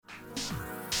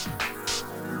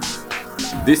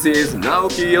This is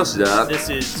Naoki Yoshida, This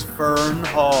is Fern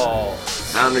Hall.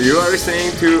 and you are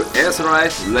listening to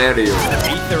Aetheryte Radio.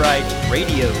 Aetheryte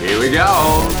Radio. Here we go!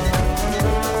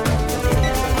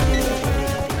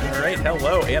 Alright,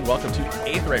 hello, and welcome to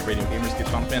Aetheryte Radio, Gamers Get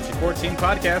Final Fantasy 14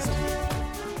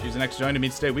 podcast. Choosing next to join me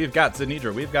today, we've got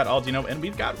Zenidra, we've got Aldino, and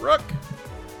we've got Rook.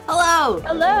 Hello.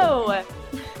 Hello.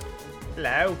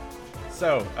 Hello.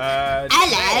 So,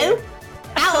 Hello.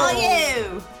 How are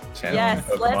you? Yes,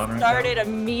 let's start it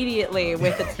immediately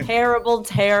with a terrible,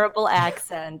 terrible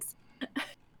accent.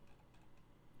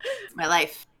 My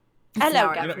life. Hello,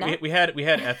 you know, Governor. we had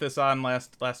Ethis on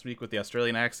last week with the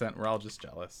Australian accent. We're all just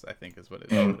jealous, I think, is what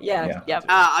it is. Yeah, yep.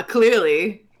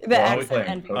 Clearly. The We're always accent playing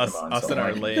and Pokemon. Us so, and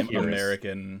our like, lame here's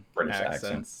American British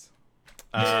accents.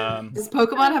 Does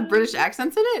Pokemon have British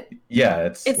accents in it? Yeah,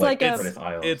 it's like a- British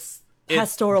Isles. It's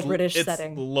Pastoral British it's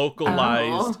setting.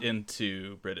 localized Oh.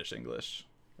 into British English,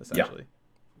 essentially.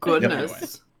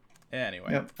 Goodness.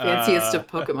 Anyway. Yep. Fanciest of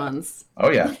Pokemons. Oh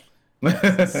yeah.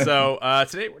 So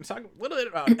today we're going to talk a little bit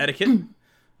about etiquette.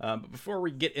 But before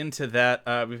we get into that,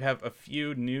 we have a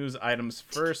few news items.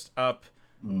 First up,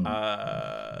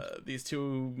 these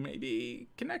two may be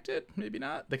connected, maybe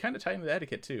not. They kind of tie into the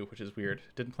etiquette too, which is weird.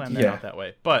 Didn't plan that Yeah. out that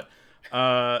way. But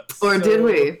Or did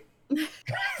we?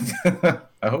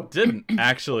 I hope. Didn't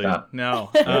actually. Not. No.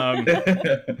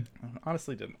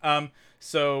 Honestly, didn't.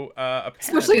 So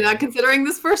Especially not considering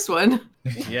this first one.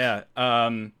 Yeah.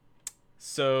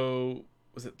 So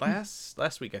was it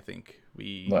last week? I think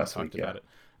we Last talked week, about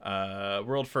it.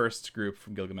 World First group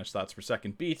from Gilgamesh Thoughts Per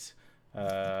Second beat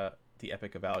the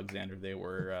Epic of Alexander. They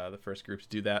were the first group to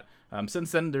do that.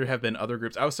 Since then, there have been other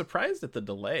groups. I was surprised at the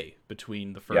delay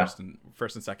between the first and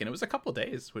second. It was a couple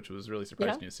days, which was really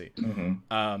surprising to see.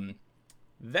 Mhm.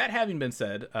 That having been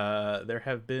said, there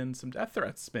have been some death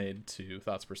threats made to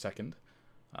Thoughts Per Second.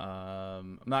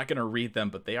 I'm not going to read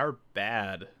them, but they are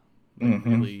bad. Like,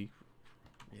 Mhm. really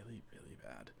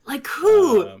bad. Like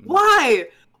who? Why?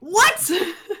 What?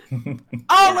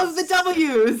 All of the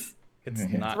W's. It's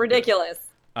Yeah. not ridiculous.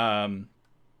 good.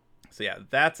 So yeah,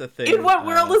 that's a thing. In what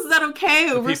world is that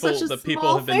okay over people- such a the people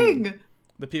small have been- thing?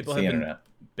 the people It's have the been internet.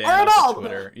 banned Or at off all. of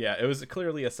Twitter? Yeah, it was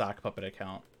clearly a sock puppet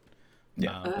account.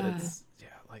 Yeah. But it's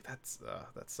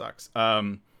that sucks.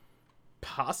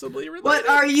 Possibly related. What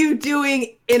are you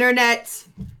doing, internet?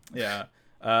 Yeah.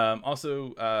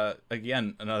 Also,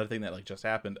 again, another thing that just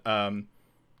happened.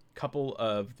 Couple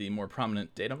of the more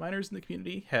prominent data miners in the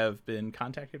community have been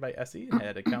contacted by SE and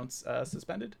had accounts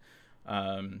suspended.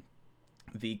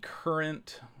 The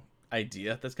current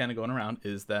idea that's kind of going around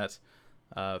is that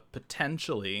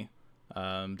potentially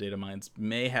data mines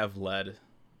may have led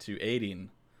to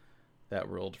aiding that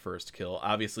world first kill.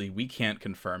 Obviously, we can't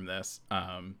confirm this.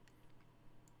 I'm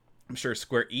sure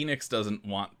Square Enix doesn't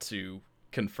want to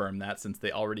confirm that since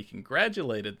they already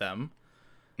congratulated them,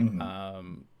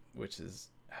 which is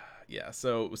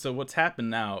so what's happened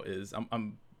now is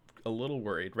I'm a little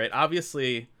worried, right?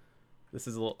 Obviously this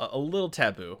is a little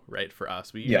taboo, right, for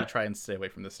us. We usually try and stay away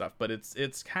from this stuff, but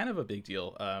it's kind of a big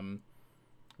deal.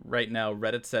 Right now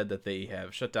Reddit said that they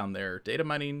have shut down their data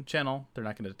mining channel. They're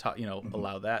not going to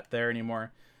allow that there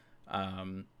anymore.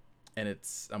 And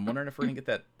I'm wondering if we're gonna get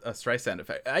that Streisand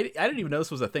effect. I didn't even know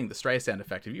this was a thing, the Streisand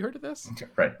effect. Have you heard of this?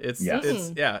 Right. It's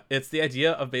Yes. it's the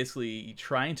idea of basically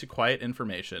trying to quiet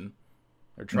information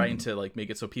or trying to make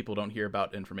it so people don't hear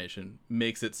about information,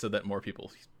 makes it so that more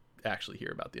people actually hear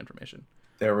about the information.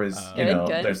 There was, Good.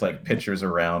 there's pictures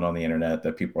around on the internet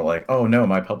that people are like, oh no,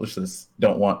 my publishers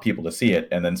don't want people to see it,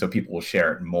 and then so people will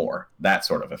share it more. That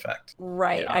sort of effect.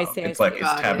 Right, I see. It's I like see. it's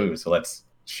Got it. taboo, so let's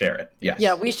share it. Yes.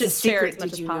 Yeah, we It's should a share secret, as much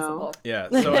did as you know? possible. Yeah,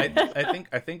 so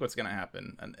I think what's gonna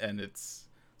happen, and it's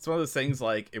one of those things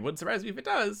it wouldn't surprise me if it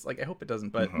does. I hope it doesn't,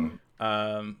 but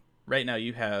right now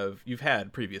you've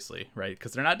had previously, right?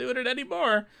 Because they're not doing it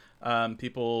anymore.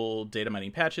 People data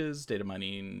mining patches, data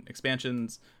mining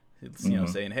expansions. It's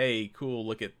saying, hey, cool,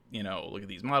 look at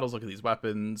these models, look at these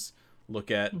weapons, look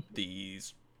at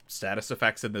these status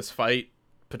effects in this fight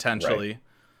potentially.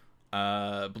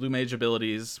 Blue mage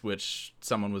abilities, which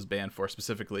someone was banned for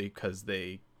specifically because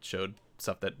they showed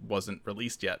stuff that wasn't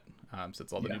released yet,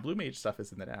 since all the new blue mage stuff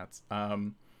is in the ads.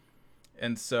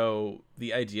 And so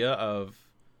the idea of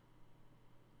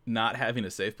not having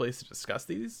a safe place to discuss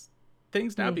these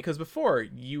things now, because before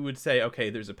you would say, okay,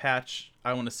 there's a patch,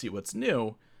 I want to see what's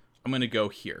new, I'm going to go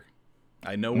here,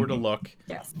 I know where to look.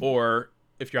 Yes. Or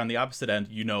if you're on the opposite end,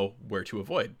 you know where to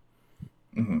avoid.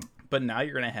 But now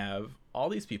you're going to have all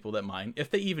these people that mine, if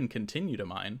they even continue to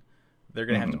mine, they're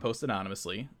going to have to post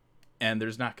anonymously, and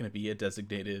there's not going to be a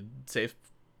designated safe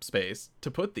space to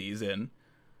put these in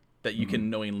that you can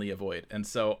knowingly avoid. And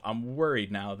so I'm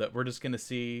worried now that we're just going to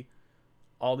see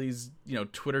all these,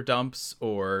 Twitter dumps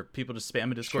or people just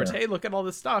spamming Discord. Sure. Hey, look at all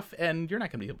this stuff, and you're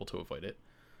not going to be able to avoid it.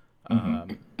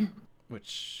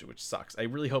 Which sucks. I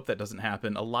really hope that doesn't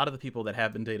happen. A lot of the people that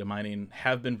have been data mining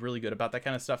have been really good about that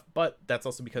kind of stuff, but that's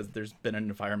also because there's been an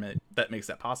environment that makes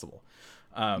that possible.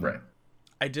 Right.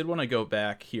 I did want to go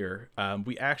back here.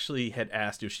 We actually had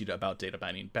asked Yoshida about data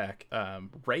mining back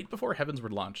right before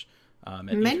Heavensward launch at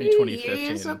Many E3 2015.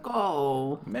 years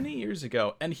ago. Many years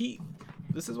ago. And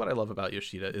this is what I love about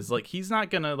Yoshida, is like, he's not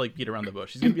gonna like beat around the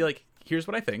bush. He's gonna be like, here's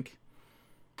what I think.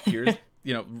 Here's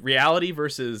reality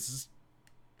versus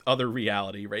other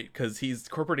reality, right? Because he's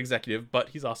corporate executive, but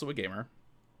he's also a gamer.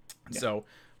 Yeah. So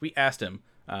we asked him,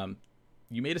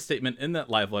 you made a statement in that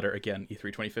live letter, again, E3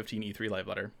 2015 E3 live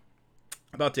letter,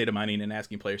 about data mining and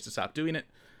asking players to stop doing it,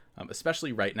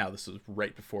 especially right now. This was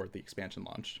right before the expansion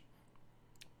launched.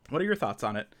 What are your thoughts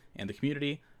on it and the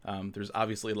community? There's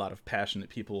obviously a lot of passionate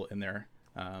people in there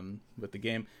with the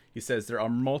game. He says there are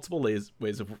multiple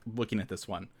ways of looking at this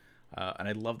one. And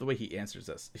I love the way he answers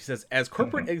this. He says, as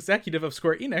corporate executive of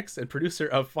Square Enix and producer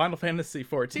of Final Fantasy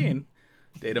XIV,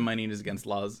 data mining is against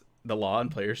the law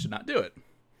and players should not do it.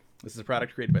 This is a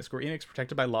product created by Square Enix,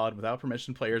 protected by law, and without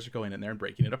permission, players are going in there and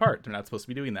breaking it apart. They're not supposed to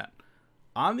be doing that.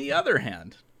 On the other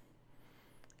hand,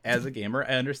 as a gamer,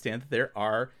 I understand that there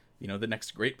are, the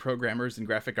next great programmers and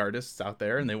graphic artists out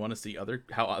there, and they want to see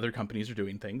how other companies are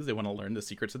doing things. They want to learn the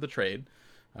secrets of the trade.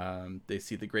 They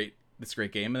see this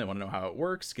great game, and they want to know how it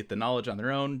works, get the knowledge on their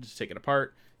own, just take it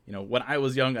apart. When I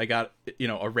was young, I got,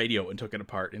 a radio and took it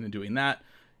apart. And in doing that,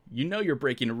 you're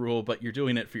breaking a rule, but you're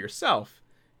doing it for yourself.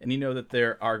 And you know that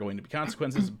there are going to be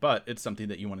consequences, but it's something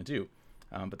that you want to do.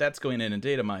 But that's going in and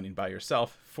data mining by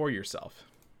yourself, for yourself.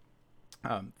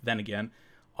 Then again,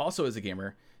 also as a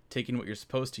gamer, taking what you're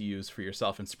supposed to use for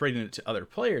yourself and spreading it to other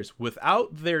players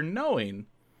without their knowing,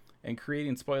 and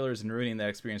creating spoilers and ruining that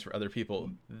experience for other people,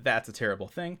 that's a terrible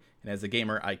thing. And as a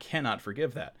gamer, I cannot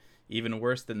forgive that. Even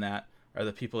worse than that are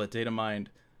the people that data mined,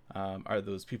 are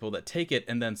those people that take it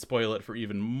and then spoil it for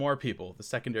even more people. The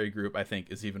secondary group, I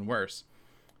think, is even worse.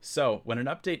 So when an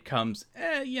update comes,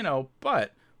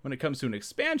 but when it comes to an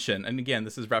expansion, and again,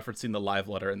 this is referencing the live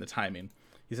letter and the timing,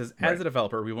 he says, as a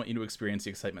developer, we want you to experience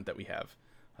the excitement that we have.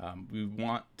 We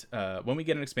want, when we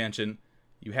get an expansion,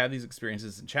 you have these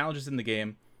experiences and challenges in the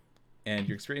game, and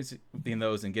you're experiencing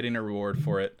those and getting a reward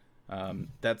for it.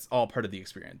 That's all part of the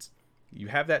experience. You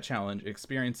have that challenge,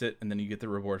 experience it, and then you get the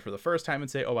reward for the first time and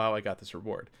say, oh, wow, I got this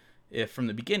reward. If from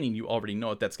the beginning you already know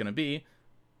what that's going to be,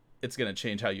 it's going to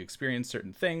change how you experience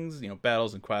certain things,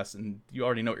 battles and quests, and you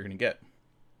already know what you're going to get.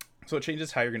 So it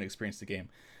changes how you're going to experience the game.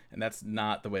 And that's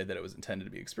not the way that it was intended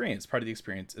to be experienced. Part of the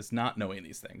experience is not knowing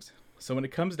these things. So when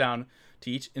it comes down to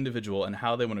each individual and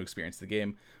how they want to experience the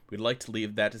game, we'd like to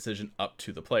leave that decision up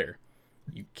to the player.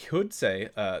 You could say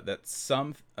that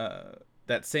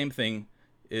that same thing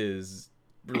is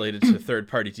related to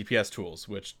third-party DPS tools,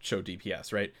 which show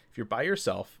DPS, right? If you're by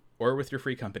yourself or with your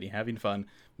free company having fun,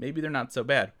 maybe they're not so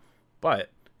bad.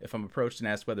 But if I'm approached and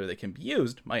asked whether they can be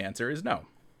used, my answer is no.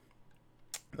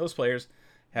 Those players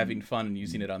having fun and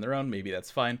using it on their own, maybe that's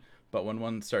fine. But when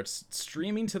one starts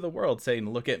streaming to the world saying,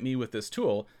 look at me with this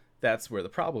tool, that's where the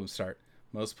problems start.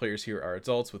 Most players here are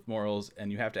adults with morals,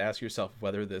 and you have to ask yourself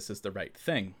whether this is the right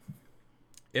thing.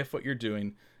 If what you're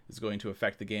doing is going to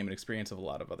affect the game and experience of a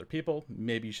lot of other people,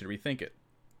 maybe you should rethink it.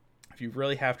 If you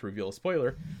really have to reveal a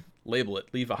spoiler, label it,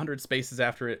 leave 100 spaces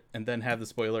after it, and then have the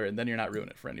spoiler, and then you're not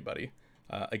ruining it for anybody.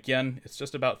 Again, it's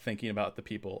just about thinking about the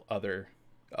people, other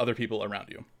people around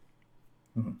you.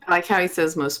 I like how he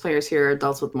says most players here are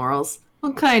adults with morals.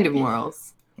 What kind of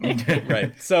morals?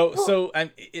 Right. So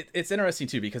it's interesting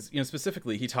too, because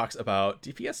specifically he talks about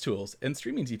DPS tools and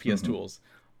streaming DPS tools.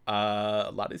 A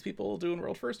lot of these people doing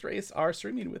World First Race are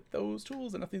streaming with those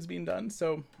tools, and nothing's being done.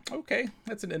 So okay,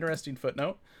 that's an interesting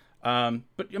footnote.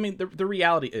 But I mean, the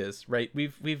reality is, right?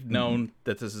 We've known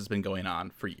that this has been going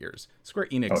on for years. Square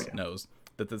Enix knows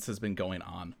that this has been going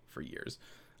on for years.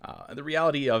 The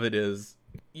reality of it is,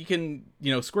 you can,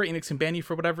 Square Enix can ban you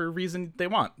for whatever reason they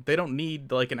want. They don't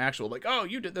need like an actual like, oh,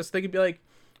 you did this. They could be like,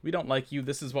 we don't like you.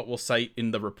 This is what we'll cite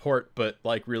in the report, but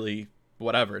like really,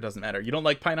 whatever, it doesn't matter. You don't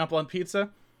like pineapple on pizza?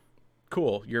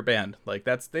 Cool, you're banned. Like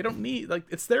they don't need, like,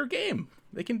 it's their game.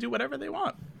 They can do whatever they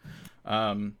want.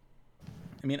 I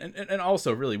mean, and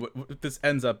also really what this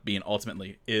ends up being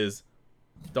ultimately is,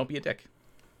 don't be a dick.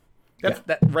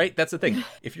 Right? That's the thing.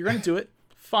 If you're going to do it,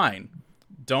 fine.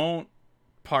 Don't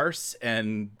parse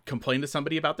and complain to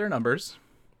somebody about their numbers.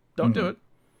 Don't do it.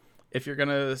 If you're going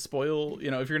to spoil,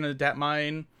 if you're going to dat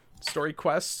mine story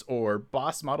quests or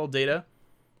boss model data,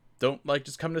 Don't like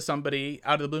just come to somebody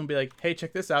out of the blue and be like, hey,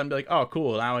 check this out, and be like, oh,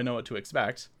 cool, now I know what to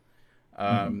expect.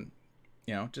 You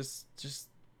know, just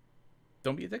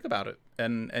don't be a dick about it,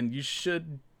 and you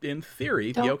should, in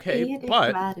theory, be okay.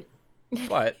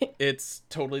 But it's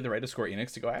totally the right of Square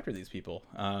Enix to go after these people.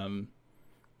 I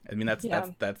mean,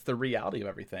 that's the reality of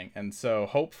everything, and so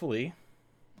hopefully,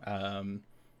 the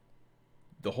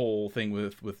whole thing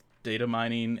with data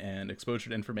mining and exposure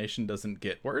to information doesn't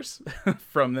get worse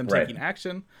from them taking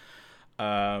action.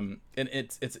 And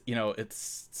it's you know,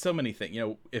 it's so many things. You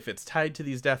know, if it's tied to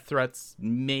these death threats,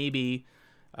 maybe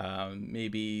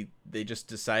they just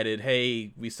decided,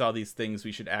 hey, we saw these things,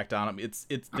 we should act on them. It's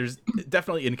there's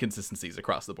definitely inconsistencies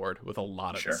across the board with a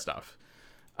lot of this stuff.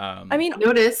 I mean,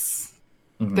 notice.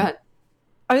 Go ahead.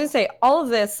 I was gonna say, all of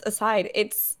this aside,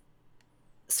 it's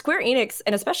Square Enix,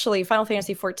 and especially Final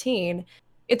Fantasy XIV.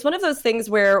 It's one of those things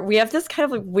where we have this kind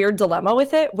of like weird dilemma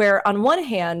with it, where on one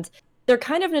hand, they're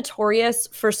kind of notorious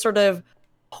for sort of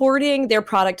hoarding their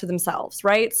product to themselves,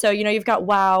 right? So, you know, you've got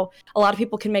WoW, a lot of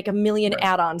people can make 1 million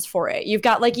add-ons for it. You've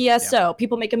got like ESO,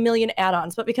 people make 1 million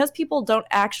add-ons, but because people don't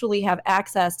actually have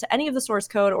access to any of the source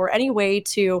code or any way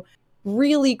to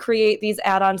really create these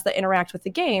add-ons that interact with the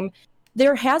game,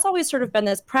 there has always sort of been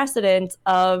this precedent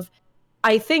of,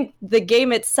 I think the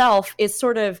game itself is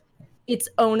sort of its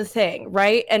own thing,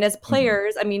 right? And as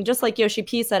players, I mean, just like Yoshi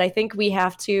P said, I think we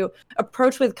have to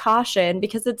approach with caution,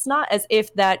 because it's not as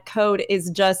if that code is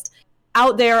just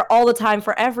out there all the time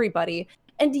for everybody.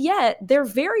 And yet they're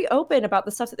very open about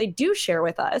the stuff that they do share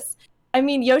with us. I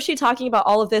mean, Yoshi talking about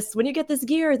all of this, when you get this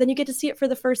gear, then you get to see it for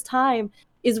the first time,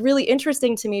 is really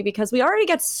interesting to me, because we already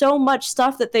get so much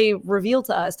stuff that they reveal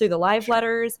to us through the live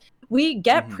letters. We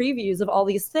get previews of all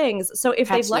these things. So if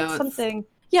they've left something,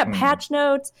 patch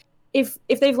notes, if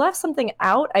they've left something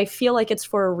out, I feel like it's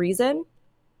for a reason.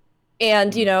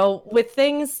 And, you know, with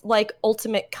things like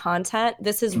Ultimate content,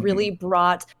 this has really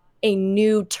brought a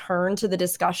new turn to the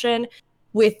discussion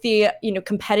with the, you know,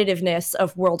 competitiveness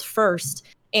of World First.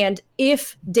 And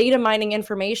if data mining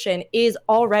information is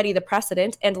already the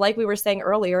precedent, and like we were saying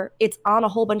earlier, it's on a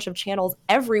whole bunch of channels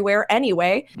everywhere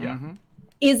anyway,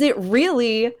 is it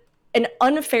really an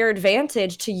unfair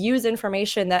advantage to use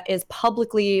information that is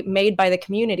publicly made by the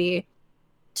community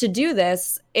to do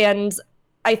this? And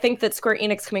I think that Square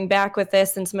Enix coming back with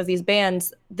this and some of these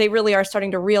bans, they really are starting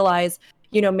to realize,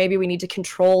 you know, maybe we need to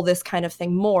control this kind of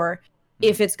thing more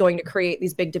if it's going to create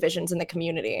these big divisions in the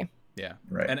community. Yeah.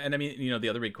 Right. And I mean, you know, the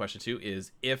other big question too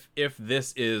is if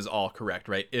this is all correct,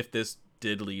 right? If this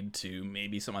did lead to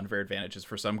maybe some unfair advantages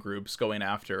for some groups going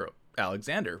after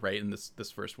Alexander, right, in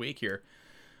this first week here,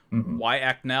 why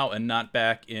act now and not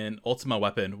back in Ultima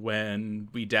Weapon when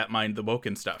we dat mined the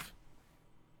Woken stuff?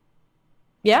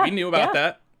 Yeah. We knew about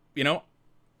that, you know,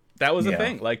 that was a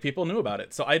thing. Like, people knew about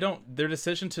it. So their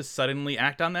decision to suddenly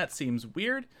act on that seems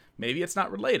weird. Maybe it's not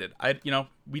related.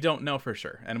 We don't know for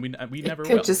sure. And we never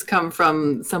will. It could just come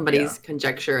from somebody's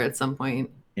conjecture at some point.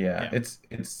 Yeah.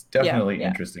 It's definitely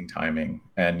interesting timing.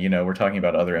 And, you know, we're talking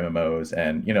about other MMOs,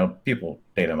 and, you know, people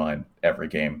data mine every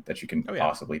game that you can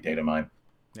possibly data mine.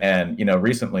 And, you know,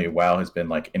 recently WoW has been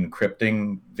like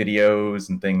encrypting videos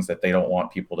and things that they don't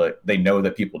want people to, they know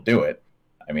that people do it.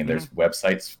 I mean, there's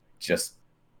websites just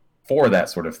for that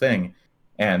sort of thing.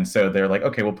 And so they're like,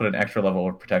 okay, we'll put an extra level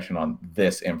of protection on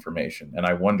this information. And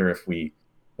I wonder if we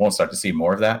won't start to see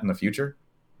more of that in the future.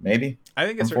 Maybe. I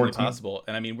think it's certainly possible.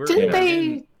 And I mean,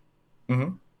 didn't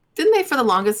they for the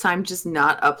longest time just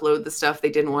not upload the stuff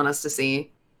they didn't want us to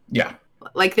see? Yeah.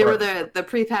 Like there were the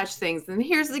pre-patch things, and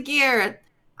here's the gear.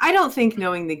 I don't think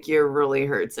knowing the gear really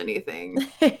hurts anything.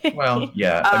 Well,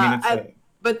 yeah. I mean,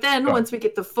 but then once we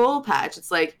get the full patch,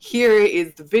 it's like, here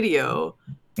is the video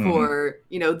for,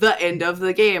 you know, the end of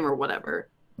the game or whatever.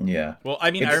 Yeah. Well,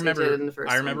 I mean, I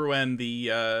remember when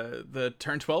the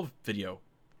Turn 12 video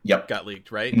got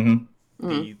leaked, right?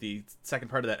 The second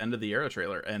part of that End of the Era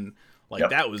trailer, and like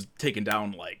that was taken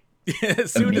down like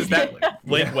as soon as that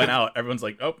link went out, everyone's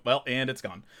like, oh well, and it's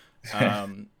gone.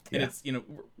 And it's, you know,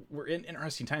 we're in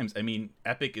interesting times. I mean,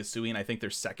 Epic is suing, I think, their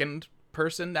second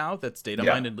person now that's data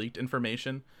mined and leaked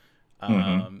information.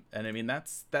 And I mean,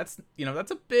 that's you know,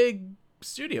 that's a big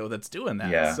studio that's doing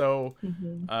that. Yeah. So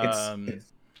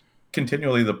it's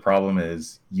continually, the problem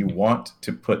is you want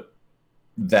to put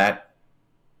that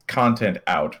content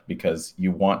out because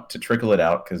you want to trickle it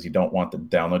out because you don't want the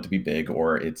download to be big,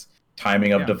 or it's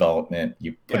timing of development.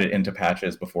 You put it into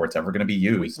patches before it's ever going to be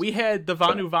used. We had the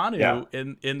Vanu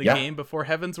in the game before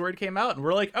Heaven's Word came out, and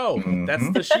we're like, oh,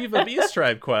 that's the Shiva Beast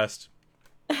Tribe quest.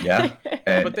 Yeah.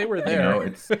 But they were there. You know,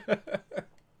 it's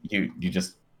you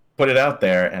just put it out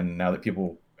there, and now that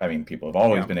people I mean, people have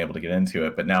always been able to get into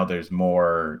it, but now there's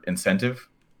more incentive,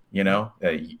 you know,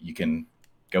 that you can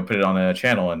go put it on a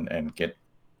channel and get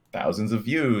thousands of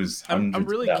views. I'm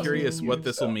really curious what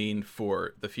this will mean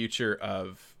for the future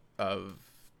of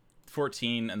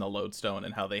 14 and the Lodestone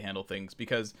and how they handle things,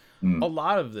 because a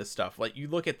lot of this stuff, like you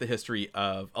look at the history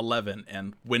of 11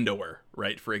 and Windower,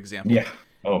 right, for example. Yeah.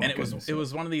 Oh, and it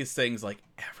was one of these things like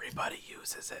everybody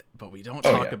uses it, but we don't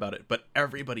talk about it. But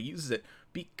everybody uses it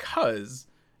because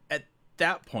at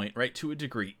that point, right, to a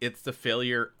degree, it's the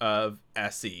failure of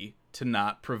SE to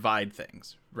not provide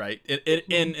things, right?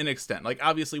 In an extent, like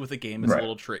obviously with a game, it's a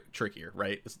little trickier,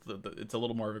 right? It's a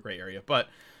little more of a gray area. But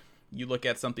you look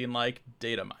at something like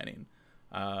data mining,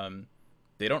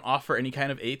 they don't offer any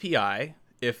kind of API.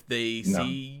 If they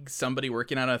see somebody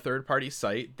working on a third-party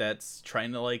site that's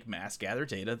trying to like mass gather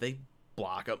data, they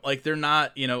block them. Like they're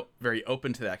not, very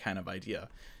open to that kind of idea.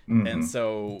 And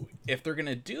so if they're going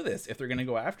to do this, if they're going to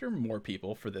go after more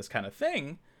people for this kind of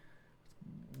thing,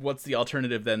 what's the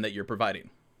alternative then that you're providing?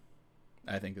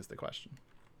 I think is the question.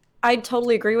 I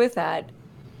totally agree with that,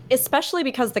 especially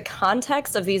because the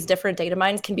context of these different data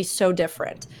mines can be so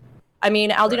different. I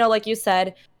mean, Aldino, like you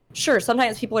said, sure,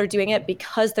 sometimes people are doing it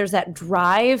because there's that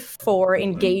drive for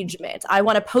engagement. I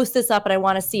want to post this up and I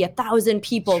want to see 1,000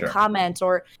 people comment,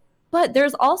 but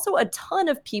there's also a ton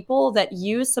of people that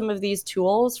use some of these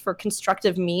tools for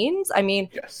constructive means. I mean,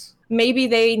 maybe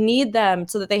they need them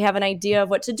so that they have an idea of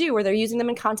what to do, or they're using them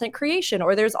in content creation,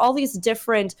 or there's all these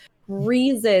different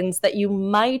reasons that you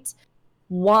might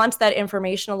want that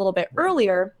information a little bit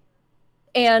earlier.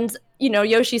 And,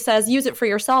 Yoshi says, use it for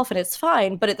yourself and it's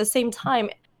fine. But at the same time,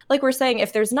 like we're saying,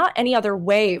 if there's not any other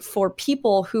way for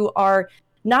people who are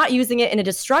not using it in a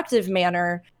destructive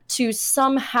manner to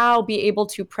somehow be able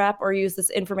to prep or use this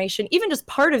information, even just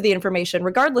part of the information,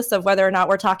 regardless of whether or not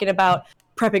we're talking about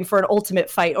prepping for an ultimate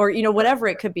fight or, whatever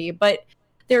it could be. But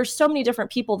there's so many different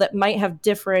people that might have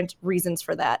different reasons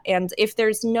for that. And if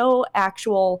there's no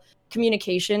actual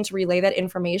communication to relay that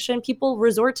information, people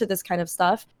resort to this kind of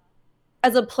stuff.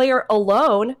 As a player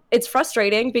alone, it's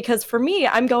frustrating because for me,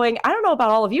 I'm going, I don't know about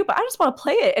all of you, but I just want to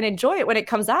play it and enjoy it when it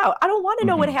comes out. I don't want to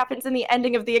know what happens in the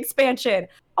ending of the expansion.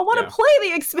 I want to play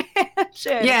the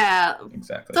expansion. Yeah,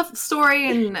 exactly. The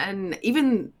story and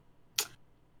even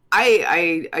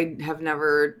I have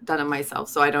never done it myself,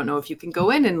 so I don't know if you can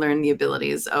go in and learn the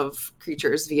abilities of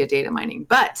creatures via data mining.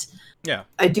 But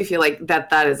I do feel like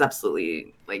that is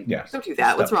absolutely don't do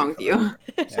that. What's wrong with you?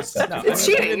 It's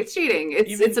cheating. It's cheating.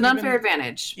 It's an unfair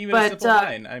advantage. Even a simple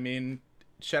line. I mean,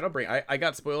 Shadowbring. I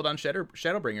got spoiled on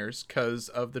Shadowbringers because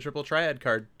of the triple triad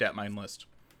card dat mine list.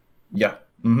 Yeah.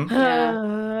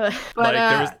 But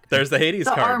there's the Hades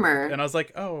the card, armor, and I was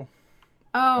like, oh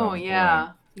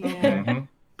yeah.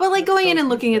 But like going in and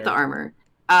looking at the armor,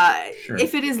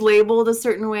 if it is labeled a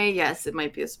certain way, yes, it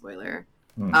might be a spoiler.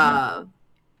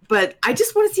 But I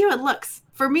just want to see how it looks.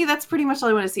 For me, that's pretty much all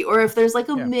I want to see. Or if there's like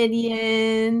a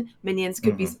minion, minions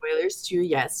could be spoilers too.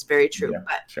 Yes, very true.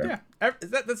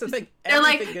 That's the thing. They're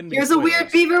like, here's a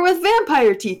weird beaver with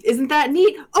vampire teeth. Isn't that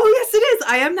neat? Oh yes, it is.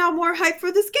 I am now more hyped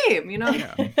for this game. I mean,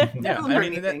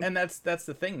 and that's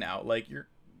the thing now. Like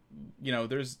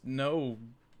there's no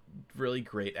really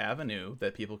great avenue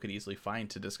that people could easily find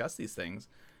to discuss these things.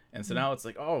 And so now it's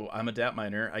like, oh, I'm a dat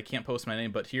miner. I can't post my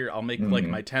name, but here I'll make like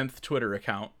my 10th Twitter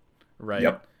account, right?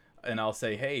 Yep. And I'll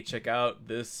say, hey, check out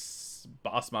this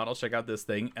boss model, check out this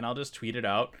thing, and I'll just tweet it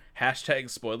out. #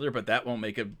 spoiler, but that won't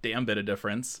make a damn bit of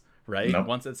difference, right? Nope.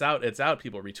 Once it's out, it's out.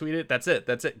 People retweet it. That's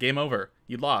it. Game over.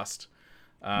 You lost.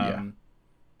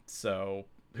 So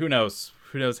who knows?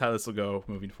 Who knows how this will go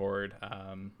moving forward?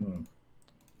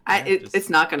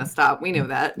 It's not going to stop. We know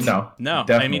that. No,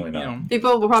 definitely not.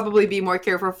 People will probably be more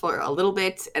careful for a little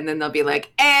bit, and then they'll be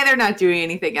like, they're not doing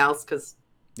anything else, because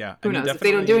who knows if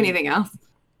they don't do anything else.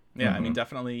 Yeah, I mean,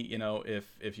 definitely,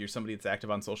 if you're somebody that's active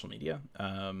on social media,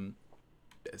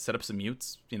 set up some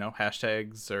mutes,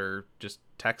 hashtags, or just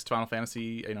text Final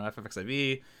Fantasy,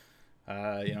 FFXIV,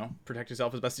 protect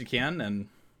yourself as best you can,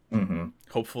 and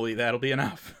hopefully that'll be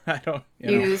enough.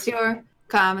 Use your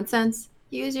common sense.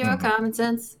 Use your common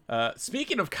sense.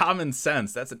 Speaking of common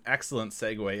sense, that's an excellent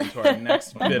segue into our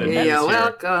next bit of news. You're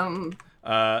welcome.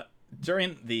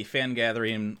 During the fan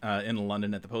gathering in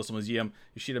London at the Postal Museum,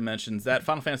 Yoshida mentions that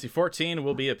Final Fantasy XIV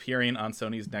will be appearing on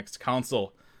Sony's next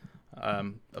console.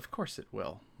 Of course it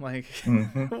will. Like,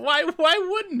 why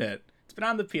wouldn't it? It's been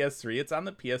on the PS3. It's on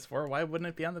the PS4. Why wouldn't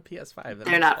it be on the PS5?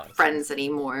 They're not friends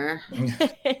anymore.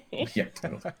 Yeah,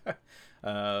 totally.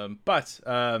 But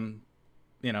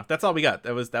that's all we got.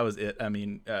 That was it. I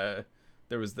mean, there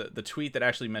was the tweet that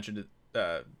actually mentioned it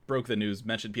broke the news,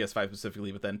 mentioned PS5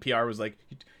 specifically, but then PR was like,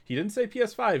 he didn't say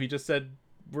PS5. He just said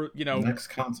we're next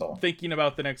console, thinking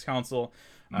about the next console.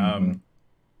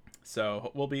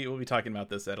 So we'll be talking about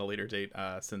this at a later date,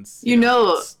 since you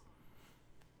know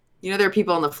there are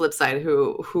people on the flip side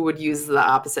who would use the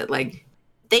opposite, like,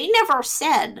 they never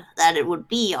said that it would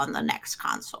be on the next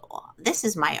console. This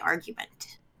is my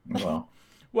argument.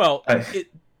 Well,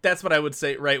 that's what I would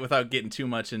say, right, without getting too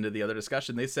much into the other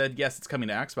discussion. They said, yes, it's coming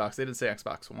to Xbox. They didn't say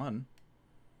Xbox One.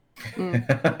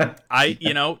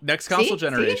 Next console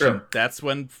generation. That's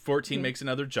when 14 makes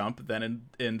another jump. Then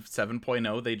in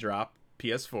 7.0, they drop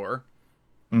PS4.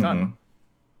 Done.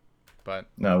 But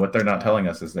no, what they're not telling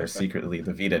us is there's secretly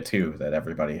the Vita 2 that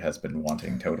everybody has been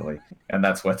wanting totally, and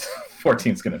that's what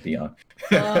 14's going to be on.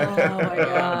 Oh my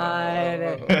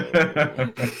god!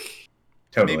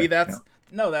 Totally. Maybe that's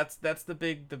that's the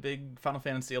big Final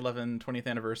Fantasy 11 20th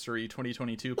anniversary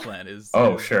 2022 plan is.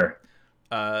 Sure.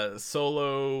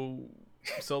 Solo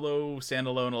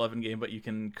standalone 11 game, but you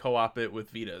can co-op it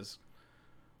with Vitas.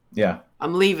 Yeah.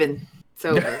 I'm leaving.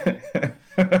 So the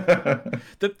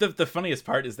funniest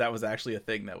part is that was actually a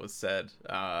thing that was said.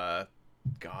 Vanafest.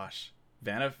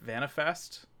 I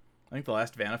think the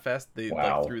last Vanafest they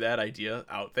threw that idea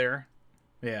out there.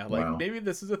 Yeah, maybe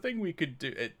this is a thing we could do.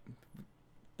 It.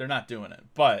 They're not doing it,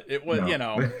 but it was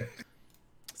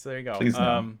So there you go. Please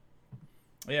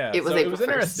Yeah, it was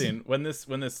interesting when this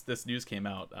news came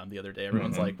out the other day.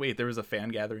 Everyone's like, "Wait, there was a fan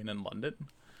gathering in London?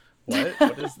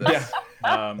 What is this?"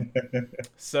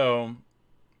 So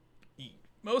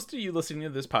most of you listening to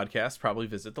this podcast probably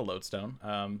visit the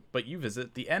Lodestone, but you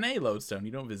visit the NA Lodestone.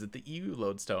 You don't visit the EU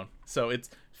Lodestone. So it's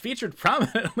featured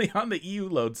prominently on the EU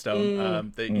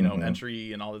Lodestone.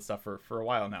 Entry and all this stuff for a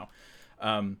while now.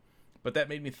 But that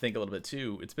made me think a little bit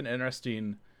too. It's been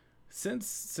interesting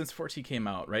since 14 came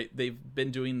out, right? They've been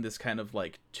doing this kind of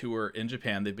like tour in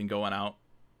Japan. They've been going out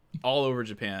all over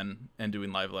Japan and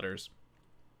doing live letters.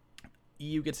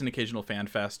 EU gets an occasional fan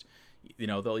fest.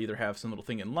 They'll either have some little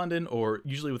thing in London, or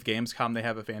usually with Gamescom, they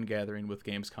have a fan gathering with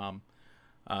Gamescom.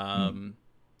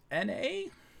 NA,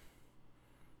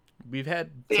 we've had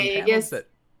some panels at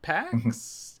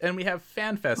PAX, and we have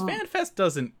FanFest. FanFest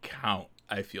doesn't count,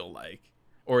 I feel like.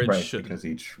 Or it should, because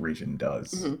each region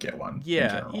does get one.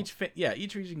 Yeah,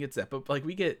 each region gets that. But like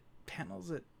we get panels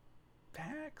at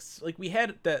PAX. Like we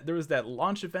had that. There was that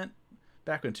launch event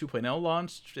back when 2.0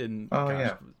 launched in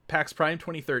PAX Prime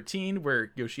 2013,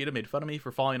 where Yoshida made fun of me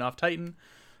for falling off Titan.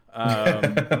 We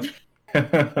haven't.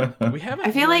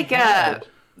 I feel like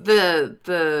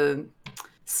the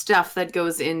stuff that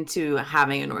goes into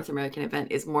having a North American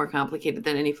event is more complicated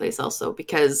than any place else, though,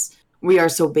 because we are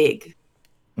so big.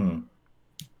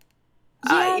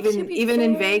 Even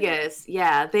in Vegas,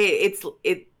 they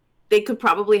could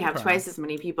probably have twice as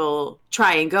many people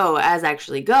try and go as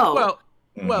actually go.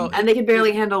 Well, and they can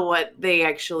barely handle what they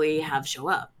actually have show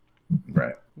up.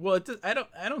 Right. Well,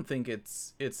 I don't think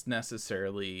it's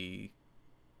necessarily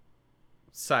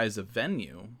size of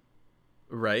venue,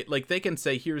 right? Like they can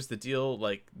say, here's the deal,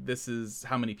 like this is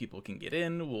how many people can get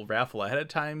in. We'll raffle ahead of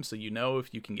time so you know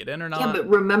if you can get in or not. Yeah, but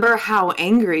remember how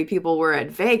angry people were at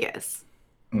Vegas.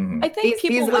 I think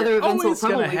these other events will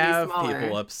probably gonna have be smaller.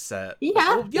 people upset. They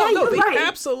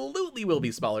Absolutely will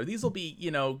be smaller. These will be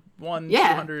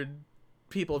 200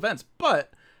 people events,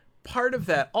 but part of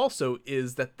that also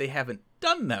is that they haven't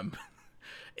done them.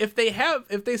 If they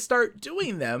start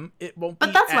doing them, it won't be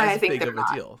as big of a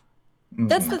deal.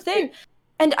 That's the thing.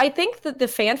 And I think that the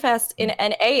FanFest in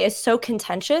NA is so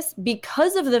contentious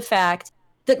because of the fact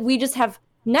that we just have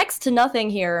next to nothing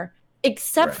here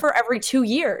except for every 2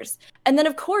 years. And then,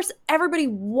 of course, everybody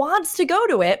wants to go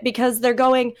to it because they're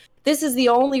going, this is the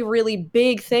only really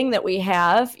big thing that we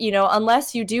have,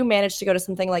 unless you do manage to go to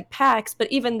something like PAX.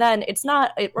 But even then, it's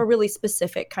not a really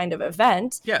specific kind of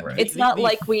event. Yeah, it's not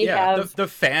like we have... The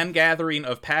fan gathering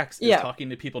of PAX is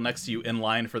talking to people next to you in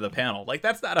line for the panel. Like,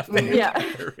 that's not a fan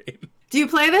gathering. Do you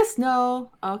play this?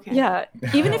 No. Okay. Yeah.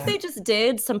 Even if they just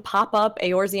did some pop-up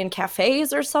Eorzean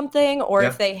cafes or something, or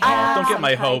if they had... Don't get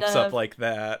my hopes up like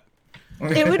that.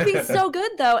 It would be so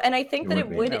good, though. And I think that it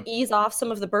would ease off some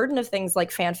of the burden of things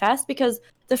like FanFest, because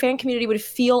the fan community would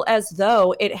feel as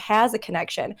though it has a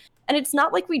connection. And it's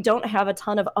not like we don't have a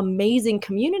ton of amazing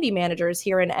community managers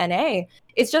here in NA.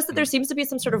 It's just that there seems to be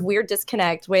some sort of weird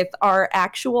disconnect with our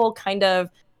actual kind of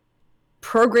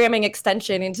programming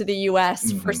extension into the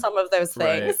US for some of those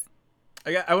things.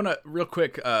 Right. I want to real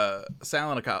quick.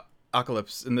 Silent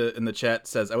Apocalypse in the chat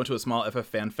says, I went to a small FF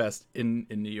Fan Fest in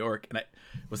New York, and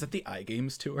was that the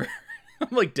iGames tour? I'm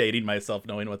like dating myself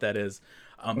knowing what that is.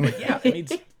 But yeah, I mean,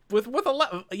 with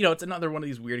 11, it's another one of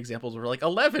these weird examples where like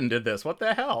 11 did this. What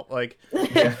the hell? Like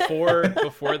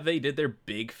before they did their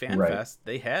big fan fest,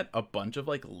 they had a bunch of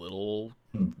like little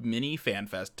mini fan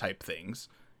fest type things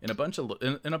in a bunch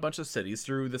of cities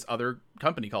through this other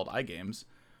company called iGames.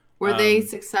 Were they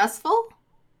successful?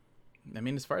 I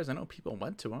mean, as far as I know, people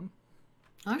went to them.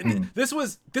 Okay. This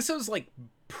was like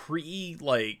pre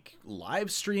like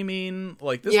live streaming.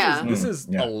 Like this is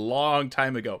a long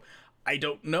time ago. I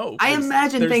don't know. I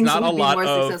imagine things would be more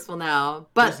successful now,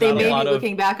 but they may be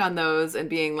looking back on those and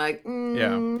being like,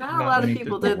 not a lot of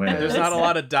people did this. There's not a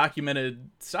lot of documented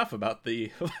stuff about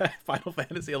the Final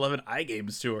Fantasy XI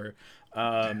iGames tour.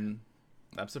 I'm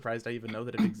surprised I even know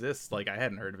that it exists. Like I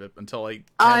hadn't heard of it until I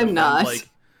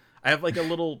have like a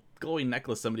little glowing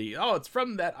necklace. It's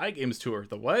from that iGames tour.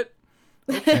 The what?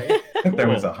 Okay, cool. There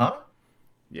was a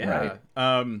Yeah.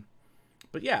 Right.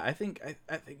 But yeah, I think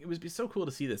it would be so cool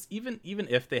to see this, even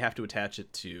if they have to attach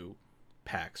it to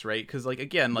PAX, right? Because like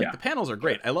again, like the panels are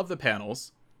great. I love the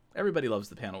panels. Everybody loves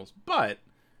the panels, but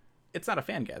it's not a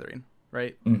fan gathering,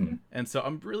 right? Mm-hmm. And so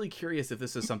I'm really curious if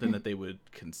this is something that they would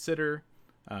consider.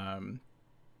 I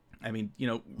mean,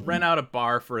 rent out a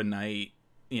bar for a night,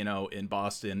 in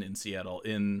Boston, in Seattle,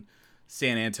 in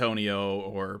San Antonio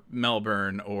or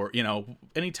Melbourne, or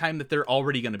anytime that they're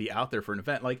already going to be out there for an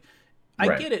event. Like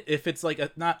I get it if it's like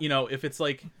if it's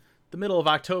like the middle of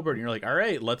October and you're like, all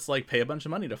right, let's like pay a bunch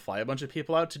of money to fly a bunch of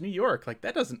people out to New York. Like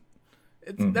that doesn't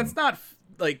that's not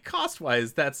like cost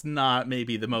wise, that's not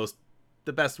maybe the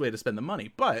best way to spend the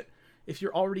money. But if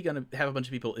you're already going to have a bunch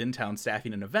of people in town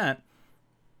staffing an event,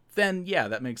 then yeah,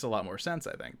 that makes a lot more sense,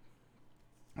 I think.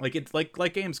 Like it's like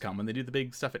Gamescom, when they do the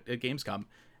big stuff at Gamescom.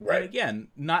 Right. And again,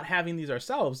 not having these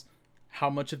ourselves, how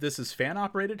much of this is fan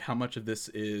operated? How much of this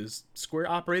is Square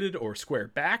operated or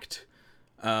Square backed?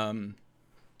 No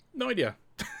idea.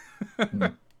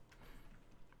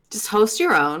 Just host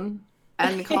your own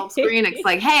and call Square Enix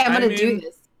like, hey, I'm gonna do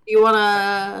this. Do you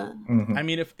wanna? I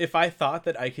mean, if I thought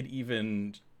that I could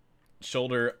even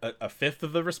shoulder a fifth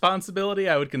of the responsibility,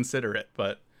 I would consider it.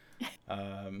 But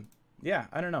yeah,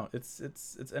 I don't know. It's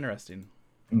interesting.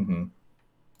 Mm-hmm.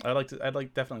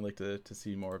 I'd definitely like to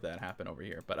see more of that happen over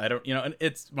here. But I don't, and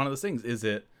it's one of those things. Is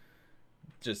it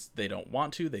just they don't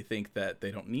want to? They think that they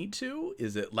don't need to?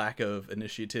 Is it lack of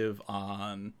initiative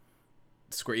on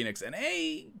Square Enix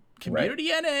NA, community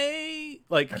NA,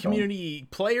 like community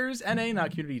players NA,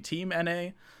 not community team NA?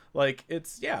 Like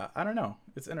I don't know.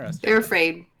 It's interesting. They're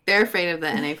afraid. They're afraid of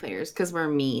the NA players because we're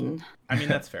mean. I mean,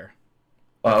 that's fair.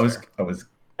 Well, I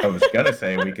was gonna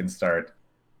say we can start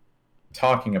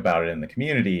talking about it in the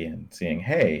community and seeing,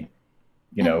 hey,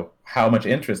 how much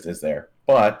interest is there?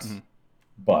 But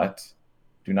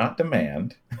do not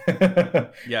demand.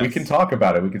 Yes. We can talk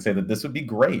about it. We can say that this would be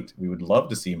great. We would love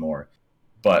to see more.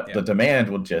 But the demand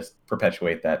will just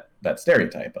perpetuate that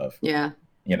stereotype of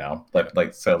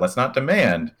so let's not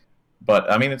demand. But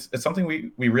I mean, it's something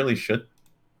we really should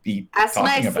be talking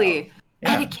nicely.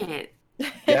 About. Etiquette.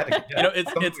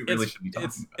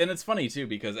 It's funny too,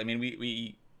 because I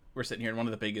mean we're sitting here, and one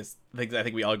of the biggest things I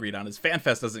think we all agreed on is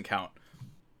FanFest doesn't count.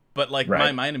 But like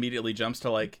my mind immediately jumps to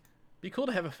like, be cool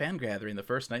to have a fan gathering the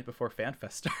first night before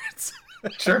FanFest starts.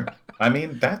 Sure. I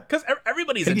mean that because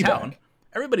everybody's in town.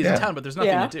 Everybody's in town, but there's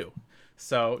nothing to do.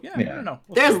 So I don't know.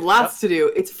 There's lots to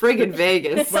do. It's friggin'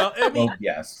 Vegas. Well, I mean,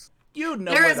 yes.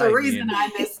 There is a reason I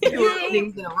missed 2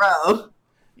 evenings in a row.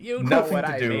 You know nothing what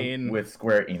to I do mean. with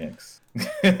Square Enix.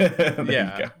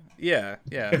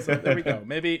 Yeah. So there we go.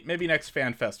 Maybe next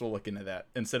FanFest we'll look into that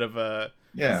instead of the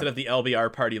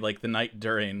LBR party like the night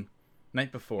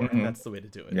before. Mm-hmm. That's the way to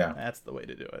do it. Yeah, that's the way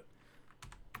to do it.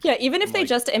 Yeah, even if they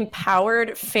just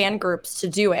empowered fan groups to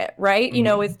do it, right?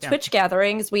 With Twitch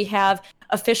gatherings, we have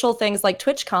official things like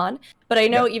TwitchCon, but I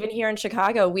know even here in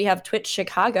Chicago, we have Twitch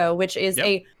Chicago, which is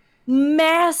a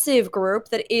massive group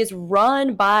that is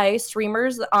run by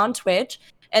streamers on Twitch,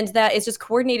 and that is just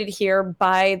coordinated here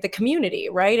by the community,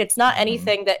 right? It's not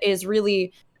anything that is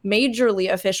really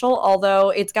majorly official,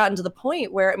 although it's gotten to the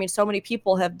point where, I mean, so many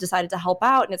people have decided to help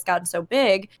out, and it's gotten so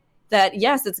big that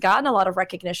yes, it's gotten a lot of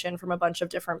recognition from a bunch of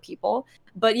different people.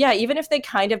 But yeah, even if they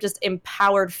kind of just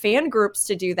empowered fan groups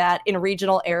to do that in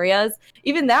regional areas,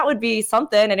 even that would be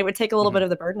something, and it would take a little bit of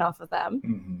the burden off of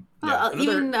them.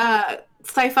 Even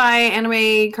sci-fi,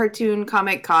 anime, cartoon,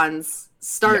 comic cons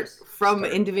start from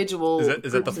individual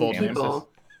is it the full people.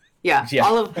 Yeah,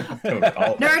 all of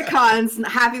nerd cons,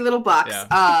 happy little bucks.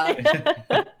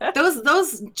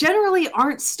 Those generally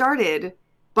aren't started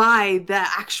by the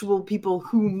actual people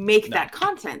who make that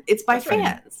content. It's by fans.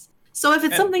 Right. So if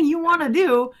it's something you want to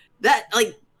do, that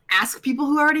ask people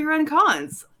who already run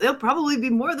cons. They'll probably be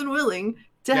more than willing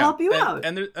to help you out.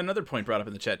 And another point brought up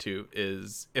in the chat too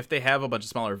is if they have a bunch of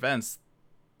smaller events,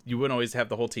 you wouldn't always have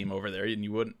the whole team over there, and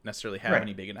you wouldn't necessarily have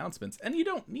any big announcements, and you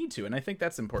don't need to. And I think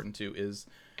that's important too, is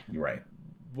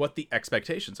what the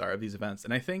expectations are of these events.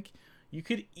 And I think you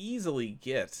could easily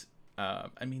get, we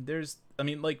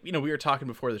were talking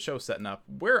before the show setting up,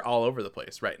 we're all over the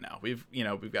place right now. We've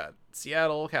got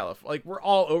Seattle, California, like we're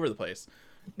all over the place.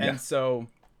 And so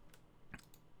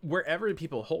wherever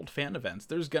people hold fan events,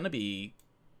 there's going to be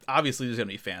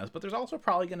fans, but there's also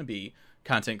probably going to be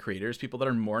content creators, people that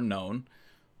are more known.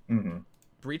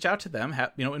 Reach out to them,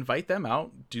 invite them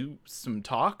out, do some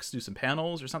talks, do some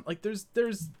panels or something. Like there's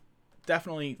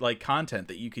definitely like content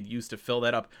that you could use to fill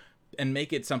that up and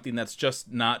make it something that's just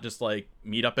not just like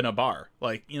meet up in a bar.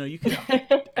 Like, you could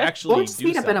actually or just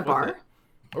meet up in a bar.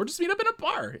 Or just meet up in a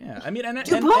bar. Yeah. I mean,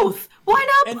 do both.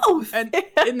 Why not both? And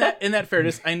in that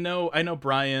fairness, I know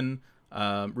Brian,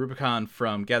 Rubicon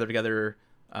from Gather Together,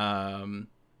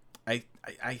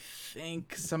 I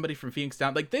think somebody from Phoenix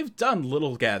Down, like they've done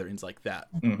little gatherings like that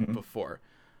before.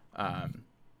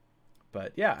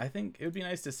 But yeah, I think it would be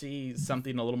nice to see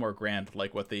something a little more grand,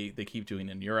 like what they keep doing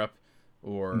in Europe,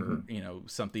 or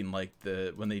something like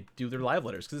when they do their live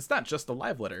letters, because it's not just the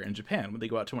live letter in Japan. When they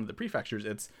go out to one of the prefectures,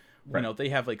 it's they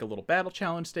have like a little battle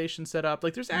challenge station set up.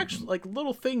 Like there's actually like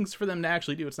little things for them to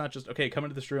actually do. It's not just come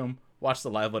into this room, watch the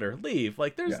live letter, leave.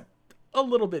 Like there's a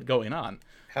little bit going on.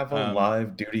 Have a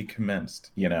live duty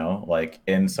commenced, like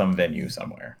in some venue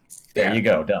somewhere. There you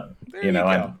go, done.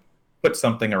 And put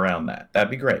something around that. That'd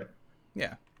be great.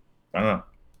 Yeah. I don't know.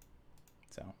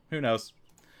 So who knows?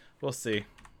 We'll see.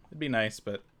 It'd be nice,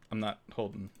 but I'm not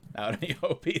holding out any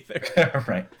hope either.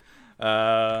 Right.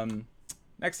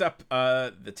 Next up,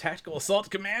 the Tactical Assault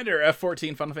Commander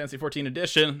F14 Final Fantasy 14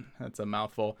 Edition. That's a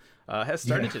mouthful. Has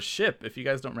started to ship. If you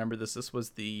guys don't remember this was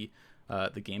the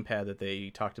gamepad that they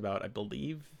talked about. I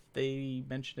believe they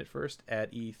mentioned it first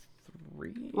at E3.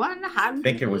 100 I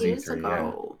think it was E3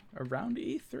 ago. Around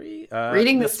E3.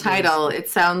 Reading this title, it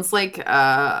sounds like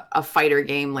a fighter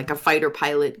game, like a fighter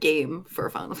pilot game for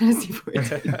Final Fantasy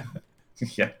 14.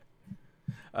 Yeah.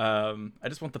 I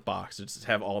just want the box to just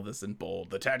have all this in bold.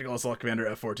 The Tactical Assault Commander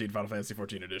F14 Final Fantasy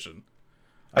 14 Edition.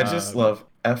 I just love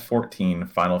F14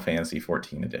 Final Fantasy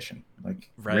 14 Edition. Like,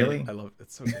 really? I love it.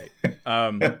 It's so great.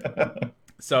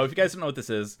 So if you guys don't know what this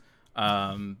is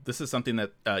something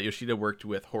that Yoshida worked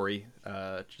with Hori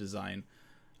to design.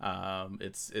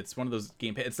 It's one of those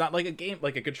gamepad. It's not like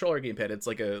a controller gamepad. It's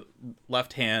like a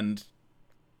left-hand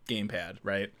gamepad,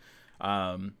 right?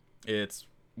 It's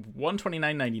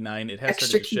 $129.99. It has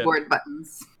extra keyboard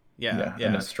buttons. Yeah. And a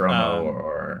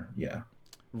Nostromo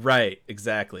Right,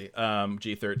 exactly.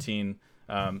 G13.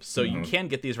 So you can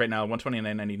get these right now,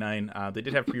 $129.99. They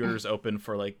did have pre-orders open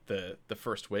for like the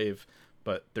first wave,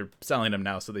 but they're selling them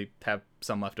now, so they have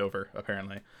some left over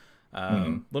apparently.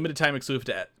 Limited time exclusive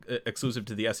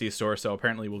to the SE store, so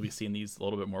apparently we'll be seeing these a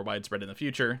little bit more widespread in the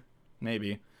future,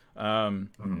 maybe.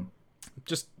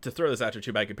 Just to throw this out there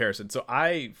too by comparison. So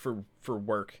for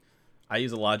work, I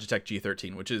use a Logitech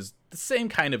G13, which is the same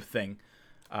kind of thing.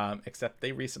 Except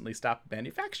they recently stopped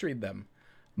manufacturing them.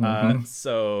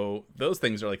 So those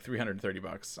things are like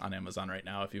 $330 on Amazon right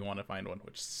now if you want to find one,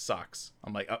 which sucks.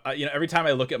 I'm like, every time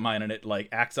I look at mine and it like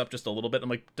acts up just a little bit, I'm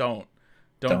like, don't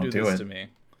do this to me.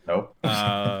 Nope.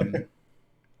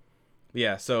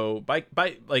 Yeah. So by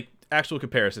like actual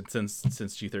comparison, since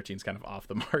G13 is kind of off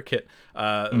the market,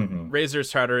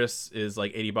 Razer's Tartarus is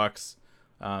like $80.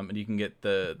 And you can get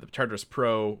the Tartarus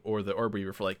Pro or the Orb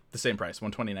Weaver for like the same price,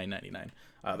 $129.99.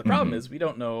 The problem is we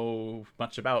don't know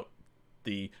much about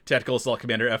the Tactical Assault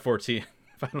Commander F14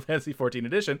 Final Fantasy 14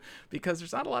 Edition because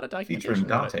there's not a lot of documentation. Featuring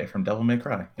Dante from Devil May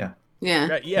Cry. Yeah.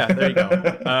 Right, yeah, there you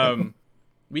go.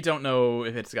 We don't know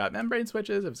if it's got membrane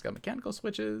switches, if it's got mechanical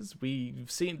switches.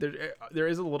 We've seen there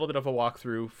is a little bit of a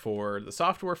walkthrough for the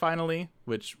software finally,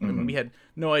 which we had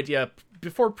no idea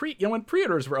before when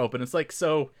pre-orders were open. It's like,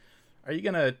 so are you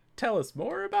gonna tell us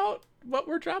more about what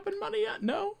we're dropping money at?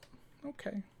 No?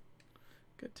 Okay.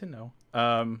 Good to know.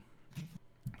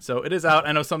 So it is out.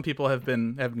 I know some people have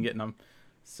been getting them.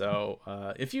 So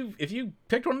if you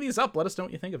picked one of these up, let us know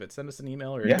what you think of it. Send us an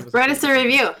email or write us a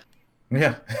review.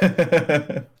 Yeah.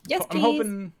 Yes,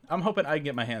 please. I'm hoping I can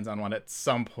get my hands on one at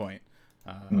some point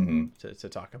to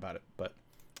talk about it, but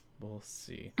we'll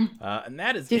see. And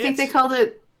that is. Do you think they called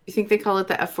it? You think they call it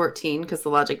the F14 because the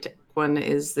Logitech one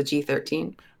is the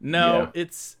G13? No,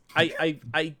 it's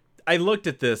I looked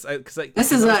at this because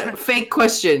this is a fake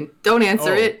question. Don't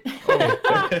answer it.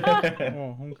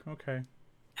 Oh, okay.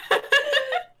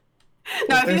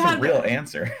 No, if there's you had a real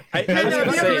answer.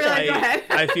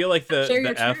 I feel like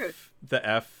the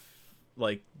F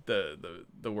like the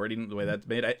wording, the way that's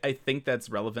made. I think that's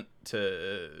relevant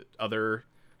to other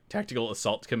tactical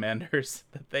assault commanders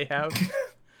that they have.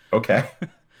 Okay.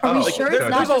 Are we sure it's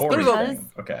not just because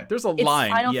there's a it's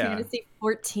line. Final Fantasy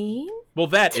 14? Well,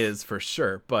 that is for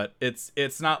sure, but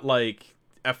it's not like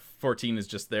F14 is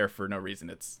just there for no reason.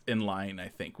 It's in line, I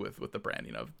think, with the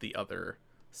branding of the other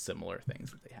similar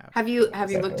things that they have. Have you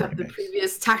looked up the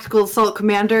previous tactical assault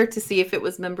commander to see if it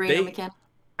was membrane or mechanical?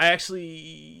 I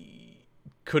actually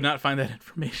could not find that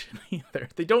information either.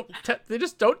 They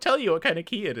just don't tell you what kind of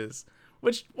key it is.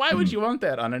 Which, why would you want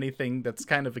that on anything that's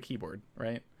kind of a keyboard,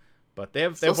 right? But they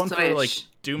have one for like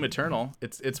Doom Eternal.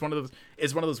 It's one of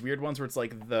those weird ones where it's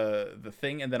like the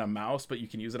thing and then a mouse, but you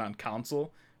can use it on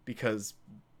console because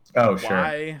why?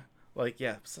 Sure. Like,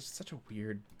 yeah, such a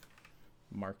weird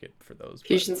market for those.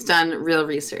 Fusion's done real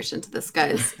research into this,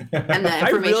 guys, and the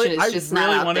information is just not out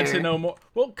there. I really wanted to know more.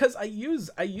 Well, because I use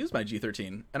my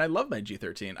G13 and I love my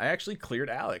G13. I actually cleared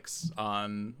Alex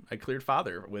I cleared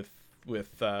Father with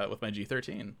my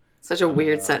G13. Such a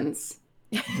weird sentence.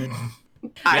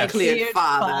 I cleared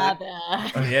Father.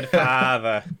 Cleared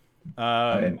Father.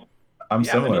 I'm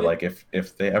similar. I mean, like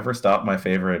if they ever stop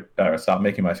stop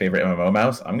making my favorite MMO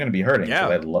mouse, I'm gonna be hurting. Yeah,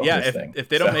 I love this thing. If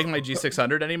they don't make my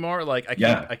G600 anymore, like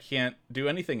I can't do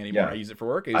anything anymore. I use it for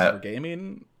work. I use it for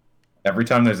gaming. Every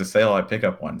time there's a sale, I pick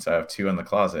up one. So I have 2 in the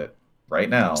closet right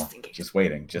now, just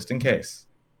waiting, just in case.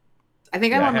 I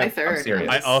think I'm on my third. I'm serious.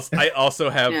 I also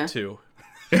have 2.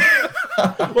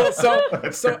 Well,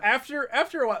 so after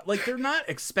a while, like, they're not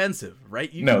expensive,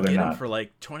 right? You can get them for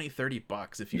like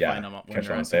 $20-$30 if you find them when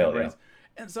they're on sale. Yeah.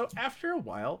 And so after a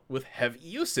while, with heavy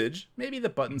usage, maybe the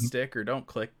buttons stick or don't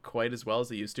click quite as well as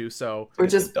they used to. So or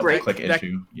just break. Click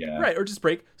issue. Yeah. Right, or just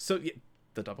break. So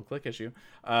the double click issue.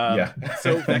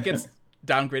 So that gets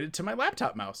downgraded to my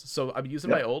laptop mouse. So I'm using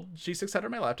my old G600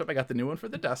 on my laptop. I got the new one for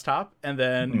the desktop, and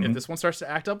then if this one starts to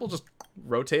act up, we'll just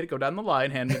rotate it, go down the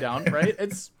line, hand me down. Right?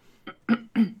 It's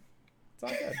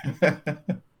all good.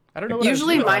 I don't know.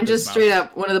 Usually mine just straight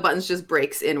up, one of the buttons just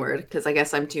breaks inward because I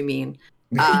guess I'm too mean.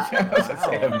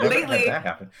 Lately,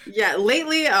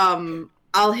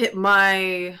 I'll hit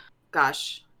my I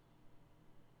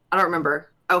don't remember.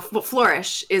 Oh,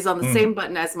 flourish is on the same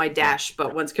button as my dash,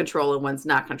 but one's control and one's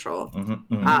not control.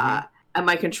 And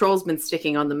my control's been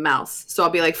sticking on the mouse, so I'll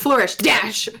be like flourish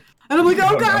dash, and I'm like,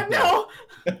 oh god, no.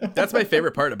 That's my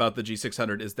favorite part about the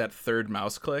G600 is that third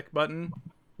mouse click button.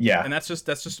 Yeah, and that's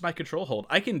just my control hold.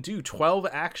 I can do 12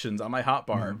 actions on my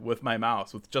hotbar with my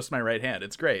mouse with just my right hand.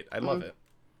 It's great. I love it.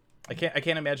 I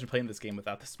can't imagine playing this game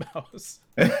without this mouse.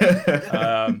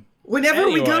 Whenever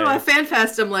we go to a fan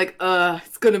fest, I'm like,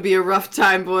 it's gonna be a rough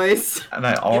time, boys. And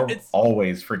I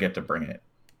always forget to bring it,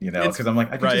 because I'm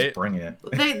like, I can just bring it.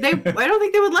 I don't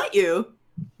think they would let you.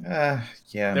 Yeah,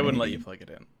 they wouldn't let you plug it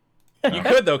in. You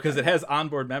could though, because it has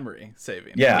onboard memory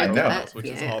saving. Yeah, I know, which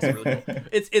is also really cool.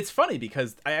 It's funny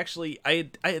because I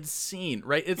had seen,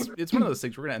 right. It's one of those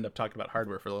things we're gonna end up talking about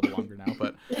hardware for a little longer now,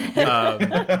 but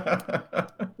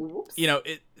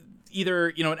either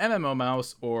an MMO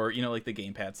mouse or like the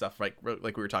gamepad stuff, like we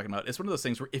were talking about. It's one of those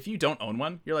things where if you don't own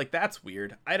one, you're like, that's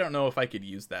weird. I don't know if I could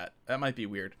use that. That might be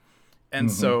weird.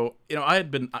 And so I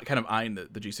had been kind of eyeing the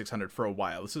G600 for a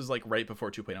while. This was like right before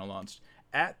 2.0 launched.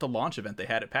 At the launch event they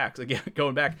had at PAX, again,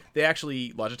 going back,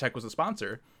 Logitech was a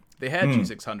sponsor. They had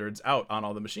G600s out on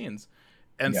all the machines.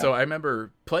 And so I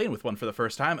remember playing with one for the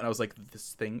first time, and I was like,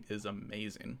 this thing is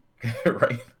amazing.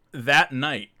 Right. That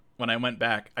night, when I went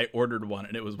back, I ordered one,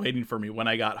 and it was waiting for me when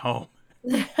I got home.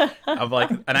 I'm like,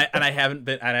 and I haven't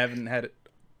had it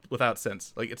without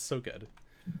since. Like, it's so good.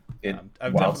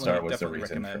 WildStar was the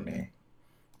reason for me.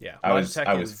 Yeah, I was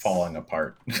falling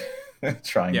apart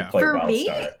trying to play WildStar. Me,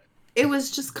 it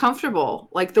was just comfortable.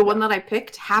 Like the one that I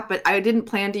picked happened. I didn't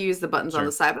plan to use the buttons on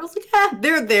the side, but I was like,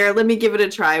 they're there. Let me give it a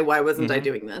try. Why wasn't I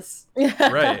doing this?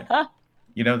 Right.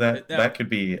 That could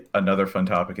be another fun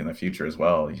topic in the future as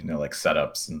well. Like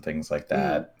setups and things like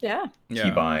that. Yeah.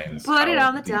 Keybinds. Put it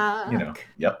on the dock.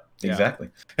 Yep. Yeah. Exactly.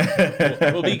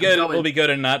 We'll be good. We'll be good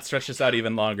and not stretch this out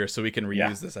even longer, so we can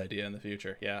reuse this idea in the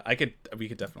future. Yeah, we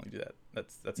could definitely do that.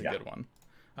 That's a good one.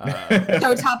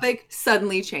 So topic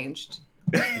suddenly changed.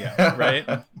 Yeah. Right.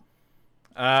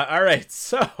 All right.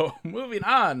 So moving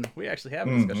on, we actually have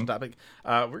a discussion topic.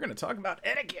 We're going to talk about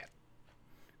etiquette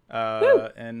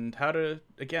and how to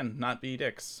not be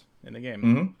dicks in the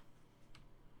game.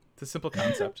 It's a simple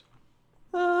concept,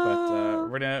 but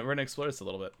we're gonna explore this a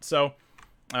little bit. So.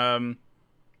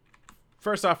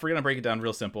 First off, we're going to break it down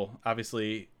real simple.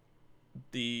 Obviously,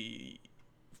 the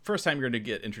first time you're going to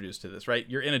get introduced to this, right?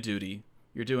 You're in a duty.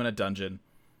 You're doing a dungeon.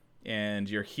 and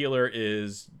your healer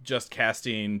is just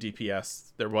casting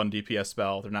DPS, their one DPS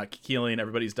spell. They're not healing.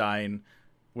 Everybody's dying.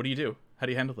 What do you do? How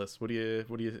do you handle this? What do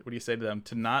you say to them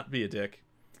to not be a dick,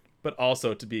 but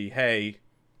also to be, hey,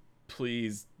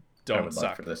 please don't I would suck.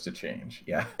 like for this to change.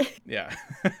 Yeah. Yeah.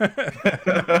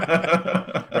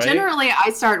 Right? Generally,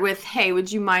 I start with, hey,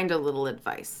 would you mind a little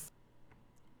advice?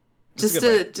 Just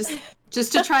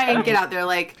to try and get out there,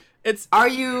 like, are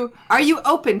you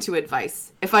open to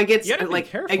advice? If I get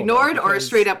like ignored or a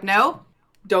straight up no,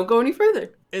 don't go any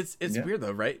further. It's weird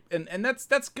though, right? And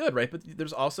that's good, right? But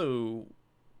there's also,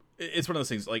 it's one of those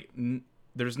things, like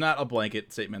there's not a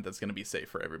blanket statement that's going to be safe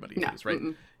for everybody to use, right?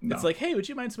 No. It's like, hey, would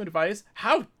you mind some advice?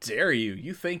 How dare you?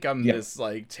 You think I'm this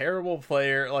like terrible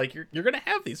player? Like you're going to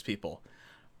have these people.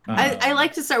 I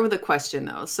like to start with a question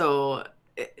though. So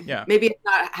maybe it's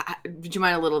not, would you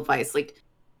mind a little advice? Like,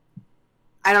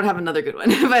 I don't have another good one,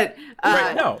 but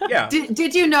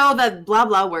did you know that blah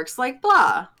blah works like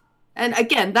blah? And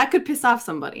again, that could piss off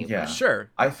somebody. Yeah,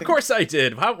 sure. Of course I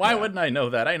did. Why wouldn't I know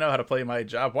that? I know how to play my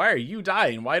job. Why are you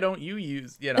dying? Why don't you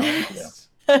use, I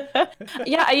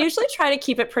usually try to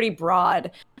keep it pretty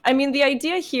broad. I mean, the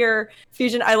idea here,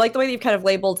 Fusion, I like the way that you've kind of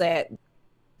labeled it.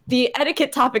 The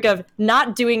etiquette topic of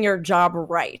not doing your job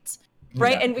right.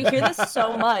 Right. Yeah. And we hear this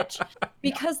so much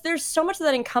because there's so much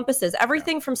that encompasses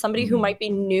everything from somebody who might be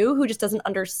new, who just doesn't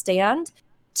understand,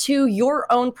 to your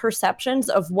own perceptions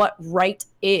of what right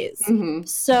is.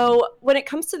 So when it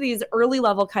comes to these early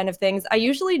level kind of things, I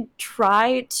usually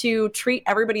try to treat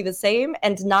everybody the same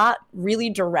and not really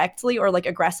directly or like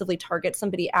aggressively target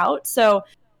somebody out. So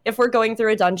if we're going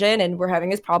through a dungeon and we're having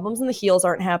these problems and the heals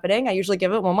aren't happening, I usually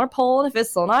give it one more pull. And if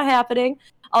it's still not happening,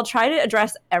 I'll try to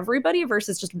address everybody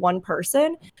versus just one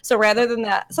person. So rather than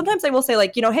that, sometimes I will say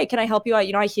like, hey, can I help you out?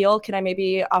 I heal. Can I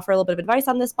maybe offer a little bit of advice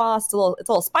on this boss? It's a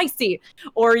little spicy,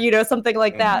 or, something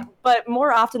like that. But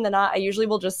more often than not, I usually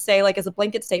will just say like as a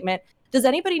blanket statement, does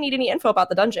anybody need any info about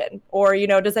the dungeon? Or,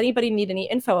 does anybody need any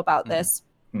info about this?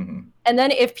 And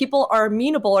then if people are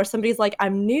amenable or somebody's like,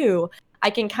 I'm new, I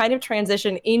can kind of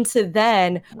transition into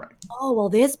then, oh, well,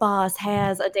 this boss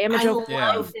has a damage of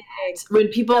life. When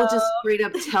people just straight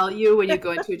up tell you when you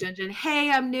go into a dungeon,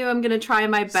 hey, I'm new, I'm going to try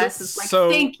my best. It's like,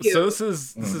 thank you. So this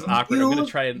is awkward. I'm going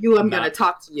to try and I'm going to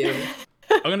talk to you.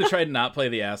 I'm going to try and not play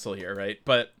the asshole here, right?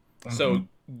 But so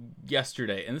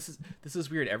yesterday, and this is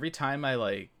weird. Every time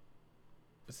I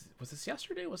was this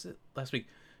yesterday? Was it last week?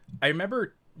 I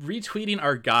remember retweeting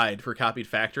our guide for Copied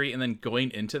Factory and then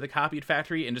going into the Copied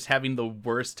Factory and just having the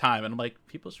worst time. And I'm like,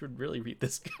 people should really read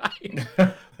this guide.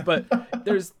 But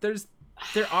there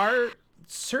are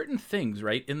certain things,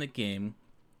 right, in the game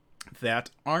that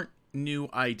aren't new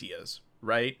ideas,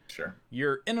 right? Sure.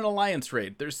 You're in an alliance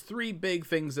raid. There's 3 big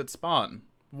things that spawn.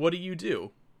 What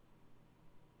do?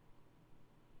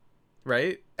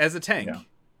 Right? As a tank,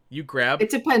 you grab... It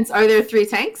depends. Are there 3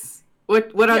 tanks?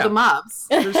 What are the mobs?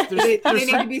 Do they need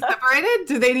to be separated?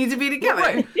 Do they need to be together?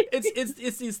 Right.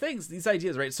 It's these things, these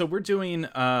ideas, right? So we're doing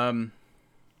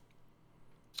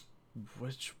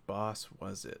which boss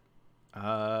was it?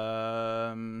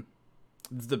 The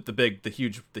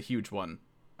huge one.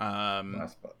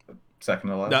 Second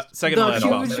to last. No, second to last. The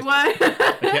huge one.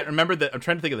 I can't remember I'm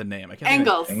trying to think of the name. I can't.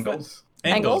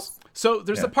 Angles. So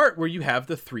there's a part where you have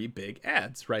the 3 big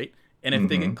ads, right? And if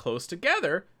they get close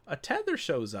together, a tether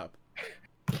shows up.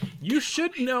 You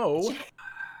should know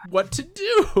what to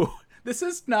do. This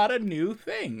is not a new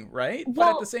thing, right?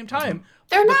 Well, but at the same time,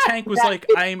 the tank was like,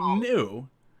 I'm new.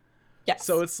 Yes.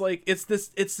 So it's like it's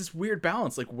this weird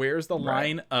balance. Like, where's the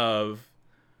line of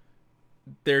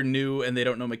they're new and they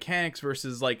don't know mechanics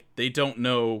versus like they don't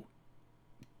know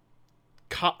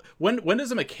when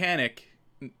is a mechanic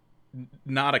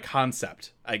not a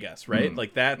concept, I guess, right?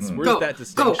 Like where's that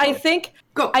distinction? I think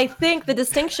the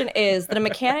distinction is that a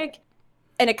mechanic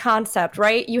and a concept,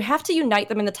 right? You have to unite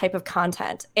them in the type of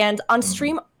content. And on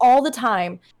stream all the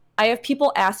time, I have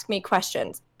people ask me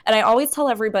questions. And I always tell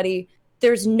everybody,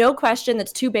 there's no question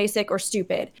that's too basic or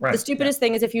stupid. Right. The stupidest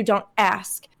thing is if you don't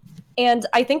ask. And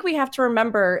I think we have to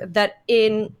remember that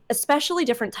in especially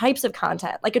different types of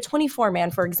content, like a 24-man,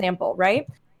 for example, right?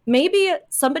 Maybe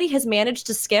somebody has managed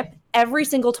to skip every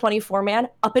single 24-man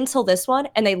up until this one,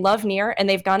 and they love Nier, and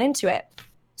they've gone into it.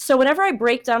 So whenever I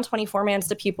break down 24-mans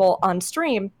to people on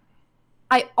stream,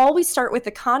 I always start with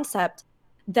the concept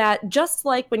that just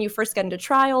like when you first get into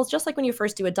trials, just like when you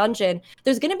first do a dungeon,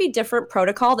 there's going to be different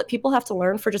protocol that people have to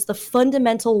learn for just the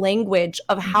fundamental language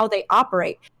of how they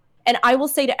operate. And I will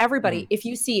say to everybody, if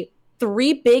you see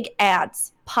 3 big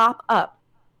ads pop up,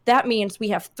 that means we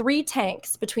have 3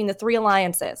 tanks between the 3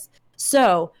 alliances.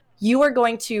 So you are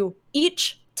going to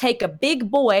each take a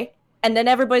big boy, and then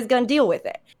everybody's going to deal with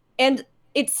it. And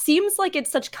it seems like it's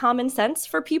such common sense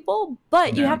for people,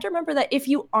 but you have to remember that if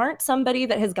you aren't somebody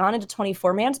that has gone into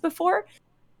 24-mans before,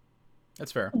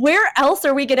 that's fair. Where else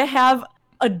are we going to have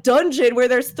a dungeon where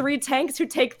there's 3 tanks who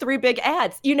take 3 big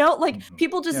ads? You know, like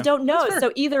people just don't know.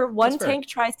 So either one tank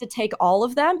tries to take all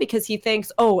of them because he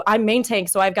thinks, oh, I'm main tank,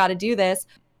 so I've got to do this.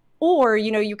 Or,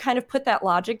 you know, you kind of put that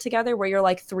logic together where you're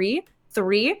like 3.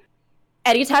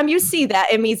 Anytime you see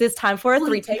that, it means it's time for a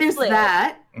 3-tank There's split.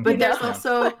 that, but there's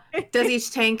also, does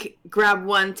each tank grab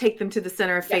one, take them to the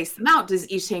center, face them out? Does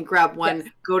each tank grab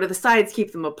one, go to the sides,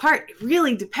 keep them apart? It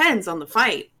really depends on the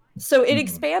fight. So it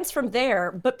expands from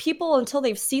there, but people, until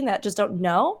they've seen that, just don't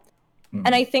know.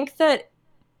 And I think that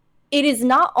it is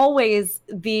not always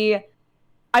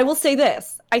I will say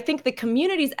this. I think the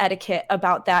community's etiquette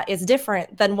about that is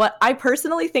different than what I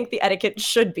personally think the etiquette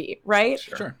should be, right?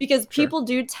 Sure. Because people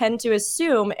do tend to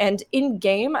assume, and in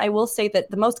game, I will say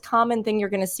that the most common thing you're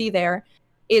going to see there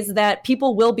is that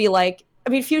people will be like, I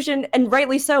mean, Fusion, and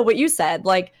rightly so, what you said,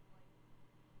 like,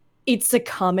 it's a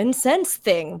common sense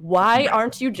thing. Why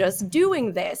aren't you just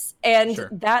doing this? And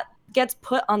that gets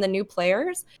put on the new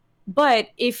players. But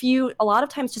if you a lot of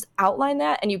times just outline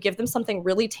that and you give them something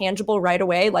really tangible right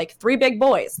away, like 3 big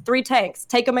boys, 3 tanks,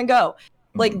 take them and go.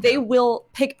 Like they will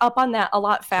pick up on that a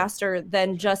lot faster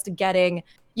than just getting,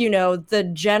 you know, the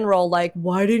general, like,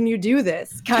 why didn't you do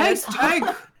this? Tanks, tank.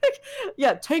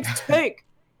 Yeah, tank.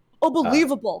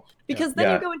 Unbelievable. Because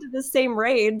then you go into the same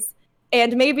raids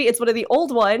and maybe it's one of the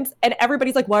old ones and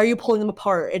everybody's like, why are you pulling them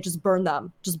apart? It just burn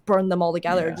them all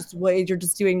together. You're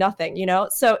just doing nothing, you know?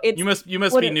 So it's you must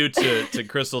be new to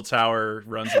Crystal Tower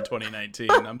runs in 2019.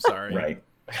 I'm sorry. Right.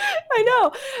 I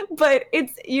know, but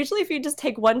it's usually if you just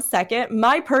take 1 second,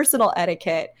 my personal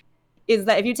etiquette is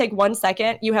that if you take 1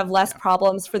 second, you have less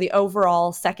problems for the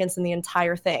overall seconds in the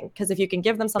entire thing. Because if you can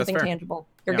give them something tangible,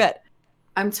 you're good.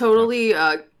 I'm totally,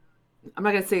 I'm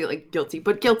not going to say like guilty,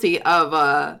 but guilty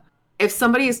of, if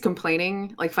somebody is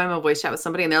complaining, like if I'm in a voice chat with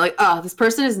somebody and they're like, oh, this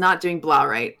person is not doing blah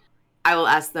right, I will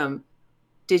ask them,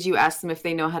 did you ask them if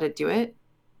they know how to do it?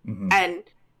 And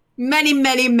many,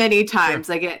 many, many times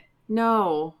I get,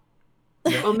 no.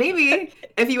 Well, maybe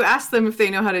if you ask them if they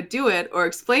know how to do it or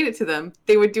explain it to them,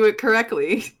 they would do it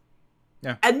correctly.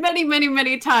 Yeah. And many, many,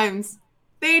 many times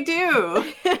they do.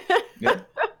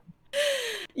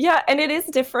 Yeah, and it is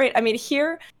different. I mean,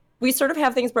 here we sort of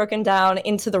have things broken down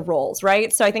into the roles,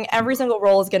 right? So I think every single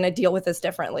role is going to deal with this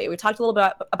differently. We talked a little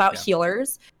bit about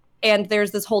healers, and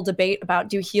there's this whole debate about,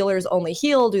 do healers only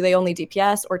heal? Do they only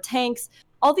DPS or tanks?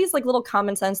 All these like little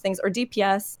common sense things, or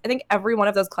DPS. I think every one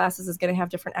of those classes is going to have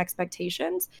different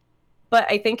expectations. But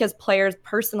I think as players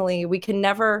personally, we can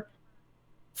never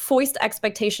foist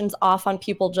expectations off on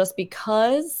people just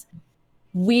because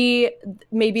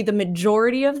maybe the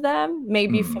majority of them may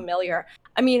be familiar.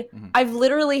 I mean, I've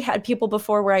literally had people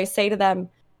before where I say to them,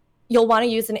 you'll want to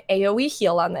use an AoE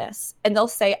heal on this. And they'll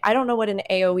say, I don't know what an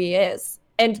AoE is.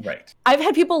 And I've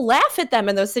had people laugh at them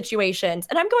in those situations.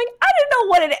 And I'm going, I didn't know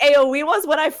what an AoE was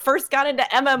when I first got into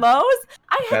MMOs.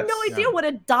 I had no idea what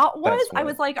a dot was. I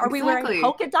was like, are we wearing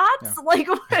polka dots? Like,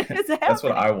 what is happening? That's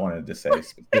what I wanted to say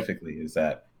specifically is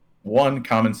that, one,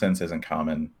 common sense isn't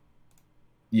common.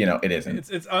 You know, it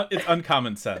isn't. It's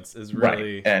uncommon sense is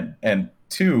really and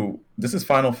 2, this is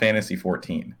Final Fantasy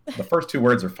 14. The first 2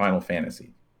 words are Final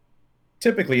Fantasy.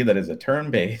 Typically, that is a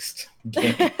turn-based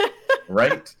game,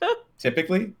 right?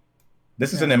 Typically,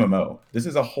 this is an MMO. This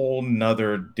is a whole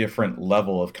nother different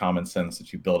level of common sense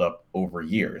that you build up over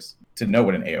years to know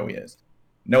what an AoE is,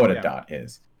 know what a dot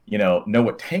is, you know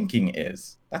what tanking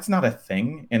is. That's not a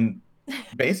thing in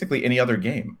basically any other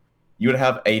game. You would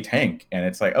have a tank, and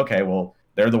it's like, okay, well,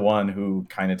 they're the one who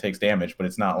kind of takes damage, but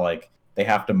it's not like they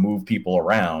have to move people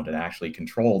around and actually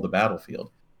control the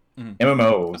battlefield.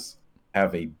 MMOs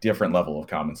have a different level of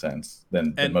common sense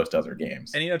than most other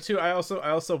games. And, you know, too, I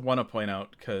also want to point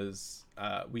out, because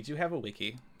we do have a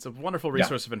wiki. It's a wonderful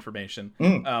resource of information.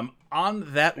 On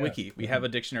that wiki, we have a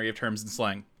dictionary of terms and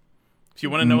slang. If you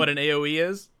want to know what an AoE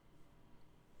is,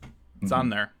 it's on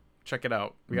there. Check it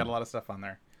out. We got a lot of stuff on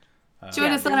there.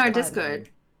 Join us on our Discord.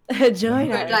 Join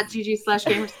us.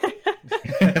 .gg/gamers.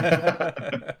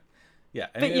 Yeah,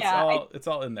 I mean, it's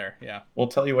all in there. Yeah, we'll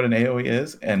tell you what an AoE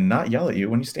is and not yell at you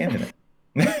when you stand in it.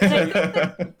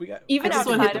 Even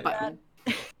outside of that,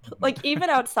 even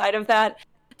outside of that,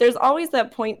 there's always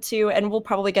that point too, and we'll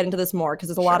probably get into this more because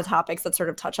there's a lot of topics that sort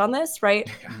of touch on this,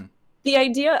 right? The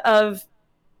idea of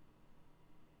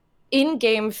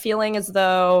in-game feeling as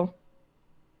though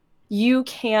you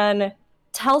can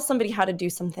tell somebody how to do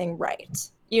something right,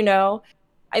 you know?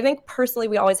 I think personally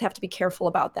we always have to be careful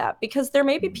about that, because there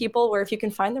may be people where if you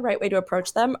can find the right way to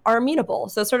approach them, are amenable.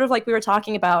 So sort of like we were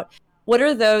talking about, what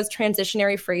are those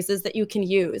transitionary phrases that you can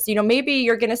use? You know, maybe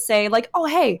you're going to say like, oh,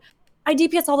 hey, I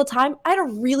DPS all the time. I had a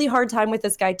really hard time with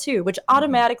this guy too, which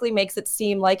automatically makes it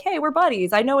seem like, hey, we're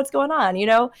buddies. I know what's going on. You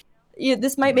know,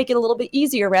 this might make it a little bit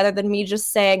easier rather than me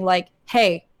just saying like,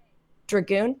 hey,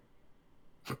 Dragoon,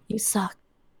 you suck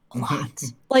a lot.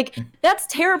 Like, that's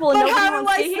terrible and nobody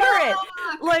wants to hear it.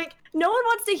 Like, no one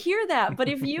wants to hear that. But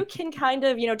if you can kind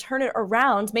of, you know, turn it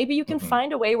around, maybe you can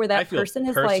find a way where that person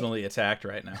is personally attacked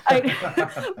right now.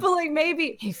 But like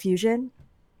maybe, hey, Fusion,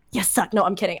 you suck. No,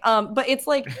 I'm kidding. But it's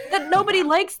like that nobody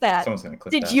likes that. Someone's gonna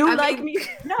clip Did that. you like me?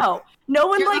 No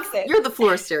one likes it. You're the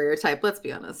floor stereotype, let's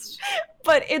be honest.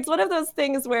 But it's one of those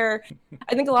things where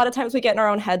I think a lot of times we get in our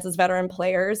own heads as veteran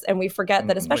players, and we forget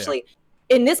that, especially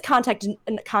in this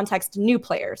context, new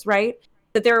players, right?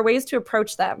 That there are ways to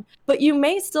approach them. But you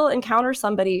may still encounter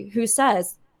somebody who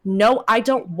says, no, I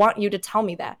don't want you to tell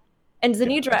me that. And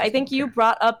Zenidra, I think you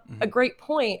brought up a great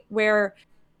point where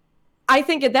I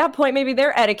think at that point, maybe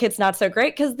their etiquette's not so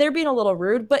great because they're being a little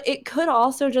rude, but it could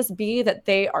also just be that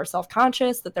they are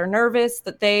self-conscious, that they're nervous,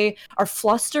 that they are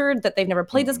flustered, that they've never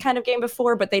played this kind of game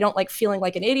before, but they don't like feeling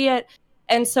like an idiot.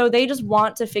 And so they just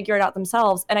want to figure it out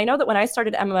themselves. And I know that when I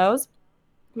started MMOs,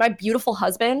 my beautiful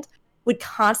husband would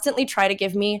constantly try to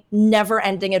give me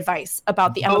never-ending advice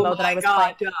about the MMO that I was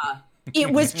playing.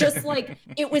 It was just like,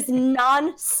 it was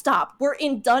non-stop. We're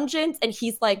in dungeons, and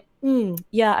he's like,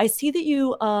 yeah, I see that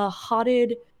you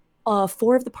hotted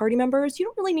 4 of the party members. You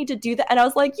don't really need to do that. And I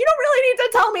was like, you don't really need to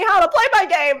tell me how to play my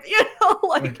game, you know,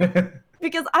 like,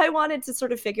 because I wanted to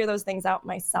sort of figure those things out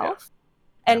myself.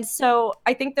 Yeah. And so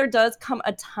I think there does come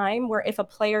a time where if a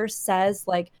player says,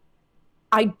 like,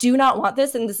 I do not want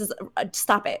this, and this is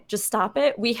stop it. Just stop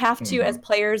it. We have to, as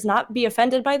players, not be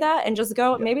offended by that and just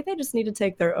go, maybe they just need to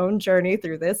take their own journey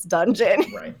through this dungeon.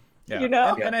 Right. Yeah. You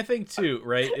know? And I think, too,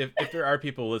 right, if there are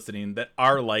people listening that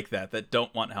are like that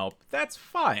don't want help, that's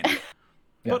fine.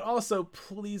 But also,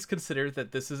 please consider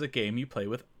that this is a game you play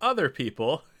with other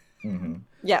people.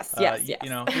 Yes. You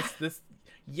know,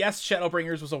 yes,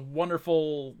 Shadowbringers was a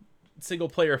wonderful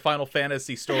single-player Final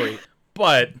Fantasy story,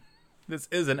 but this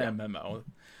is an MMO.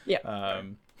 Yeah.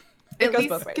 At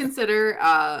least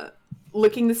consider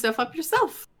looking the stuff up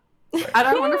yourself at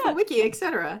our wonderful wiki,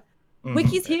 etc.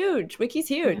 Wiki's huge.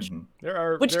 There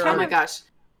are. Oh my gosh,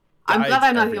 I'm glad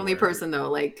I'm not the only person though.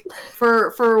 Like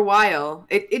for a while,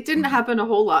 it didn't happen a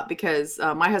whole lot because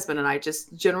my husband and I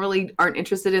just generally aren't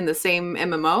interested in the same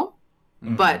MMO.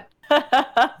 But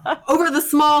over the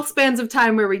small spans of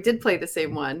time where we did play the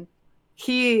same one,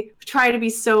 he tried to be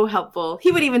so helpful.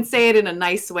 He would even say it in a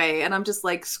nice way, and I'm just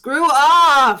like, screw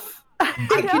off!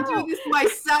 I can do this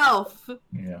myself.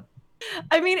 Yeah.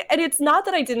 I mean, and it's not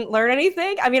that I didn't learn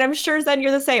anything. I mean, I'm sure, Zen,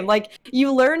 you're the same. Like,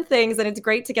 you learn things, and it's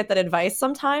great to get that advice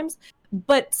sometimes.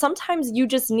 But sometimes you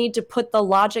just need to put the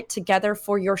logic together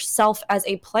for yourself as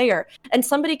a player. And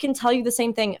somebody can tell you the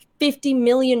same thing 50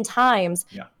 million times.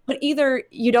 Yeah. But either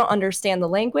you don't understand the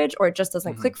language, or it just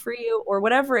doesn't click for you, or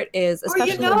whatever it is,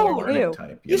 especially when you're new.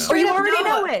 Or you already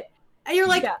know it. And you're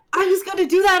like, I was going to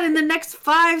do that in the next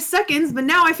 5 seconds, but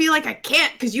now I feel like I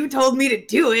can't because you told me to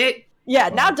do it. Yeah,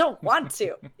 now don't want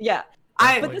to. Yeah.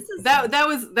 But this is that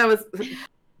was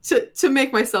to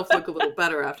make myself look a little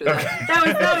better after that.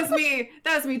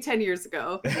 That was me 10 years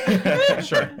ago.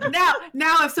 Sure.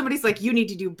 Now if somebody's like, you need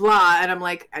to do blah, and I'm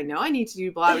like, I know I need to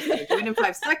do blah, I was gonna do it in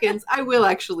 5 seconds, I will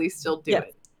actually still do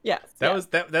it. Yes.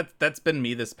 That's been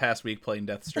me this past week playing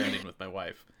Death Stranding with my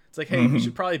wife. It's like, hey, we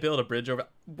should probably build a bridge over.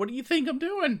 What do you think I'm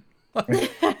doing?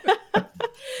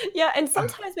 Yeah, and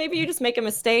sometimes maybe you just make a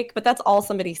mistake, but that's all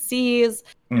somebody sees.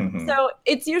 So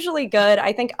it's usually good,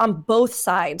 I think, on both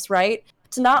sides, right?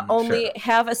 To not only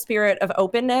have a spirit of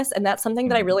openness, and that's something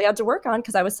that I really had to work on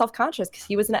because I was self-conscious because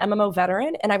he was an MMO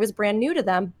veteran and I was brand new to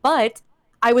them, but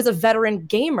I was a veteran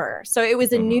gamer. So it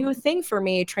was a new thing for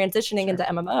me transitioning into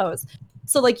MMOs.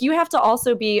 So like you have to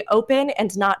also be open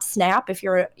and not snap if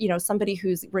you're, somebody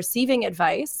who's receiving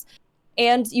advice.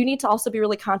 And you need to also be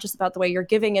really conscious about the way you're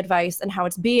giving advice and how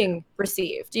it's being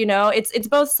received. It's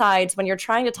both sides when you're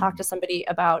trying to talk to somebody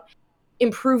about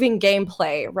improving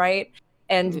gameplay, right?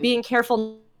 And being careful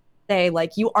to say,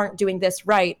 like, you aren't doing this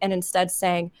right, and instead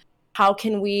saying, how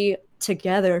can we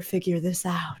together figure this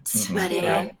out? Buddy.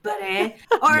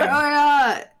 Or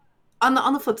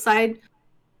on the flip side,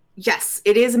 yes,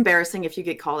 it is embarrassing if you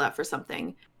get called out for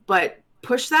something, but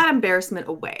push that embarrassment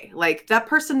away. Like, that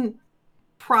person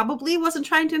probably wasn't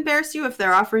trying to embarrass you if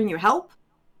they're offering you help.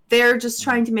 they're just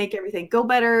trying to make everything go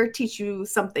better, teach you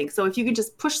something. So if you can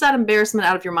just push that embarrassment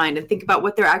out of your mind and think about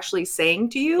what they're actually saying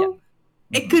to you,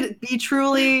 it could be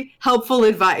truly helpful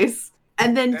advice.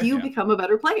 And then you become a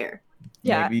better player.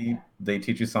 Yeah. Maybe they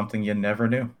teach you something you never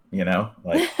knew, you know,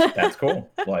 like that's cool.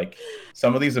 Like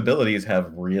some of these abilities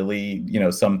have really, you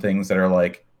know, some things that are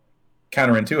like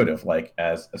counterintuitive, like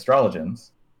as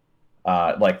astrologians,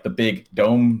 like the big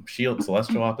dome shield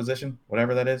celestial opposition,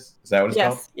 whatever that is. Is that what it's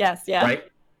called? Yes. Yeah. Right.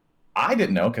 I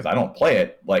didn't know because I don't play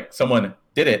it. Like someone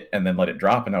did it and then let it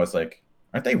drop. And I was like,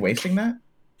 aren't they wasting that?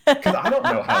 Because I don't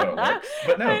know how it works,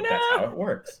 but no, that's how it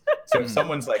works. So if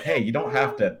someone's like, hey, you don't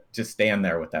have to just stand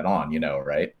there with that on, you know,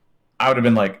 right? I would have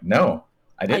been like, no,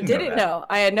 I didn't know.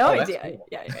 I had no idea. Cool.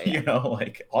 Yeah. You know,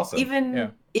 like awesome.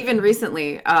 Even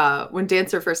recently, when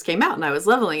Dancer first came out and I was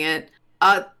leveling it,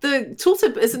 the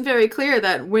tooltip isn't very clear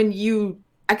that when you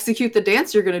execute the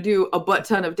dance, you're going to do a butt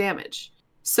ton of damage.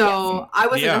 So I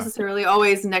wasn't necessarily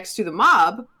always next to the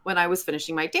mob when I was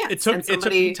finishing my dance. It took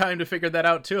me time to figure that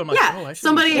out too. I'm like,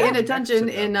 somebody in a dungeon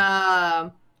in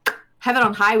Heaven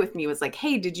on High with me was like,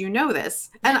 "Hey, did you know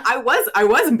this?" And I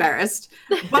was embarrassed,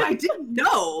 but I didn't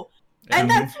know. And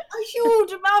that's a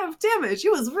huge amount of damage.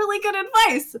 It was really good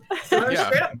advice. So I was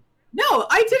straight up, no,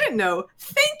 I didn't know.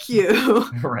 Thank you.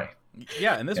 Right.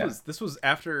 Yeah, and this was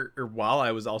after or while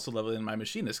I was also leveling my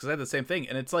machinist, because I had the same thing.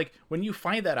 And it's like when you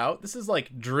find that out, this is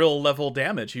like drill level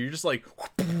damage. You're just like,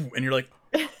 and you're like,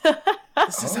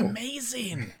 this is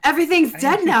amazing. Everything's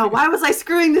dead now. Why was I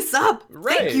screwing this up?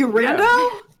 Right. Thank you, Rando.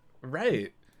 Yeah.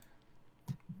 Right.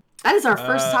 That is our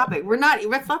first topic.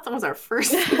 I thought that was our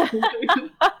first.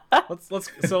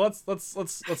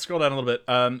 let's scroll down a little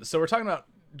bit. So we're talking about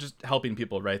just helping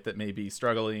people, right, that may be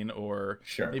struggling or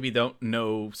maybe don't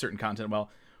know certain content well.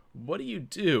 What do you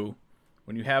do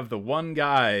when you have the one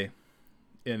guy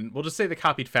in, we'll just say the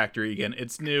Copied Factory again,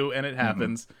 it's new and it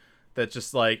happens, that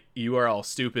just like, you are all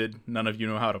stupid, none of you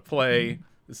know how to play,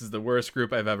 this is the worst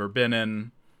group I've ever been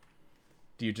in?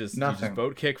 Do you just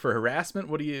vote kick for harassment?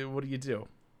 What do you do?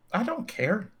 I don't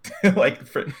care. Like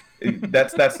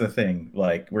that's the thing.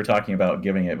 Like we're talking about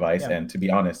giving advice, and to be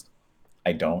honest,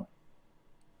 I don't.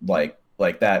 Like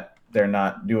that they're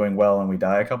not doing well and we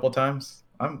die a couple times.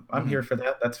 I'm here for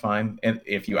that. That's fine. And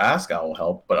if you ask, I will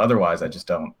help. But otherwise, I just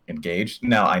don't engage.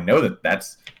 Now I know that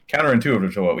that's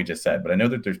counterintuitive to what we just said, but I know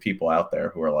that there's people out there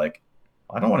who are like,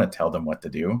 I don't want to tell them what to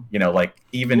do. You know, like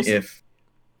even if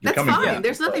that's fine.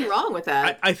 There's nothing wrong with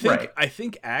that. I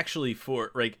think actually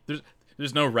for like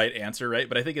there's no right answer, right?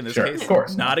 But I think in this case, of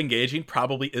course, not engaging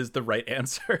probably is the right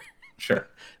answer. Sure.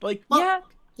 Like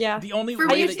yeah. The only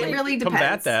way to really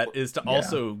combat that is to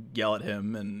also yell at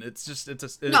him, and it turns into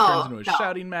a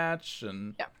shouting match,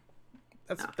 and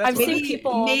that's I've seen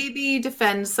people maybe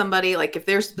defend somebody, like if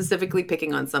they're specifically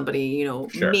picking on somebody, you know,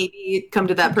 maybe come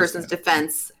to that person's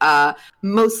defense.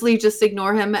 Mostly just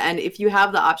ignore him, and if you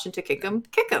have the option to kick him,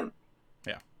 kick him.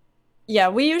 Yeah,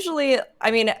 we usually,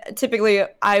 typically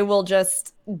I will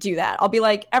just do that. I'll be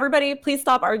like, everybody, please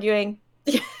stop arguing.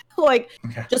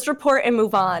 Just report and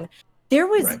move on. There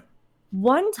was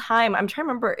one time, I'm trying to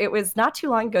remember, it was not too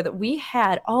long ago that we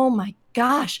had, oh my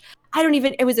gosh,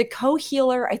 it was a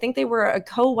co-healer. I think they were a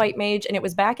co-white mage, and it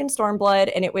was back in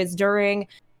Stormblood, and it was during, I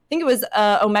think it was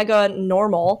Omega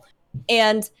Normal.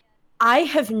 And I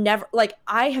have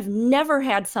never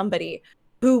had somebody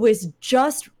who was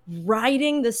just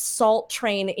riding the salt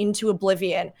train into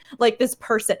oblivion. Like this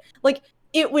person, like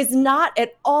it was not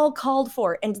at all called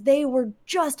for. And they were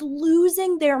just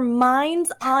losing their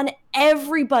minds on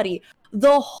everybody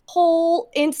the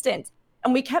whole instant.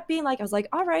 And we kept being like, I was like,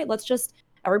 all right,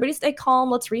 everybody stay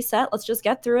calm. Let's reset. Let's just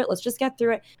get through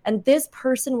it. And this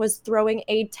person was throwing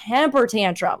a temper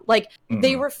tantrum. Like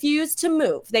they refused to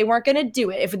move. They weren't going to do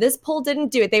it. If this pull didn't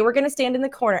do it, they were going to stand in the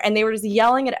corner, and they were just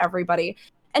yelling at everybody.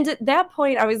 And at that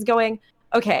point I was going,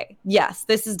 okay, yes,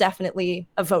 this is definitely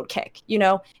a vote kick. You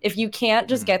know, if you can't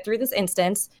just get through this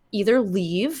instance, either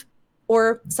leave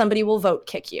or somebody will vote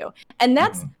kick you. And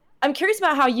that's, I'm curious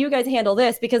about how you guys handle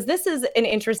this, because this is an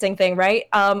interesting thing, right?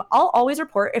 I'll always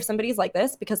report if somebody's like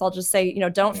this, because I'll just say, you know,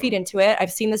 don't feed into it.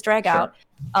 I've seen this drag out.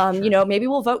 You know, maybe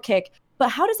we'll vote kick. But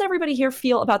how does everybody here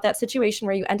feel about that situation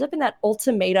where you end up in that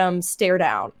ultimatum stare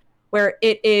down, where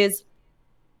it is,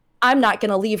 I'm not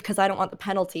going to leave because I don't want the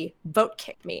penalty. Vote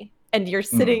kick me. And you're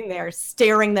sitting there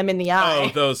staring them in the eye. Oh,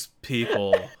 those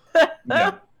people.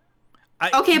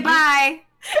 Okay, bye.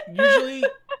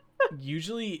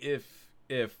 Usually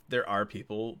if there are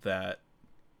people that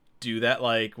do that,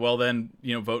 like, well then,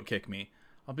 you know, vote kick me,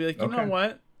 I'll be like, you know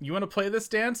what? You want to play this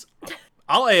dance?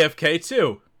 I'll AFK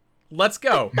too. Let's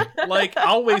go. Like,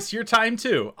 I'll waste your time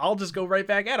too. I'll just go right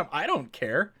back at him. I don't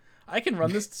care. I can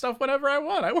run this stuff whenever I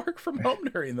want. I work from home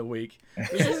during the week.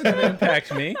 This isn't going to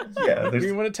impact me. Yeah,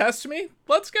 you want to test me?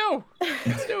 Let's go.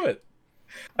 Let's do it.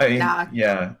 I mean,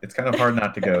 yeah, it's kind of hard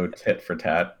not to go tit for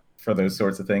tat for those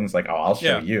sorts of things. Like, oh, I'll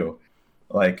show you.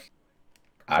 Like,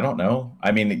 I don't know.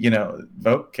 I mean,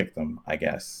 vote kick them, I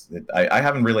guess. I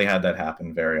haven't really had that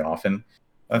happen very often.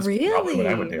 That's probably what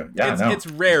I would do. Yeah, it's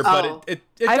rare, but it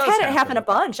I've does had happen. it happen a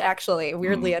bunch, actually,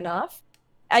 weirdly enough.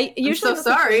 I'm so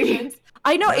sorry.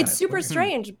 I know, it's super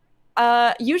strange.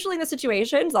 Usually in the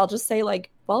situations, I'll just say, like,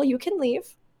 well, you can leave.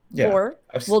 Or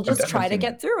we'll just try to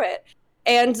get through it.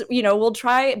 And, we'll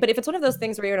try. But if it's one of those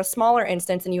things where you're in a smaller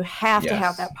instance and you have to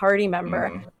have that party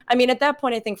member, I mean, at that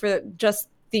point, I think for just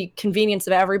the convenience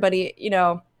of everybody,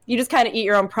 you just kind of eat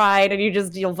your own pride and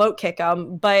you'll vote kick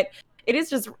them. But it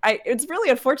is just, it's really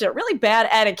unfortunate, really bad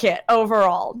etiquette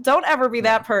overall. Don't ever be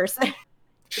that person.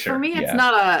 Sure, for me, it's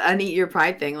not an eat your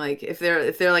pride thing. Like if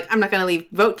they're like, I'm not gonna leave,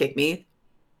 vote kick me.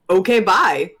 Okay,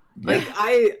 bye. Like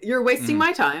you're wasting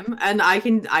my time, and I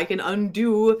can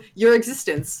undo your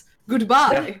existence.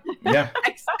 Goodbye. Yeah.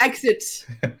 Exit.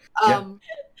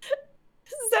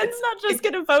 Zen's not just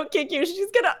gonna vote kick you;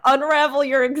 she's gonna unravel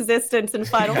your existence in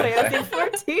Final Fantasy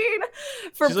 14.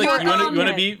 She's like, you want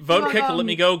to be vote kicked? Let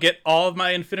me go get all of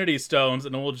my Infinity Stones,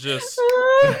 and we'll just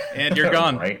and you're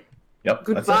gone. Right. Yep.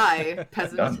 Goodbye,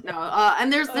 peasant. No.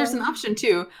 And there's an option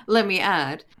too. Let me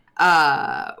add.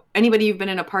 Anybody you've been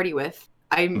in a party with.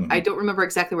 I don't remember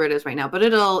exactly where it is right now, but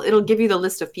it'll give you the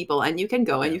list of people, and you can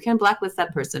go and you can blacklist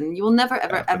that person, and you will never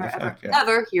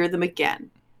ever hear them again.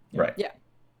 Right.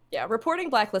 Yeah. Reporting,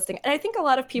 blacklisting, and I think a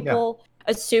lot of people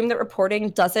assume that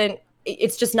reporting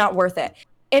it's just not worth it.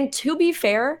 And to be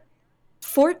fair,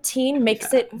 14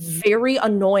 makes it very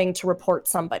annoying to report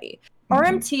somebody.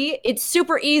 RMT, it's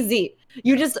super easy.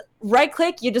 You just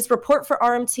right-click, you just report for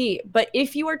RMT. But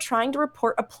if you are trying to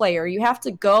report a player, you have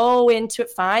to go into it,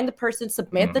 find the person,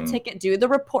 submit the ticket, do the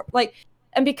report.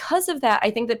 And because of that, I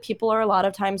think that people are a lot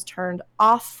of times turned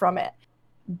off from it.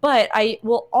 But I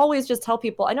will always just tell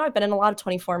people, I know I've been in a lot of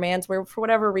 24-mans where for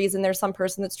whatever reason, there's some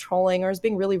person that's trolling or is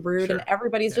being really rude and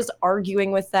everybody's just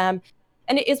arguing with them.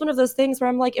 And it is one of those things where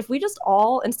I'm like, if we just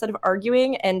all, instead of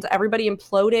arguing and everybody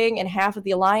imploding and half of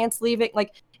the alliance leaving,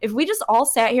 like if we just all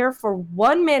sat here for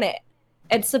 1 minute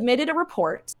and submitted a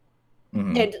report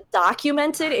and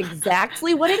documented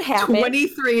exactly what had happened.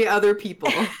 23 other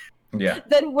people.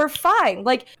 Then we're fine.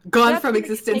 Like gone from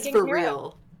existence for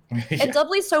real. And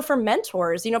doubly so for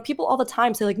mentors. People all the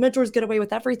time say like mentors get away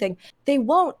with everything. They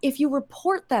won't if you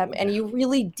report them and you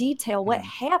really detail what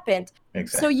happened.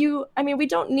 Exactly. So we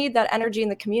don't need that energy in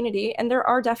the community. And there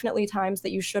are definitely times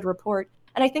that you should report.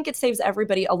 And I think it saves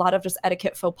everybody a lot of just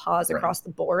etiquette faux pas across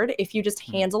the board. If you just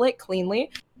handle it cleanly,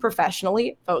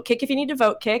 professionally, vote kick if you need to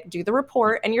vote kick, do the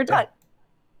report, and you're done.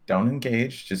 Don't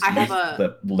engage. Just use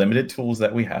the limited tools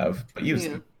that we have, but use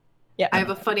them. Yeah, I have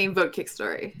a funny vote kick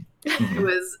story.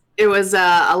 It was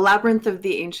a Labyrinth of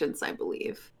the Ancients, I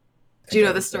believe. Do you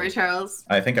know the story, Charles?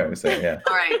 I think I was there. Yeah.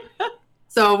 All right.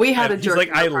 So we had a jerk. He's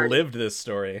like, I lived this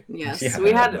story. Yes,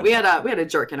 we had a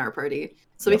jerk in our party.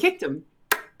 So we kicked him,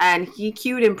 and he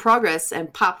queued in progress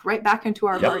and popped right back into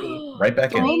our party. Right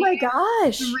back in. Oh my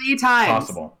gosh! 3 times.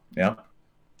 Possible. Yeah.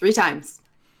 3 times.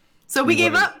 So we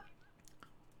gave up.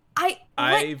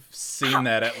 I've seen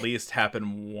that at least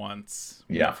happen once.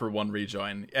 Yeah. For one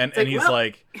rejoin, and he's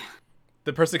like,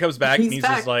 the person comes back and he's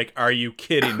just like, "Are you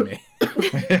kidding me?"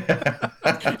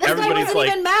 Everybody's like,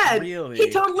 even mad. Really? He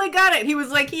totally got it. He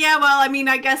was like, "Yeah, well, I mean,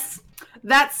 I guess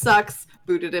that sucks."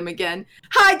 Booted him again.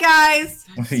 Hi guys.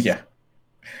 Yeah.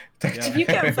 If you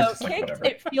get vote kicked,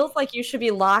 it feels like you should be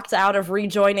locked out of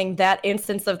rejoining that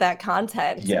instance of that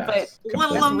content. Yeah. But let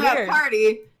alone that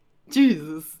party.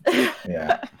 Jesus.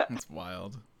 Yeah. That's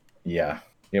wild. Yeah.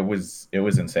 It was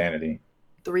insanity.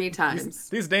 3 times.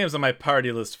 These names on my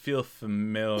party list feel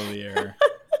familiar.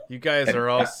 You guys are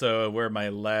also where my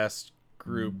last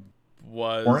group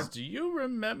was. Do you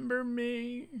remember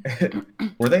me?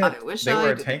 Were they? They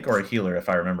were a tank or a healer, if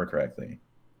I remember correctly,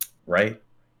 right?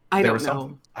 I don't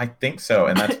know. I think so,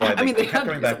 and that's why they kept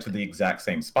coming back to the exact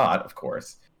same spot, of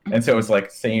course. And so it was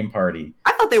like same party.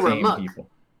 I thought they were a monk. People.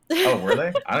 Oh, were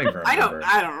they? I don't even remember.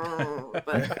 I don't know.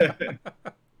 But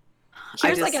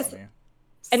here's, I guess,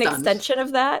 an extension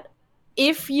of that.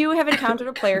 If you have encountered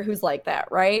a player who's like that,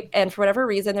 right? And for whatever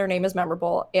reason, their name is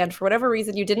memorable, and for whatever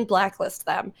reason, you didn't blacklist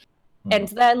them. And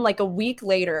then like a week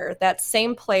later, that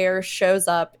same player shows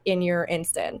up in your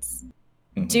instance.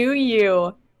 Do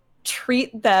you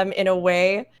treat them in a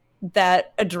way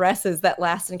that addresses that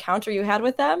last encounter you had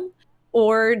with them?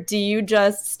 Or do you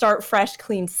just start fresh,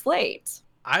 clean slate?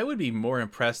 I would be more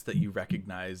impressed that you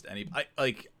recognized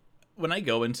when I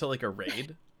go into like a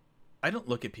raid, I don't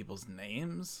look at people's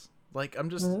names. Like I'm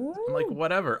like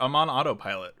whatever. I'm on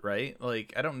autopilot, right?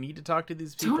 Like I don't need to talk to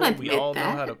these people. We all know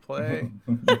how to play.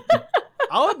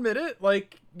 I'll admit it.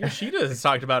 Like Yoshida has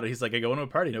talked about it. He's like, I go into a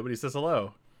party, nobody says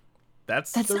hello.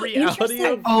 That's the so reality.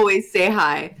 I always say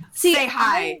hi. Say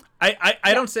hi.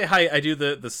 I don't say hi. I do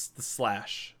the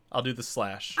slash. I'll do the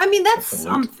slash. I mean, that's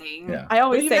something. Yeah. I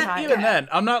always say hi. Even then,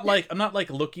 I'm not like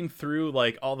looking through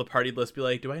like all the party lists. Be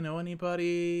like, do I know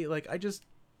anybody? Like I just.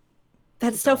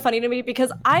 That's so funny to me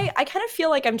because I kind of feel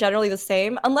like I'm generally the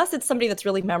same, unless it's somebody that's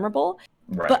really memorable.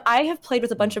 Right. But I have played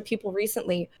with a bunch of people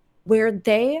recently where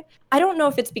I don't know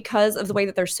if it's because of the way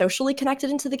that they're socially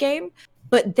connected into the game,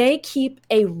 but they keep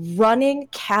a running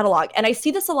catalog. And I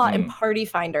see this a lot in Party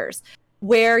Finders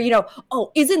where,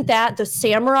 oh, isn't that the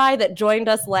samurai that joined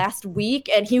us last week?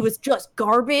 And he was just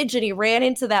garbage and he ran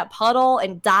into that puddle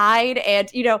and died. And,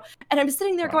 and I'm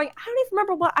sitting there going, I don't even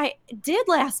remember what I did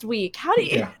last week. How do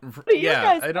you?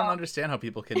 Yeah, I don't understand how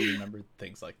people can remember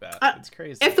things like that. It's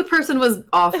crazy. If the person was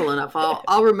awful enough,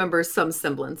 I'll remember some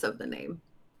semblance of the name.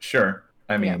 Sure.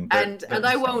 I mean, and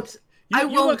I won't like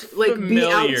be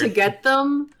out to get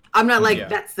them. I'm not like,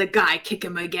 that's the guy, kick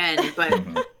him again. But,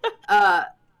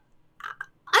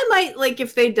 I might, like,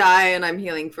 if they die and I'm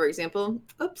healing, for example,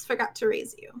 oops, forgot to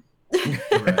raise you.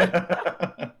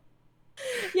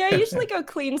 Yeah, I usually go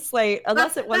clean slate,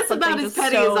 unless it was that's something about as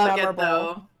petty so as I'll memorable. get,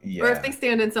 though. Yeah. Or if they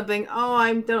stand in something,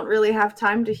 I don't really have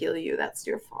time to heal you, that's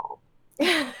your fault.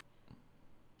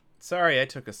 Sorry, I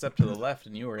took a step to the left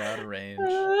and you were out of range.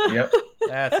 Yep.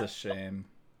 That's a shame.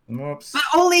 Whoops. But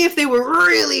only if they were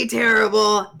really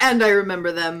terrible and I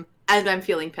remember them and I'm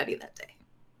feeling petty that day.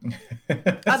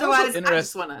 Otherwise, I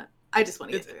just wanna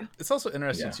get through. It's also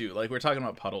interesting too. Like we're talking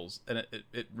about puddles, and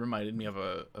it reminded me of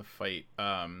a fight.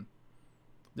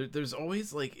 There's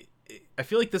always like, I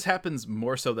feel like this happens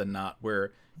more so than not,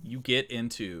 where you get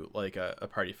into like a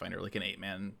party finder, like an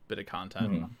 8-man bit of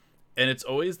content, and it's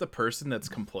always the person that's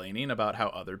complaining about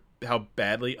how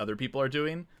badly other people are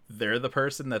doing. They're the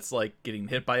person that's like getting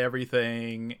hit by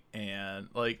everything, and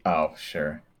like, oh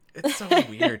sure, it's so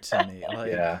weird to me.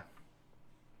 Like, yeah.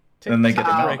 Then they get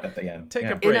them out at the end. Take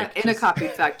a break. In a copy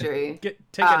factory. Take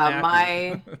a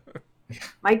nap.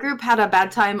 My group had a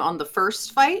bad time on the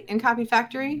first fight in Copy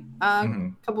Factory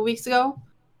a couple weeks ago.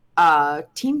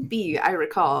 Team B, I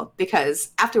recall,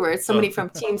 because afterwards somebody from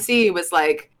Team C was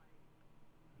like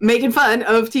making fun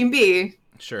of Team B.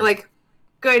 Sure. Like,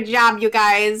 good job, you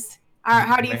guys.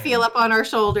 How do you feel up on our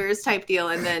shoulders type deal.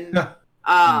 And then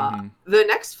the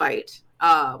next fight,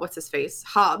 what's his face?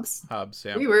 Hobbs,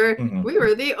 yeah. We were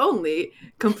the only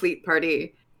complete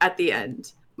party at the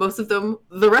end.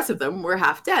 The rest of them were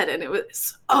half dead, and it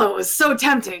was so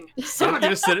tempting. You're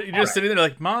just sitting there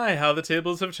like, my, how the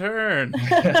tables have turned.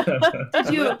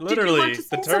 Did you want to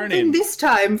say something this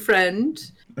time,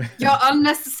 friend? Your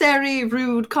unnecessary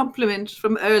rude compliment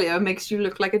from earlier makes you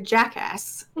look like a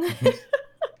jackass.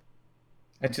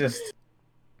 I just,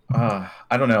 I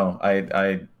don't know.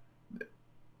 I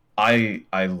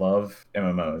love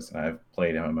MMOs, and I've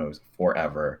played MMOs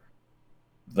forever.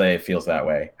 It feels that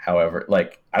way. However,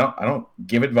 like I don't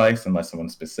give advice unless someone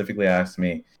specifically asks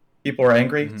me. People are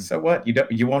angry, so what?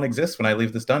 You won't exist when I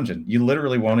leave this dungeon. You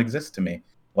literally won't exist to me.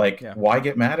 Like, why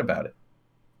get mad about it?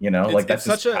 That's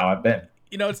just how I've been.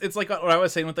 It's like what I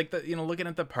was saying with like the looking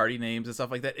at the party names and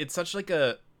stuff like that. It's such like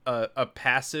a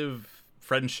passive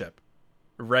friendship.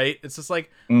 Right? It's just like,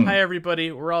 hi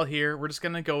everybody, we're all here. We're just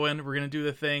gonna go in. We're gonna do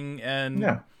the thing,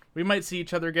 and we might see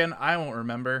each other again. I won't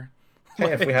remember.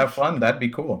 Hey, if we have fun, that'd be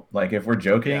cool. Like if we're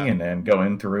joking and then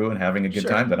going through and having a good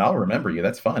time, then I'll remember you.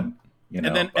 That's fun. And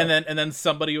then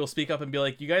somebody will speak up and be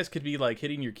like, you guys could be like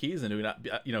hitting your keys and doing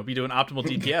be doing optimal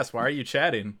DPS. Why are you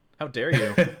chatting? How dare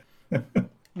you?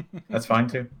 That's fine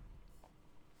too.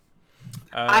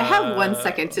 I have 1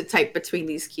 second to type between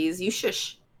these keys. You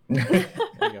shush. There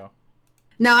you go.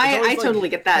 No, I totally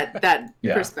get that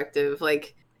perspective.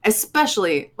 Like,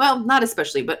 especially, well, not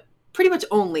especially, but pretty much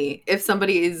only if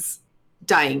somebody is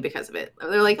dying because of it.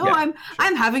 They're like, I'm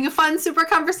having a fun, super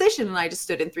conversation, and I just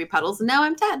stood in 3 puddles, and now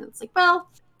I'm dead. It's like, well,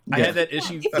 I had that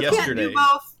issue if you yesterday. Can't do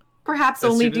both, perhaps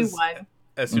only do one.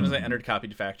 As soon as I entered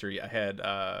Copied Factory, I had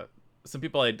some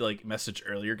people I'd like messaged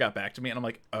earlier got back to me, and I'm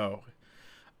like, oh.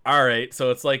 All right,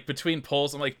 so it's like between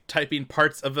polls, I'm like typing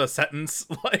parts of a sentence,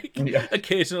 like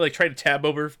occasionally, like try to tab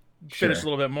over, finish a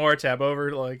little bit more, tab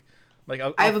over, like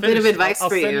I have a bit of advice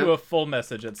for you. I'll send you a full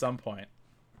message at some point.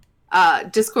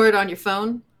 Discord on your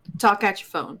phone, talk at your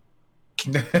phone.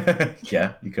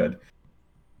 Yeah, you could.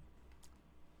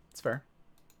 It's fair.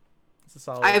 It's a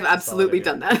solid. I have absolutely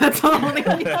done that. That's all.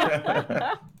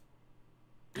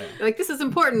 Like, this is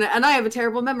important, and I have a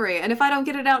terrible memory, and if I don't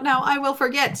get it out now, I will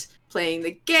forget. Playing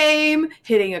the game,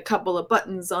 hitting a couple of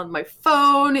buttons on my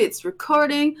phone, it's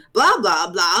recording, blah, blah,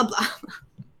 blah,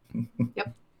 blah.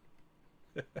 Yep.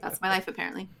 That's my life,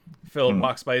 apparently. Phil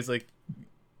walks by, he's like,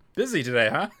 busy today,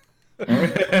 huh?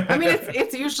 I mean,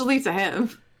 it's usually to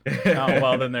him. Oh,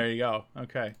 well, then there you go.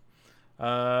 Okay.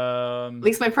 At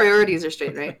least my priorities are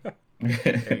straight, right?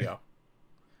 There you go.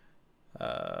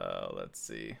 Let's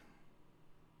see.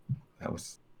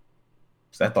 Was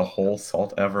that the whole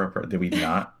salt ever? Did we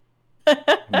not?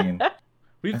 I mean,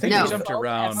 we jumped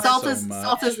around. Salt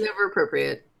much. is never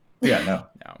appropriate. Yeah,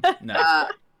 no.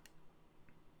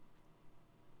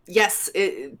 Yes,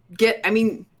 I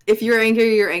mean, if you're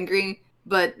angry, you're angry,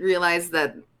 but realize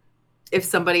that if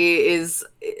somebody is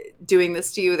doing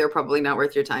this to you, they're probably not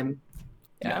worth your time.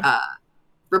 Yeah.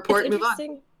 Report and move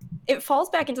on. It falls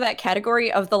back into that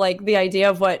category of the idea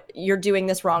of what you're doing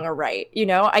this wrong or right. You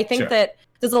know, I think that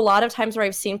there's a lot of times where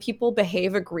I've seen people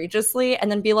behave egregiously and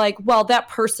then be like, well, that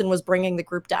person was bringing the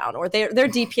group down, or their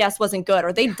DPS wasn't good,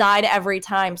 or they died every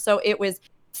time. So it was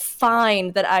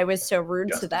fine that I was so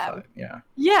rude to them.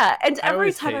 Yeah. And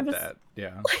every time I was that.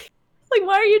 Yeah. Like,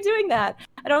 why are you doing that?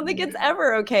 I don't think it's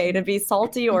ever okay to be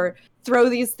salty or throw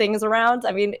these things around.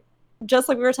 I mean, just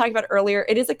like we were talking about earlier,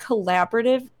 it is a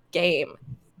collaborative game.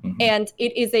 And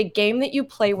it is a game that you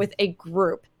play with a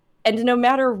group. And no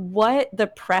matter what the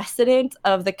precedent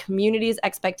of the community's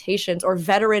expectations or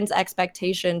veterans'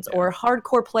 expectations or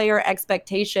hardcore player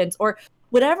expectations or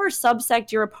whatever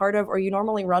subsect you're a part of or you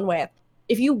normally run with,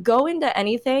 if you go into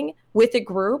anything with a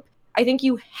group, I think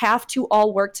you have to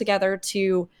all work together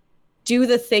to do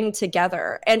the thing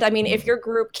together. And I mean, if your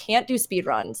group can't do speed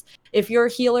runs, if your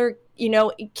healer,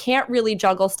 can't really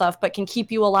juggle stuff, but can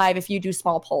keep you alive if you do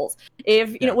small pulls,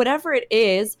 if, whatever it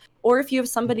is, or if you have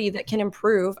somebody that can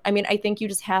improve, I mean, I think you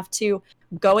just have to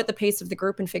go at the pace of the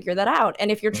group and figure that out. And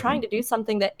if you're trying to do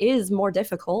something that is more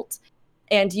difficult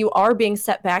and you are being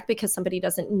set back because somebody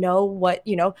doesn't know what,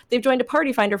 they've joined a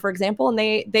party finder, for example, and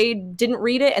they didn't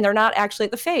read it and they're not actually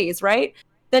at the phase, right?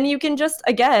 Then you can just,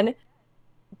 again,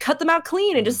 cut them out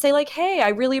clean and just say like, hey, I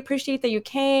really appreciate that you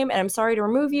came and I'm sorry to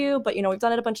remove you, but we've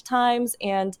done it a bunch of times.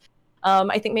 And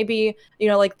I think maybe,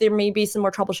 there may be some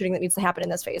more troubleshooting that needs to happen in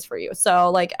this phase for you.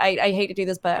 So like, I hate to do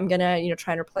this, but I'm gonna,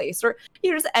 try and replace, or,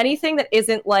 just anything that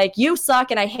isn't like, you suck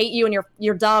and I hate you and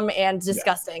you're dumb and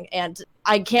disgusting. And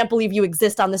I can't believe you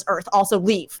exist on this earth. Also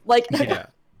leave. Like,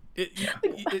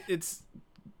 it's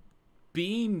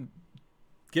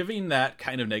giving that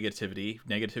kind of negativity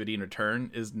in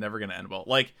return is never going to end well.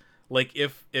 Like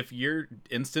if your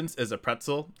instance is a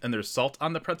pretzel and there's salt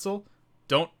on the pretzel,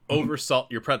 don't over salt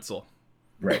your pretzel.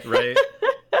 Right.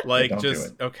 Like,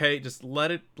 just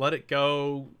let it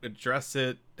go, address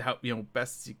it how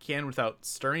best as you can without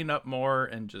stirring up more,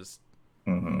 and just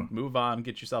move on,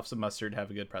 get yourself some mustard, have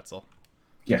a good pretzel.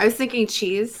 I was thinking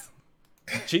cheese.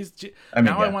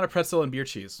 I want a pretzel and beer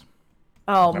cheese.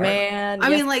 Oh man! I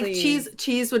mean, like, please.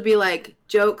 Cheese would be like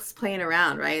jokes playing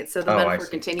around, right? So the metaphor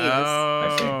continues.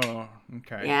 Oh,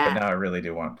 okay. Yeah. But now I really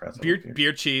do want pretzel.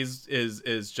 Beer cheese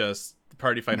is just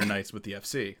Party Finder Nights with the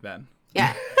FC then.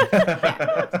 Yeah.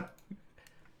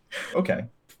 Okay.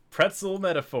 Pretzel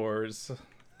metaphors.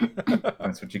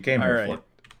 That's what you came here for.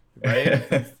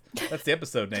 Right? That's the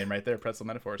episode name right there. Pretzel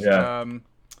metaphors. Yeah.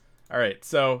 All right.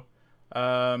 So,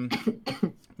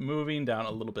 moving down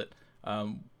a little bit.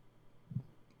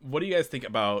 What do you guys think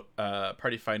about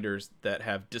party finders that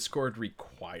have Discord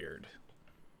required?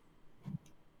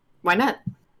 Why not?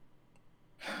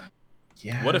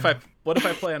 Yeah. What if I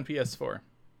play on PS4?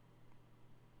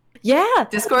 Yeah.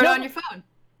 Discord on your phone.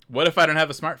 What if I don't have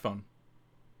a smartphone?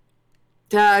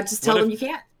 Just tell them you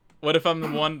can't. What if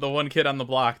I'm the one kid on the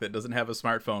block that doesn't have a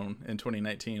smartphone in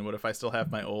 2019? What if I still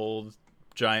have my old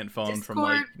giant phone from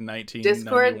like 1991?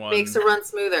 Discord makes it run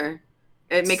smoother.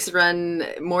 It makes it run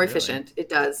more efficient. It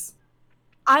does.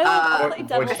 I will play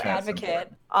devil's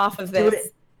advocate off of this.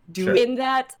 In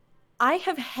that I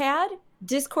have had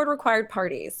Discord required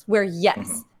parties where,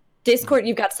 yes, Discord,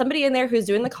 you've got somebody in there who's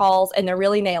doing the calls and they're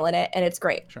really nailing it and it's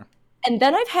great. Sure. And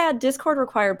then I've had Discord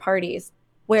required parties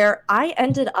where I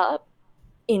ended up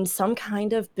in some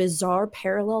kind of bizarre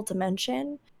parallel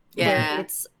dimension. Yeah.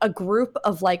 It's a group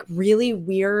of like really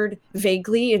weird,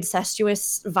 vaguely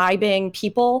incestuous vibing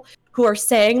people who are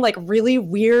saying like really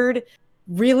weird,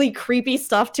 really creepy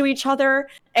stuff to each other.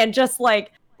 And just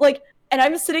like, and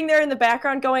I'm sitting there in the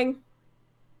background going,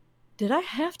 did I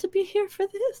have to be here for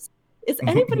this? Is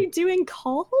anybody doing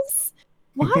calls?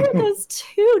 Why are those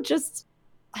two just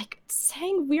like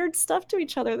saying weird stuff to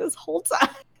each other this whole time?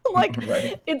 Like,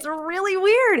 It's really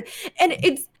weird. And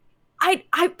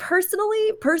I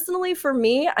personally for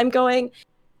me, I'm going,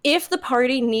 if the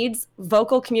party needs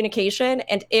vocal communication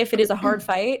and if it is a hard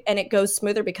fight and it goes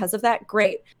smoother because of that,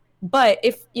 great. But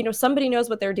if, somebody knows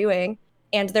what they're doing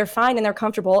and they're fine and they're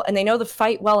comfortable and they know the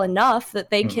fight well enough that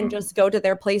they can just go to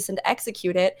their place and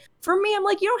execute it, for me, I'm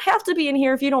like, you don't have to be in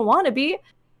here if you don't want to be.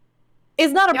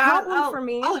 It's not a problem for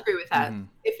me. I'll agree with that.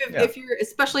 If you're,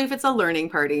 especially if it's a learning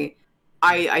party,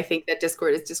 I think that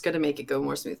Discord is just going to make it go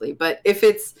more smoothly. But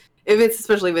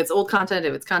especially if it's old content,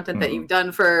 if it's content that you've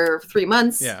done for 3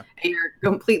 months, and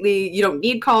you don't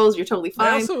need calls, you're totally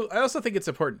fine. I also think it's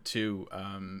important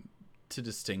to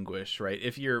distinguish, right?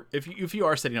 If you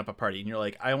are setting up a party and you're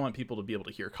like, I want people to be able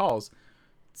to hear calls,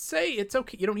 say it's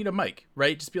okay. You don't need a mic,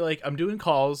 right? Just be like, I'm doing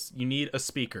calls. You need a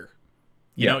speaker.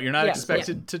 You're not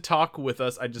expected to talk with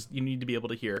us. You need to be able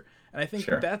to hear. And I think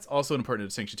that's also an important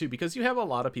distinction too, because you have a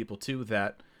lot of people too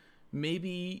that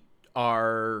maybe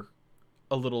are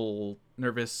a little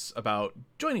nervous about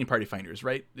joining Party Finders,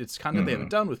 right? It's content they haven't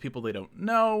done with people they don't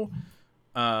know.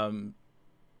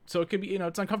 So it can be,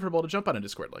 it's uncomfortable to jump on a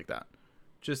Discord like that.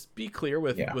 Just be clear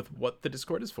with what the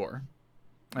Discord is for.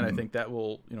 And I think that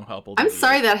will, help. I'm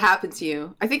sorry that happened to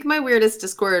you. I think my weirdest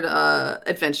Discord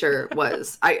adventure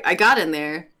was I got in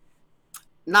there,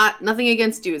 nothing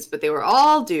against dudes, but they were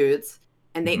all dudes,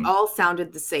 and they all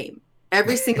sounded the same.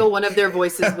 Every single one of their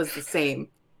voices was the same.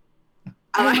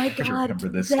 Oh my God,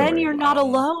 then you're not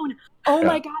alone. Oh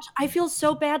my gosh, I feel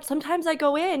so bad. Sometimes I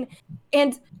go in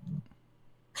and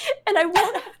I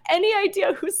won't have any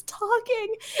idea who's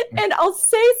talking, and I'll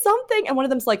say something, and one of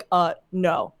them's like,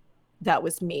 no. That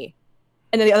was me.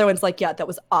 And then the other one's like, yeah, that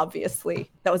was obviously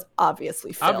Phil. You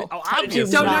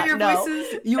don't know your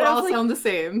voices? You all sound the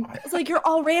same. It's like, you're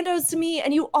all randos to me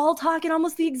and you all talk in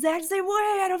almost the exact same way.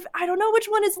 I don't know which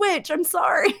one is which. I'm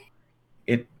sorry.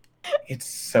 It's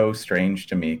so strange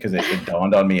to me because it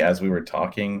dawned on me as we were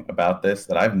talking about this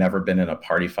that I've never been in a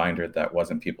Party Finder that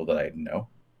wasn't people that I know.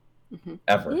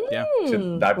 Ever.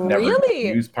 So I've never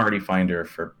used Party Finder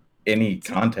for any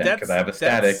content because I have a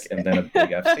static and then a big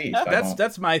FC. So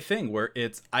that's my thing where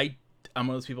I'm one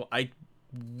of those people, I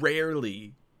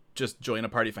rarely just join a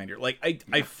Party Finder. Like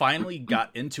I finally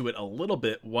got into it a little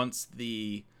bit once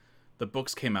the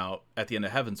books came out at the end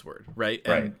of Heavensward, right?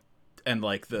 And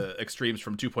like the extremes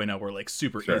from 2.0 were like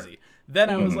super easy.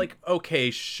 Then I was like, okay,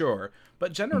 sure.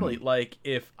 But generally, like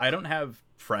if I don't have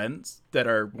friends that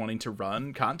are wanting to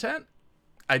run content,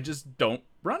 I just don't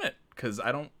run it because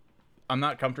I'm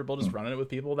not comfortable just running it with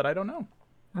people that I don't know.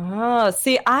 Oh,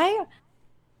 see,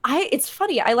 it's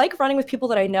funny. I like running with people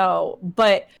that I know,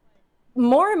 but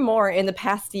more and more in the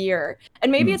past year, and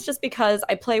maybe it's just because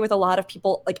I play with a lot of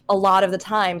people, like a lot of the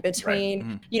time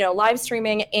between, live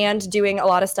streaming and doing a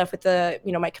lot of stuff with the,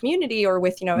 my community or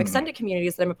with, extended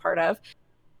communities that I'm a part of.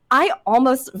 I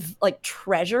almost like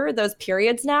treasure those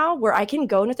periods now where I can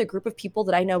go in with a group of people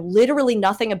that I know literally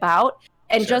nothing about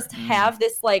and just have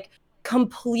this like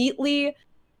completely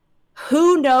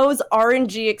who knows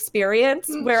RNG experience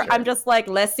where I'm just like,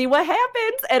 let's see what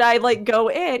happens, and I like go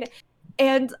in.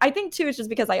 And I think too it's just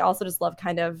because I also just love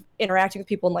kind of interacting with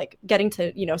people and like getting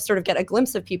to sort of get a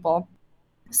glimpse of people.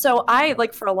 So I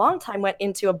like for a long time went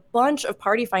into a bunch of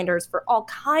Party Finders for all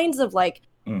kinds of like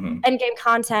endgame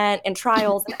content and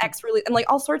trials and X-Release and like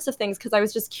all sorts of things because I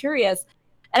was just curious.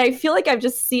 And I feel like I've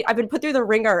been put through the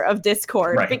ringer of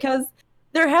Discord because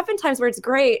there have been times where it's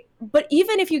great, but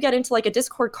even if you get into like a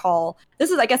Discord call, this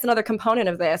is, I guess, another component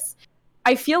of this.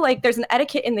 I feel like there's an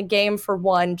etiquette in the game for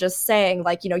one, just saying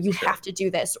like, you have to do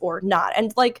this or not.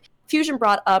 And like Fusion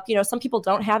brought up, some people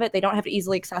don't have it. They don't have it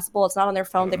easily accessible. It's not on their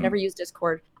phone. They've never used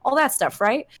Discord, all that stuff,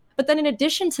 right? But then in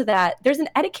addition to that, there's an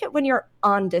etiquette when you're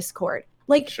on Discord.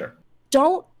 Like,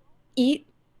 don't eat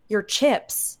your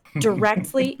chips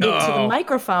directly into the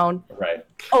microphone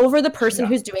over the person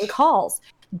who's doing calls.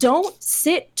 Don't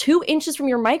sit 2 inches from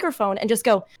your microphone and just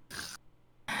go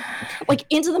like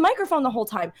into the microphone the whole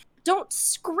time. Don't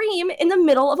scream in the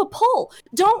middle of a pull.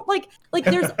 Don't like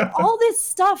there's all this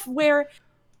stuff where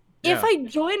if I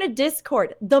join a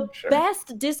Discord, the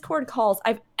best Discord calls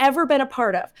I've ever been a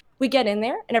part of, we get in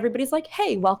there and everybody's like,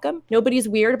 hey, welcome. Nobody's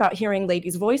weird about hearing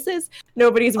ladies' voices.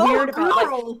 Nobody's weird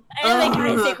about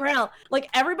like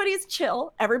everybody's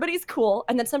chill, everybody's cool,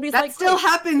 and then somebody's that like, still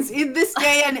happens in this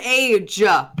day and age.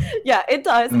 Yeah, it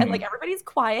does. And like everybody's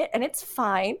quiet and it's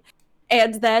fine.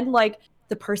 And then like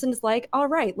the person's like, all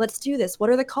right, let's do this. What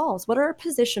are the calls? What are our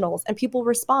positionals? And people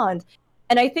respond.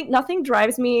 And I think nothing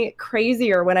drives me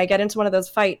crazier when I get into one of those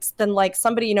fights than like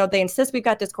somebody, they insist we've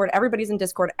got Discord, everybody's in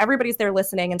Discord, everybody's there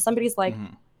listening, and somebody's like,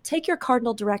 take your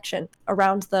cardinal direction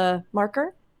around the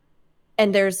marker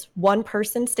and there's one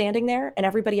person standing there and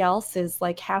everybody else is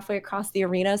like halfway across the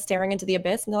arena staring into the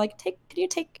abyss, and they're like, can you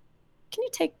take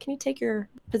your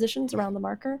positions around the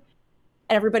marker?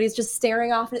 And everybody's just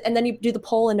staring off, and then you do the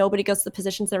poll and nobody goes to the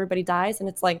positions and everybody dies, and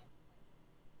it's like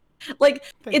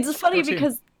it's funny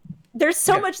because there's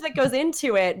so much that goes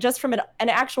into it, just from an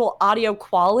actual audio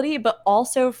quality, but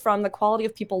also from the quality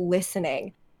of people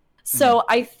listening. So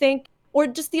I think, or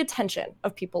just the attention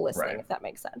of people listening, if that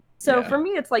makes sense. So for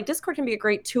me, it's like Discord can be a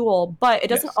great tool, but it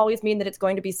doesn't always mean that it's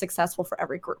going to be successful for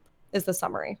every group, is the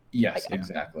summary. Yes,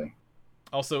 exactly.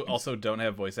 Also don't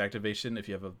have voice activation if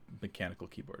you have a mechanical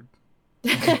keyboard.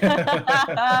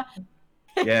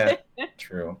 Yeah,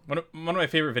 true. One of my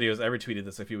favorite videos, I retweeted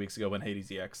this a few weeks ago when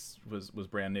Hades EX was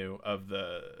brand new, of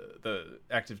the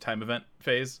active time event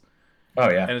phase. Oh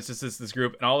yeah. And it's just this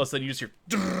group, and all of a sudden you just hear,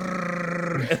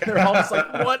 and they're all just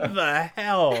like, what the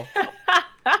hell?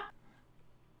 It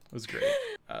was great.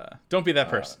 Don't be that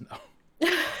person.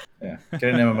 Yeah, get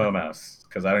an MMO mouse,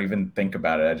 because I don't even think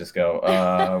about it. I just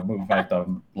go, move my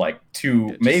thumb like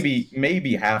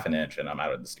maybe half an inch, and I'm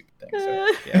out of the stupid thing.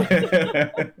 So.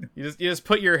 Yeah. you just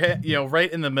put your head, right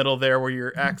in the middle there where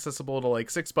you're accessible to like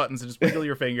 6 buttons, and just wiggle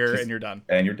your finger, and you're done.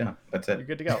 And you're done. That's it. You're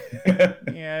good to go.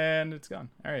 And it's gone.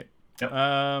 All right. Yep.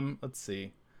 Let's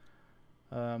see.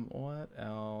 What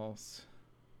else?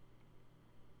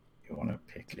 You want to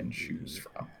pick and choose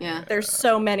from? Yeah. There's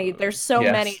so many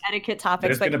etiquette topics.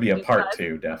 There's going to be a part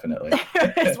 2, definitely.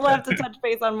 We'll have to touch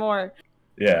base on more.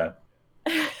 Yeah.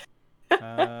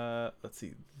 Let's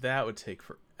see. That would take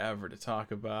forever to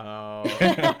talk about. We're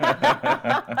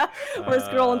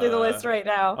scrolling through the list right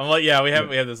now. I'm like, we have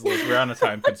this list. We're on a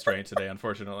time constraint today,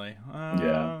 unfortunately.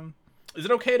 Is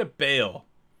it okay to bail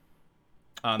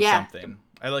on something?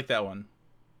 I like that one.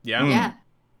 Yeah. Yeah.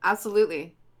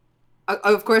 Absolutely.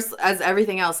 Of course, as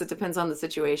everything else, it depends on the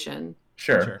situation.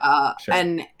 Sure.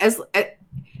 And if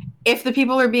the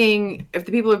people have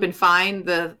been fine,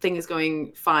 the thing is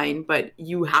going fine, but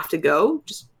you have to go,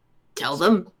 just tell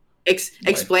them,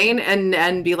 explain,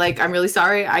 and be like, I'm really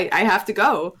sorry, I have to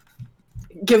go.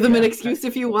 Give them an excuse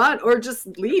if you want, or just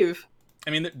leave.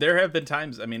 I mean, there have been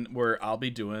times, where I'll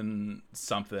be doing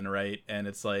something, right? And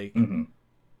it's like,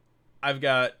 I've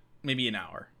got maybe an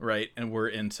hour, right? And we're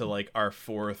into like our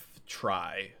 4th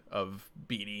try of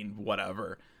beating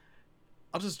whatever.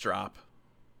 I'll just drop,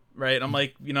 right? I'm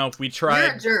like, we tried.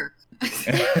 You're a jerk.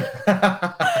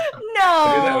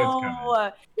 No,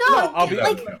 I'll be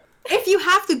like, if you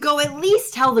have to go, at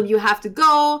least tell them you have to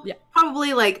go. Yeah.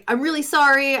 Probably like, I'm really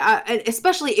sorry, and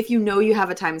especially if you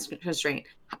have a time constraint.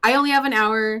 I only have an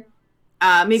hour.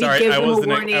 Maybe sorry, give them a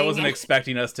warning. I wasn't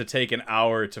expecting us to take an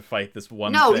hour to fight this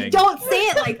one thing. No, don't say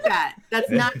it like that. That's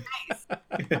not nice.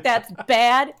 That's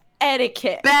bad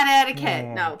etiquette. Bad etiquette.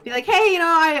 No, be like, hey,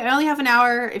 I only have an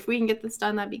hour. If we can get this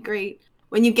done, that'd be great.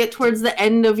 When you get towards the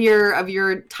end of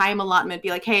your time allotment, be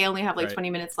like, hey, I only have 20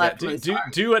 minutes left.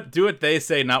 Do what they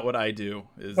say, not what I do.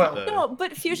 No,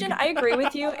 but Fusion, I agree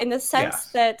with you in the sense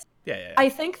that I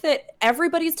think that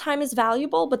everybody's time is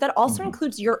valuable, but that also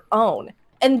includes your own.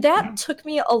 And that took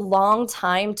me a long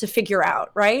time to figure out,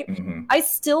 right? I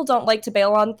still don't like to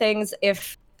bail on things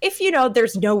if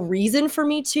there's no reason for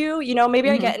me to, maybe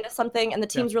I get into something and the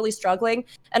team's really struggling,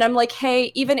 and I'm like,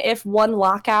 hey, even if one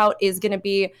lockout is going to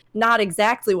be not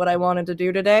exactly what I wanted to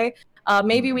do today,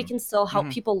 maybe we can still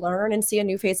help people learn and see a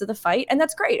new phase of the fight, and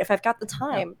that's great if I've got the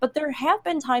time. But there have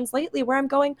been times lately where I'm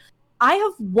going, I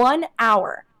have 1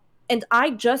 hour, and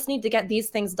I just need to get these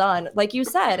things done, like you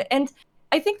said, and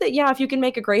I think that, if you can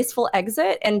make a graceful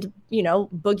exit and,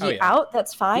 boogie out,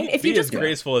 that's fine. If you just as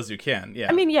graceful as you can,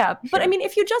 But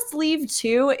if you just leave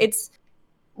too, it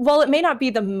may not be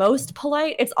the most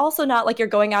polite, it's also not like you're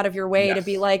going out of your way to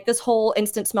be like, this whole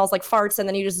instant smells like farts, and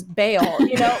then you just bail,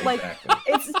 like,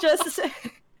 it's just...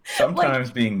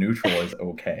 Sometimes being neutral is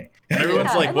okay.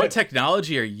 Everyone's like, what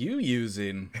technology are you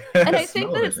using? And I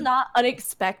think that it's not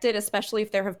unexpected, especially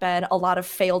if there have been a lot of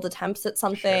failed attempts at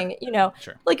something,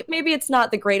 like maybe it's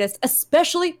not the greatest,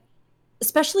 especially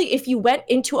if you went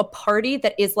into a party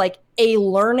that is like a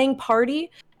learning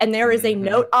party and there is a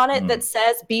note on it that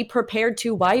says, be prepared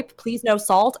to wipe, please no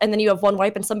salt, and then you have one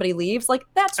wipe and somebody leaves. Like,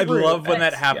 that's rude. I love when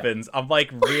that happens. I'm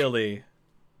like, really?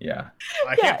 Yeah.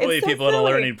 I can't believe people at a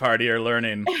learning party are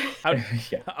learning.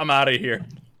 I'm out of here.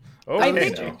 I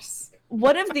think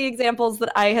one of the examples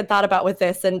that I had thought about with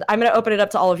this, and I'm going to open it up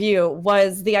to all of you,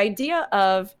 was the idea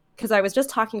of, because I was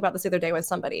just talking about this the other day with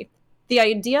somebody, the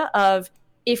idea of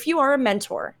if you are a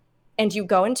mentor and you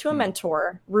go into a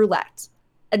mentor roulette,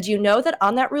 and you know that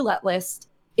on that roulette list,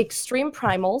 extreme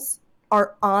primals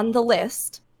are on the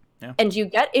list, and you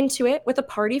get into it with a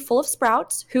party full of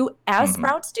sprouts who, as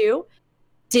sprouts do,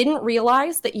 didn't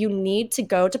realize that you need to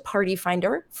go to Party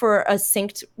Finder for a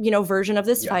synced, version of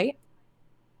this fight,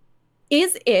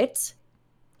 is it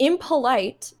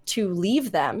impolite to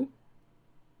leave them?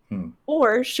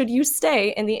 Or should you stay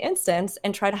in the instance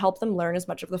and try to help them learn as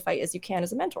much of the fight as you can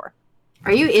as a mentor?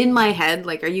 Are you in my head?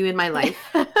 Like, are you in my life?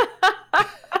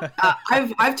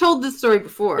 I've told this story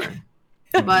before,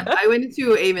 but I went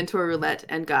into a mentor roulette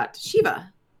and got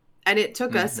Shiva, and it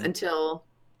took us until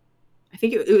I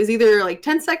think it was either like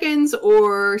 10 seconds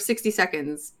or 60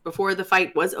 seconds before the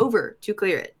fight was over to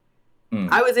clear it.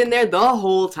 I was in there the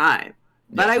whole time,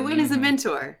 but I went as a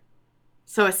mentor,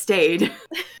 so I stayed.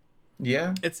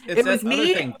 Yeah, it was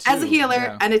me as a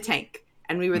healer and a tank,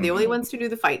 and we were the only ones to do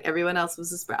the fight. Everyone else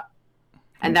was a sprout,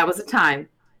 and that was a time.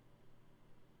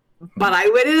 But I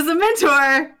went as a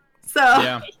mentor, so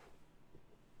yeah.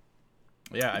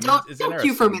 I mean, don't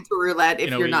queue for mentor roulette if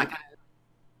you're not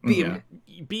gonna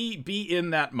be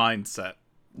in that mindset.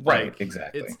 Right,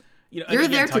 exactly. You're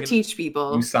there to teach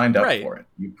people. You signed up for it.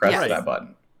 You pressed that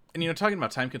button. And talking about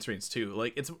time constraints too,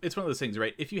 like it's one of those things,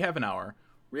 right? If you have an hour,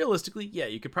 realistically,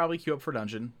 you could probably queue up for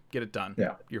dungeon, get it done.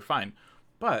 Yeah, you're fine.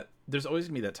 But there's always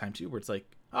gonna be that time too where it's like,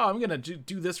 oh, I'm gonna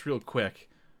do this real quick.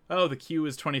 Oh, the queue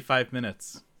is 25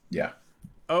 minutes. Yeah.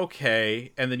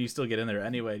 Okay, and then you still get in there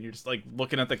anyway, and you're just like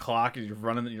looking at the clock and you're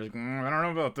running, and you're like, I don't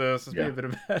know about this. This may be a bit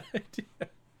of a bad idea.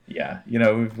 Yeah,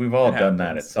 we've all done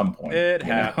that at some point. It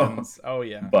happens. Oh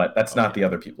yeah. But that's not the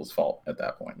other people's fault at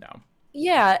that point. No.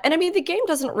 Yeah, and I mean the game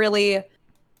doesn't really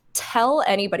tell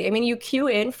anybody. I mean, you queue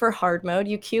in for hard mode,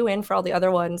 you queue in for all the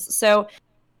other ones. So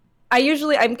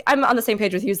I'm on the same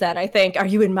page with you, Zen. I think, are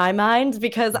you in my mind?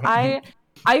 Because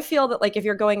I feel that like if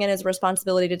you're going in as a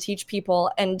responsibility to teach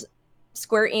people and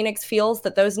Square Enix feels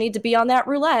that those need to be on that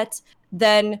roulette,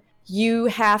 then you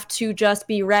have to just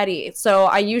be ready. So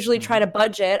I usually try to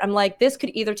budget. I'm like, this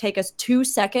could either take us 2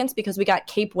 seconds because we got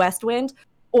Cape Westwind,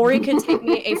 or it could take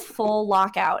me a full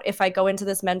lockout if I go into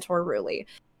this mentor roulette.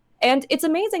 And it's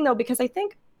amazing though, because I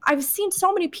think I've seen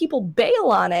so many people bail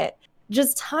on it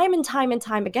just time and time and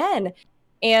time again.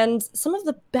 And some of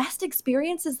the best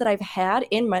experiences that I've had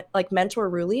in my mentor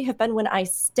roulette have been when I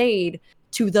stayed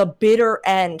to the bitter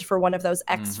end for one of those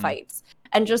X fights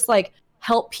and just like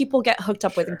help people get hooked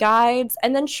up with guides.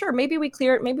 And then maybe we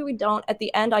clear it, maybe we don't. At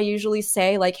the end, I usually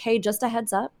say like, hey, just a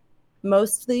heads up.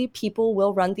 Mostly people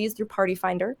will run these through Party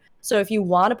Finder. So if you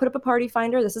want to put up a Party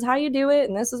Finder, this is how you do it.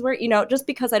 And this is where, just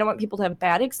because I don't want people to have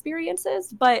bad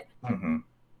experiences, but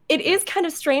it is kind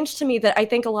of strange to me that I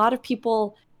think a lot of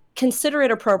people consider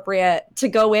it appropriate to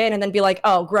go in and then be like,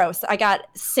 oh, gross, I got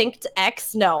synced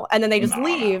X, no. And then they just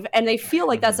leave and they feel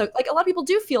like that's like a lot of people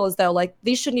do feel as though like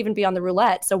these shouldn't even be on the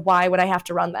roulette. So why would I have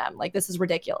to run them? Like, this is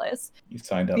ridiculous. You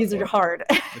signed up. These are hard.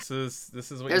 This is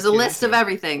what there's a list of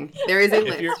everything. There is a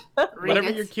list. Whatever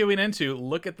you're queuing into,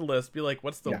 look at the list, be like,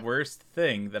 what's the worst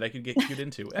thing that I could get queued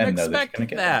into? And expect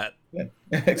that.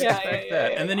 Expect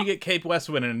that. And then you get Cape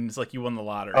Westwind and it's like you won the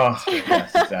lottery. Oh,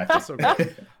 yes, exactly. So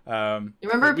good. You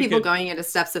remember people going into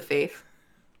Steps of Faith?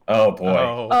 Oh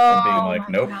boy. And being like,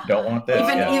 nope, don't want this.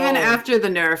 Even after the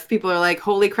nerf, people are like,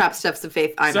 holy crap, Steps of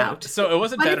Faith, I'm out. So it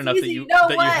wasn't bad enough that you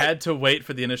had to wait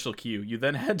for the initial queue. You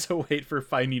then had to wait for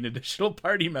finding additional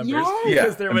party members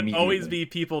because there would always be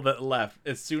people that left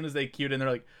as soon as they queued in.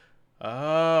 They're like,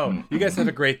 oh, you guys have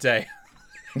a great day.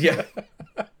 Yeah.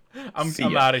 I'm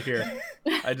out of here.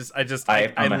 I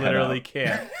literally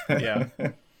can't. Yeah.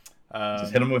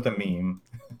 Just hit them with a meme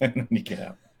and then you get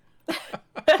out.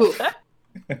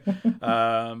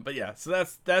 But yeah, so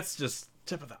that's just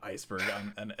tip of the iceberg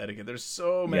on etiquette. There's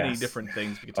so many different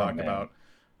things we could talk about.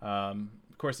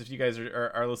 Of course, if you guys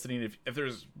are listening, if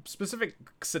there's specific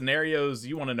scenarios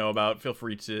you want to know about, feel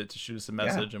free to shoot us a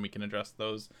message and we can address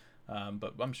those.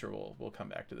 But I'm sure we'll come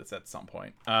back to this at some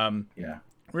point.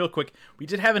 Real quick, we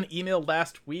did have an email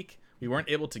last week. We weren't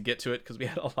able to get to it because we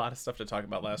had a lot of stuff to talk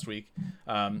about last week.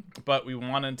 But we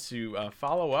wanted to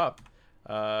follow up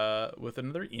with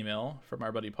another email from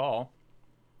our buddy Paul.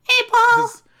 Hey, Paul!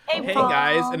 Hey,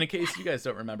 guys. And in case you guys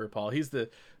don't remember Paul, he's the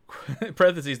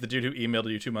parentheses the dude who emailed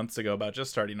you 2 months ago about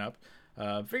just starting up.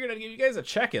 Figured I'd give you guys a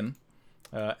check-in.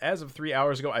 As of 3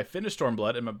 hours ago, I finished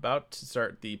Stormblood. I'm about to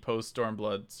start the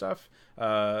post-Stormblood stuff.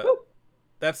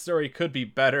 That story could be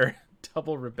better.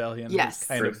 Double Rebellion is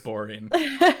kind of boring.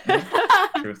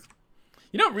 Truth.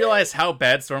 You don't realize how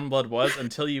bad Stormblood was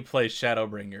until you play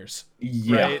Shadowbringers.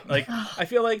 Right? Like, I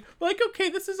feel like okay,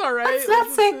 this is all right. Let's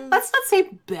not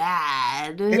say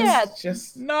bad. It's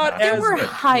just not there as were good.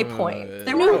 high points.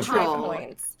 There were high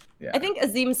points. Yeah. I think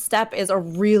Azim's Step is a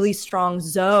really strong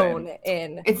zone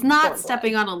in. It's not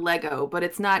stepping on a Lego, but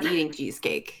it's not eating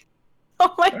cheesecake.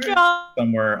 Oh my god!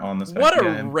 Somewhere on the spectrum.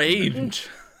 What a range!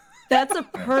 That's a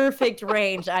perfect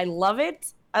range. I love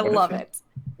it. I love it.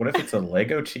 What if it's a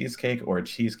Lego cheesecake or a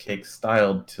cheesecake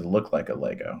styled to look like a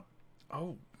Lego?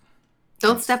 Oh.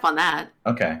 Don't step on that.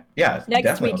 Okay. Yeah.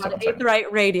 Next week on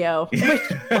Aetheryte Radio.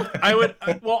 I would.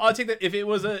 Well, I'll take that. If it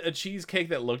was a cheesecake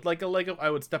that looked like a Lego, I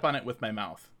would step on it with my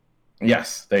mouth.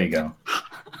 Yes. There you go.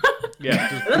 Yeah.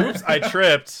 Just, oops! I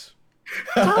tripped.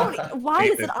 Why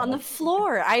is it on the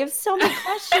floor? I have so many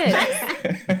questions.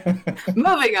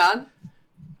 Moving on.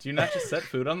 Do you not just set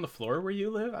food on the floor where you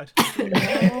live?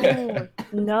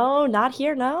 No, not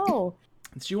here. No.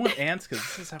 Do you want ants? Because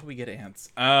this is how we get ants.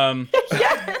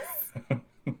 Yes.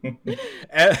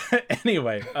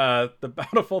 Anyway, the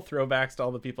bountiful throwbacks to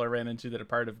all the people I ran into that are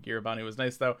part of Gear Bounty was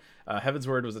nice, though. Heaven's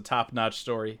Word was a top-notch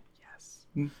story.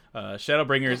 Yes.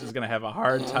 Shadowbringers is going to have a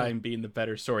hard time being the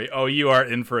better story. Oh, you are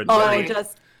in for a treat.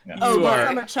 You are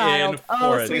summer child. in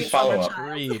for a please follow up.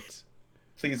 treat.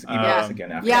 Please email us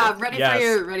again after. Yeah,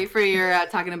 ready for your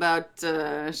talking about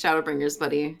Shadowbringers,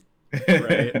 buddy.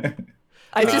 Right.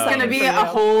 It's just gonna be a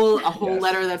whole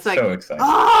letter that's like, so exciting.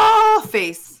 Oh,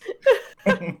 face.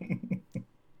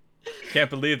 Can't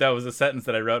believe that was a sentence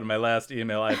that I wrote in my last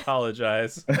email. I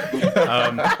apologize.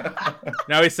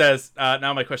 Now he says,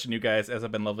 now my question to you guys, as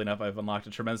I've been lovely enough, I've unlocked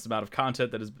a tremendous amount of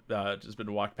content that has just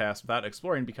been walked past without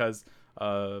exploring because,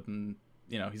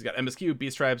 he's got MSQ,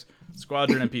 Beast Tribes,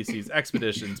 Squadron NPCs,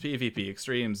 Expeditions, PvP,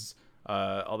 Extremes,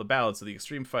 all the ballots of the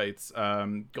extreme fights,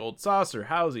 Gold Saucer,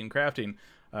 housing, crafting.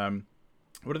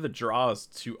 What are the draws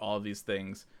to all of these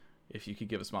things? If you could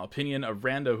give a small opinion. A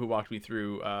rando who walked me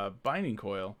through Binding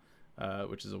Coil,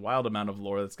 which is a wild amount of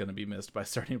lore that's going to be missed by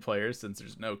starting players since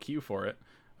there's no queue for it,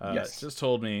 just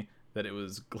told me that it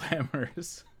was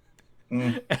glamorous.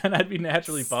 And I'd be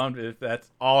naturally bummed if that's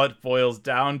all it boils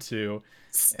down to.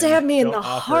 Stab me in the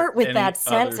heart with that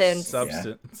sentence.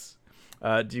 Substance.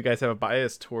 Do you guys have a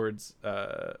bias towards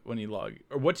when you log,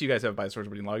 or what do you guys have a bias towards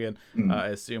when you log in? I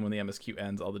assume when the MSQ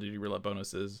ends, all the duty roulette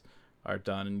bonuses are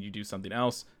done and you do something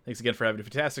else. Thanks again for having a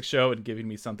fantastic show and giving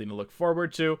me something to look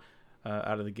forward to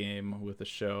out of the game with the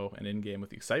show and in game with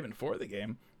the excitement for the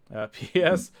game.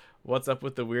 P.S. What's up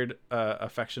with the weird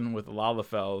affection with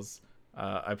Lalafels?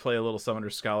 I play a little Summoner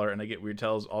Scholar and I get weird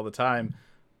tells all the time,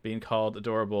 being called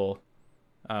adorable.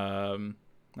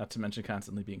 Not to mention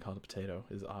constantly being called a potato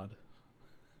is odd.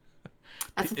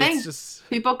 That's the thing.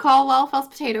 People call Lalafels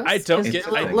potatoes. I don't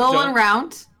get little and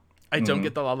round. I don't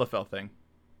get the Lalafell thing.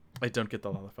 They're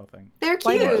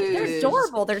cute. They're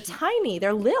adorable. They're tiny.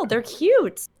 They're little. They're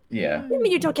cute. Yeah. What do you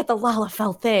mean you don't get the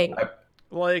Lalafell thing?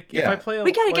 If I play,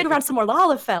 we gotta get around some more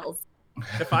Lalafells.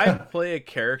 If I play a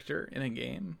character in a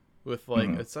game with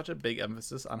it's such a big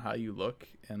emphasis on how you look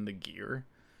and the gear,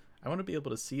 I want to be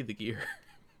able to see the gear.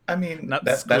 I mean, not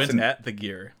squint at the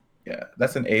gear. Yeah,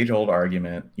 that's an age-old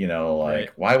argument.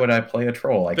 Why would I play a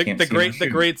troll? I can't see the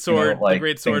great sword. The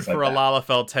great sword for like a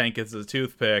Lalafell tank is a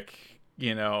toothpick.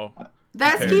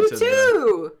 That's cute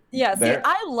too. Yeah, see,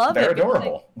 I love they're it. They're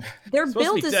adorable. Their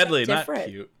build is deadly, so different. Not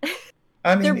cute.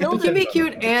 I mean, their build can be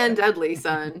cute and deadly,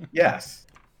 son. Yes.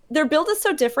 Their build is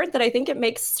so different that I think it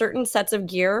makes certain sets of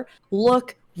gear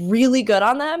look really good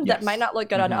on them that might not look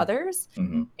good on others.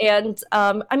 And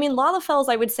I mean, Lalafells,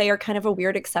 I would say, are kind of a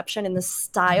weird exception in the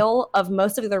style of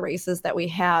most of the races that we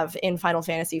have in Final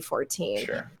Fantasy XIV.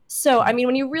 Sure. So, I mean,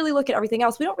 when you really look at everything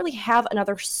else, we don't really have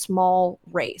another small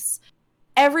race.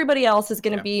 Everybody else is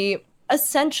going to be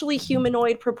essentially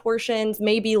humanoid proportions,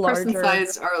 maybe larger.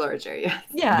 Person-sized or larger,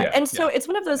 Yeah, and so it's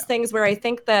one of those things where I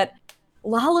think that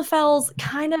Lalafells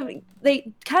kind of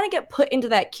get put into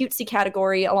that cutesy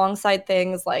category alongside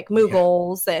things like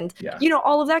Moogles and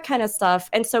all of that kind of stuff.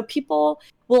 And so people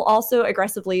will also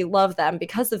aggressively love them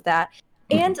because of that,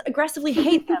 and aggressively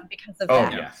hate them because of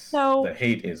that. Yes. So the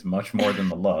hate is much more than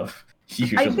the love.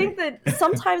 Usually. I think that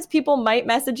sometimes people might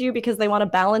message you because they want to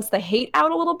balance the hate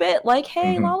out a little bit, like,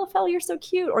 "Hey, Lalafell, you're so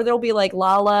cute," or they'll be like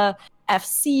Lala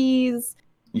FCs.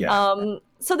 Yeah.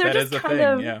 So they're just kind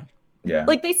of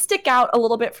like they stick out a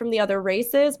little bit from the other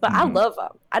races, but I love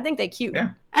them. I think they're cute.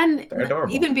 Yeah. And they're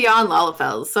adorable. Even beyond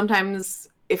Lalafells, sometimes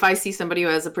if I see somebody who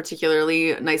has a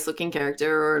particularly nice looking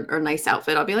character or nice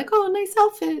outfit, I'll be like, "Oh, nice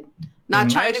outfit." Not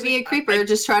trying to be a creeper,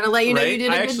 just trying to let you know you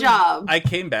did a good job. I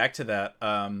came back to that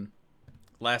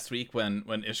last week when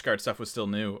Ishgard stuff was still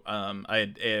new. I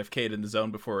had AFK'd in the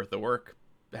zone before the work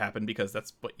happened because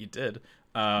that's what you did.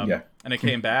 And I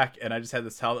came back and I just had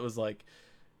this tell that was like,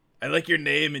 "I like your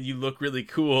name and you look really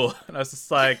cool." And I was just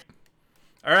like,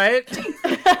 all right,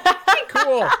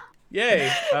 cool.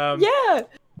 Yay.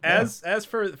 As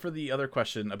for the other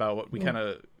question about what we kind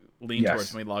of lean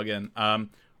towards when we log in,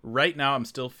 right now I'm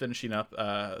still finishing up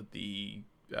the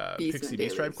Pixie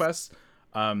Beast Tribe quests.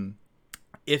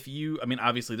 If you, I mean,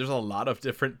 obviously there's a lot of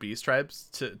different Beast Tribes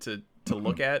to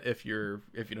look at if you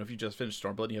just finished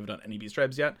Stormblood and you haven't done any Beast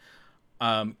Tribes yet.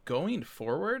 Going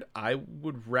forward, I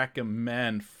would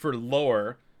recommend for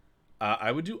lore,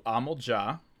 I would do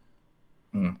Amal-Ja.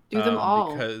 Do them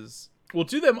all. Because we'll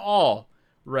do them all,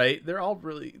 right? They all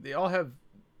have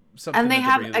something, and they that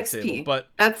have bring to the XP. table, but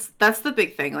that's the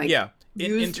big thing. Like, yeah,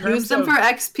 use them for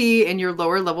XP in your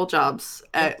lower level jobs.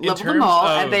 Level them all,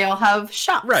 and they all have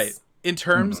shops. Right. In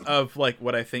terms of like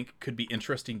what I think could be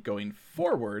interesting going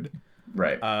forward,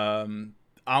 right?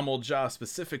 Amal-Ja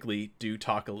specifically do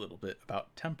talk a little bit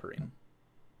about tempering.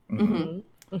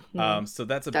 So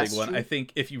that's a big one. True. I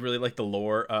think if you really like the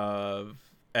lore of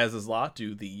Az's Law,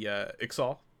 do the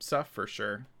Ixal stuff for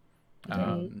sure.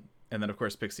 And then of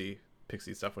course Pixie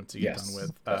stuff once you get done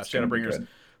with Shadowbringers.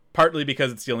 Partly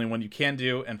because it's the only one you can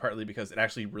do, and partly because it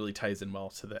actually really ties in well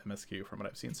to the MSQ from what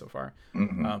I've seen so far.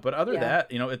 But other than that,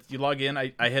 you log in,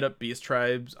 I hit up Beast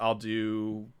Tribes, I'll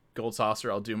do Gold Saucer,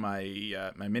 I'll do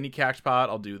my my mini Cactpot,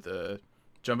 I'll do the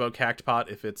Jumbo Cactpot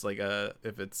if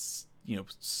it's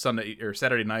Sunday or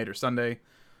Saturday night or Sunday.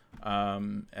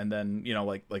 And then,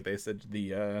 like they said,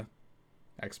 the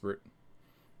Expert.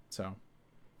 So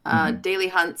daily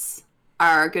hunts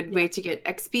are a good way to get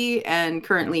XP and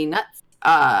currently nuts.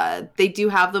 They do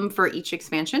have them for each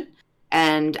expansion,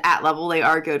 and at level they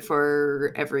are good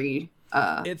for every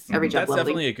job that's leveling.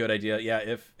 Definitely a good idea. Yeah,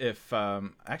 if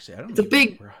actually I don't. It's a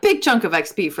big chunk of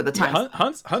XP for the time. Yeah,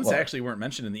 hunts actually weren't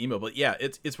mentioned in the email, but yeah,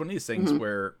 it's one of these things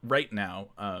where right now,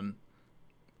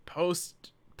 post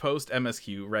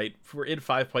MSQ, right? We're in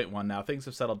 5.1 now. Things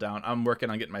have settled down. I'm working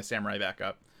on getting my samurai back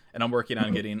up, and I'm working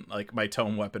on getting like my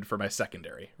tome weapon for my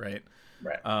secondary, right?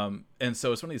 Right. And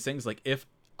so it's one of these things like if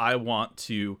I want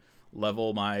to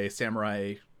level my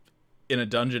samurai in a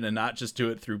dungeon and not just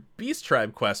do it through Beast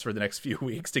Tribe quests for the next few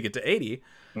weeks to get to 80,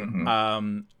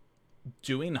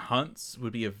 doing hunts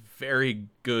would be a very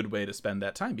good way to spend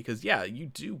that time, because you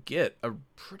do get a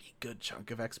pretty good chunk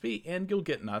of XP and you'll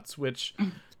get nuts, which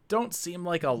don't seem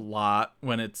like a lot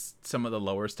when it's some of the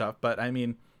lower stuff, but I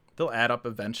mean they'll add up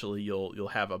eventually. You'll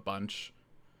have a bunch.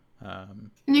 And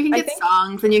you can get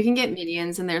songs, and you can get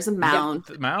minions, and there's a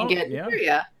mount.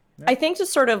 I think to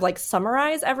sort of like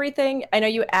summarize everything, I know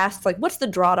you asked like what's the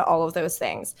draw to all of those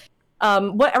things.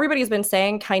 What everybody's been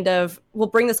saying kind of will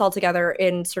bring this all together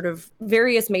in sort of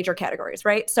various major categories,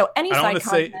 right? So any side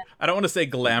content. I don't want to say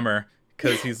glamour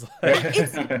because he's like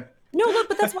No, look,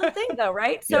 but that's one thing though,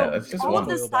 right? So all of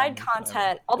the side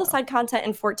content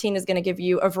in 14 is going to give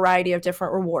you a variety of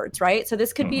different rewards, right? So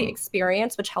this could be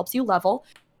experience, which helps you level.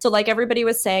 So like everybody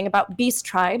was saying about Beast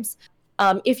Tribes,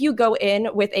 if you go in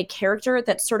with a character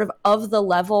that's sort of the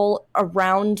level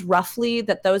around roughly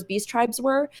that those Beast Tribes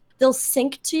were, they'll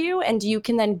sync to you, and you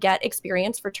can then get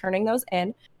experience for turning those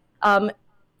in.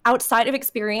 Outside of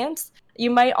experience, you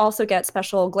might also get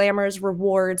special glamours,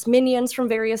 rewards, minions from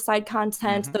various side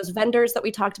content, those vendors that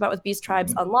we talked about with Beast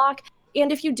Tribes unlock.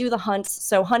 And if you do the hunts,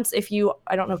 so hunts,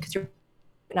 I don't know because you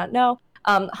not know,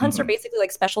 hunts are basically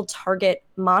like special target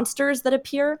monsters that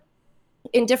appear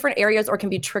in different areas or can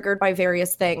be triggered by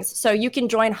various things. So you can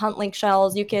join hunt link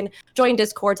shells, you can join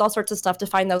discords, all sorts of stuff to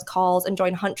find those calls, and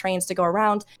join hunt trains to go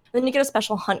around. And then you get a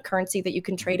special hunt currency that you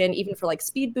can trade in, even for like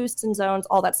speed boosts in zones,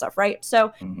 all that stuff, right?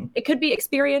 So it could be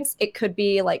experience, it could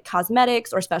be like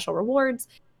cosmetics or special rewards.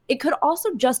 It could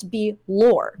also just be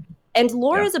lore. And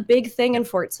lore is a big thing in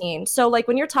 14. So like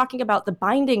when you're talking about the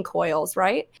binding coils,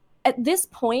 right? At this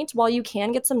point, while you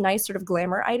can get some nice sort of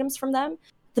glamour items from them,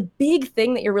 the big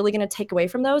thing that you're really going to take away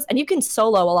from those, and you can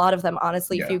solo a lot of them,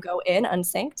 honestly, if you go in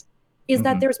unsynced, is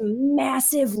that there's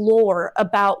massive lore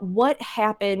about what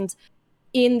happened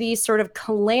in the sort of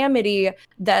calamity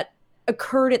that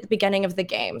occurred at the beginning of the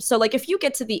game. So like if you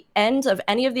get to the end of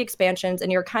any of the expansions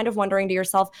and you're kind of wondering to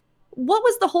yourself, what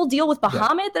was the whole deal with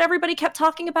Bahamut that everybody kept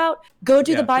talking about? Go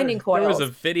do the binding coils. There was a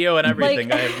video and everything.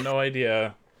 Like, I have no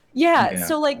idea. Yeah,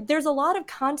 so like there's a lot of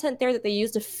content there that they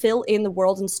use to fill in the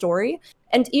world and story.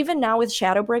 And even now with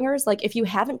Shadowbringers, like if you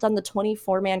haven't done the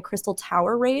 24-man Crystal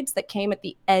Tower raids that came at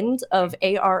the end of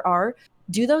ARR,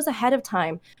 do those ahead of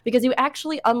time, because you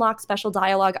actually unlock special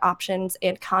dialogue options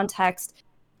and context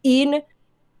in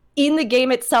the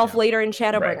game itself later in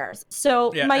Shadowbringers. Right.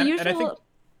 So my usual... And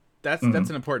I think that's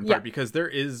an important part, because there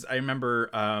is, I remember...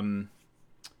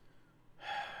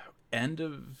 end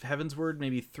of Heavensward,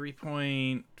 maybe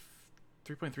 3.3,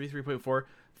 3.4,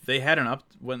 they had an up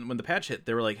when the patch hit.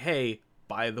 They were like, hey,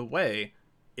 by the way,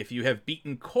 if you have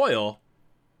beaten Coil,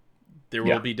 there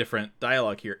will be different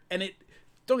dialogue here. And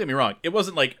don't get me wrong, it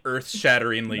wasn't like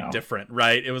earth-shatteringly different,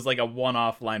 right? It was like a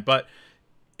one-off line, but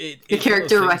the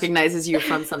character recognizes you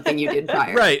from something you did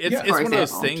prior. Right. It's one of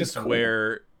those things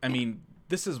where, I mean,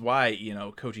 this is why, you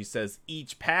know, Koji says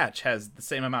each patch has the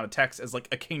same amount of text as like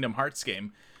a Kingdom Hearts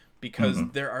game,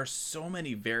 because there are so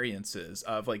many variances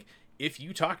of like, if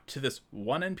you talk to this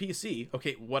one NPC,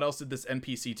 okay, what else did this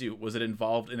NPC do? Was it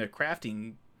involved in a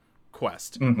crafting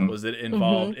quest? Was it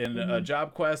involved in a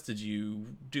job quest? Did you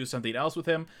do something else with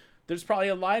him? There's probably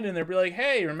a line in there be like,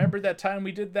 hey, remember that time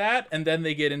we did that? And then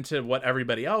they get into what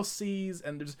everybody else sees,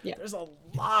 and there's a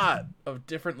lot of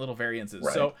different little variances.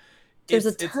 Right. So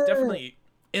it's definitely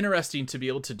interesting to be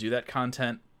able to do that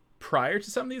content prior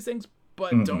to some of these things,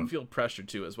 but don't feel pressured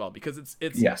to as well, because it's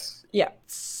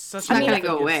such not going to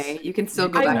go away. You can still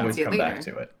go back and see it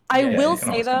later. I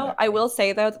will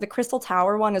say though that the Crystal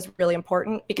Tower one is really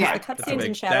important, because the cutscenes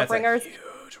in Shadowbringers,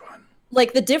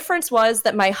 like the difference was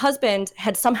that my husband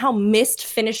had somehow missed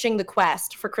finishing the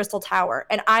quest for Crystal Tower,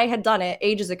 and I had done it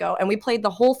ages ago, and we played the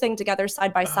whole thing together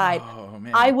side by side. Oh,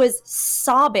 man. I was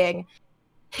sobbing.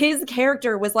 His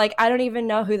character was like, I don't even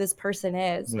know who this person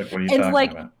is. Like, what are you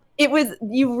talking about? It was,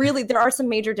 there are some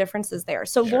major differences there.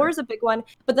 So lore is a big one.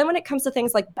 But then when it comes to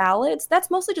things like ballads,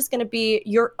 that's mostly just going to be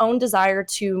your own desire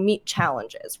to meet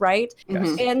challenges, right?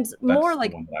 Yes. And that's more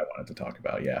like the one that I wanted to talk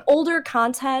about, older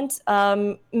content,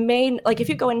 like if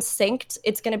you go in synced,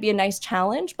 it's going to be a nice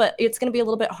challenge, but it's going to be a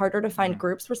little bit harder to find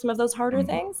groups for some of those harder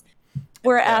things.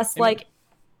 Whereas like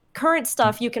current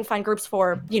stuff, you can find groups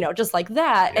for, you know, just like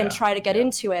that and try to get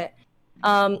into it.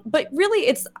 But really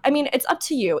it's up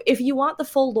to you. If you want the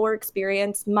full lore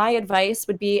experience, my advice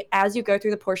would be, as you go through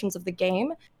the portions of the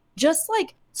game, just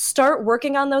like start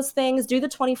working on those things, do the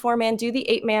 24-man, do the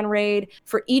 8-man raid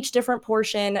for each different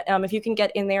portion. If you can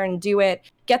get in there and do it,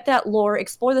 get that lore,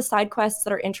 explore the side quests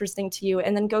that are interesting to you,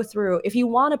 and then go through. If you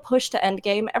want to push to end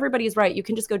game, everybody's right, you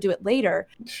can just go do it later.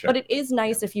 But it is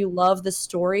nice if you love the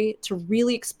story to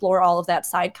really explore all of that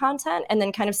side content and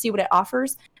then kind of see what it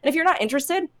offers. And if you're not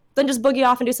interested, then just boogie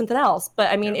off and do something else.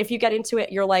 But I mean, if you get into it,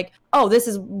 you're like, oh, this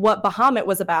is what Bahamut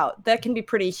was about. That can be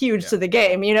pretty huge to the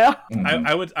game, you know?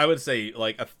 I would say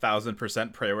like 1,000%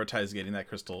 prioritize getting that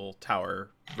Crystal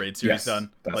Tower raid series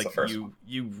done. Like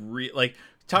like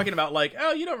talking about like,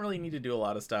 oh, you don't really need to do a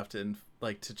lot of stuff to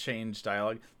change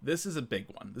dialogue. This is a big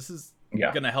one. This is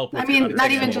gonna help with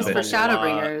not even just for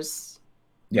Shadowbringers.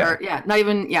 Not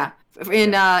even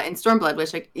in Stormblood,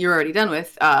 which like you're already done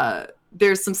with,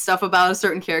 there's some stuff about a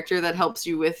certain character that helps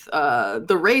you with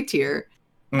the raid tier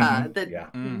that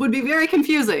would be very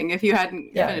confusing if you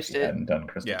hadn't finished it. Hadn't done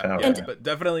Crystal Tower. But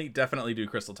definitely do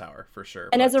Crystal Tower for sure.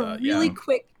 And as a really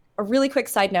quick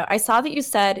side note, I saw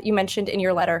that you mentioned in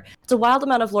your letter, it's a wild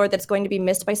amount of lore that's going to be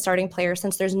missed by starting players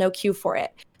since there's no queue for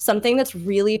it. Something that's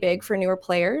really big for newer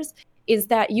players is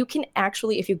that you can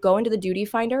actually, if you go into the duty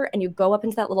finder and you go up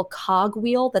into that little cog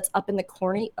wheel that's up in the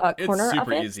corner of it. It's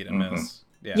super easy to miss.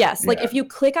 If you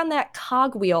click on that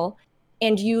cog wheel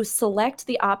and you select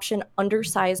the option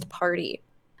undersized party,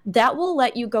 that will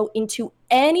let you go into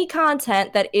any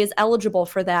content that is eligible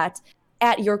for that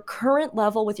at your current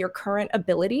level with your current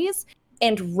abilities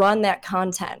and run that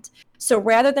content. So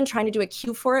rather than trying to do a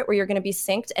queue for it where you're going to be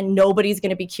synced and nobody's going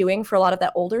to be queuing for a lot of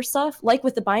that older stuff, like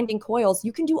with the Binding Coils,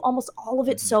 you can do almost all of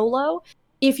it solo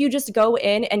if you just go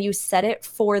in and you set it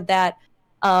for that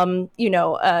go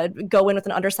in with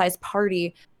an undersized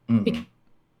party.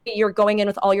 You're going in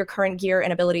with all your current gear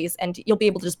and abilities, and you'll be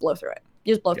able to just blow through it.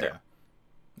 You just blow through.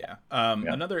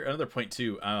 Another point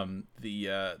too.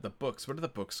 The books. What are the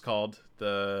books called?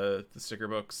 The sticker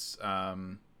books.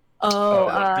 The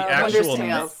actual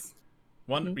Tales.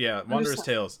 Wanderer's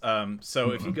Tales.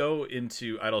 So if you go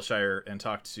into Idleshire and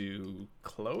talk to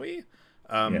Chloe,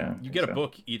 you get a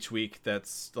book each week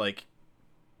that's like,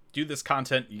 do this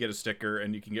content, you get a sticker,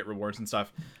 and you can get rewards and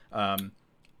stuff.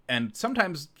 And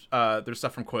sometimes there's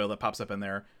stuff from Coil that pops up in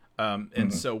there.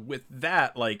 And so with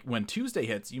that, like when Tuesday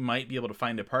hits, you might be able to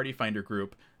find a Party Finder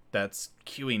group that's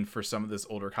queuing for some of this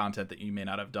older content that you may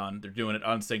not have done. They're doing it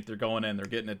unsynced. They're going in. They're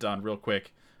getting it done real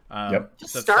quick.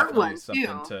 Just start one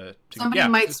too. Somebody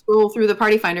might scroll through the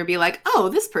Party Finder and be like, oh,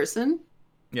 this person.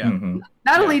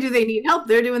 Not only do they need help,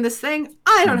 they're doing this thing.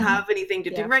 I don't have anything to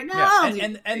do right now.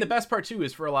 And the best part too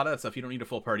is for a lot of that stuff, you don't need a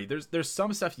full party. There's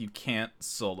some stuff you can't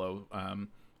solo.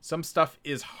 Some stuff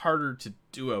is harder to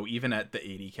duo even at the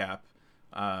 80 cap.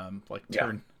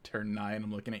 Turn 9.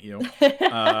 I'm looking at you.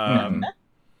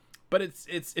 But it's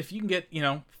if you can get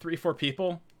 3-4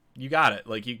 people, you got it.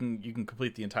 Like you can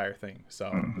complete the entire thing. So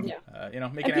make and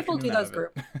an people do those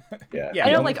group.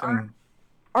 I know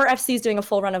our FC is doing a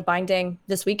full run of Binding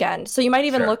this weekend, so you might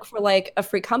even look for like a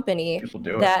free company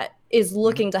that is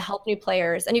looking to help new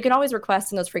players. And you can always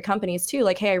request in those free companies too,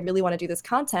 like, hey, I really want to do this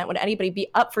content. Would anybody be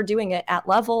up for doing it at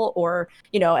level or,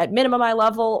 at minimum eye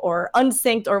level or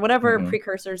unsynced or whatever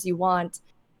precursors you want?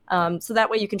 So that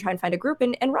way you can try and find a group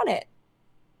and run it.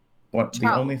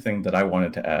 The only thing that I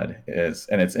wanted to add is,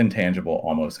 and it's intangible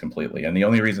almost completely, and the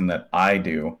only reason that I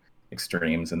do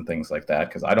extremes and things like that,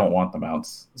 because I don't want the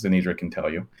mounts, Zenidra can tell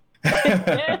you,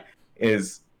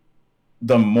 is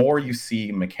the more you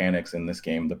see mechanics in this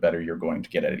game, the better you're going to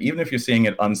get at it. Even if you're seeing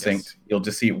it unsynced, you'll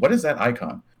just see, what is that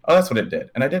icon? Oh, that's what it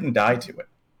did. And I didn't die to it.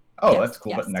 Oh, that's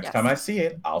cool. But next time I see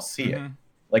it, I'll see it.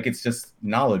 Like, it's just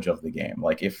knowledge of the game.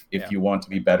 Like, if you want to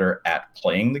be better at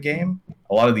playing the game,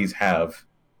 a lot of these have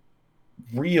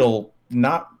real,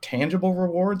 not tangible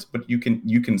rewards, but you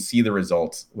can see the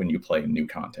results when you play new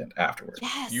content afterwards.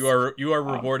 Yes. You are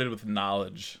rewarded with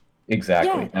knowledge.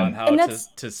 Exactly. On how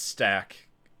to stack.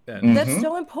 That's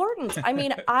so important. I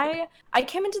mean, I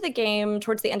came into the game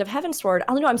towards the end of Heavensward.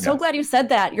 I don't know, I'm so glad you said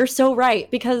that. You're so right,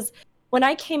 because when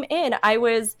I came in, I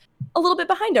was a little bit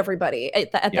behind everybody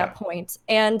at that point.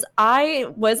 And I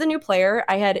was a new player.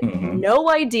 I had no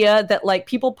idea that like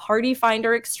people party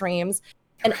finder extremes.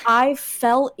 And I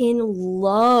fell in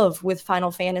love with Final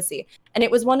Fantasy. And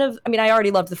it was I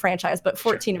already loved the franchise, but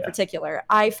 14 in particular.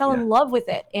 I fell in love with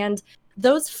it. And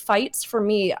those fights for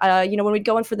me, when we'd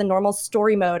go in for the normal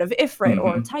story mode of Ifrit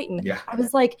or Titan, I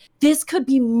was like, this could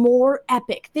be more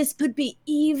epic. This could be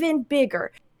even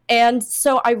bigger. And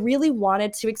so I really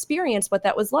wanted to experience what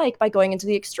that was like by going into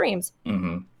the extremes.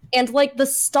 And like the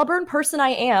stubborn person I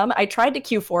am, I tried to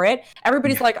queue for it.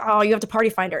 Everybody's like, oh, you have to party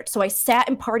finder. So I sat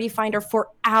in party finder for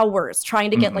hours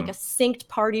trying to get like a synced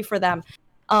party for them.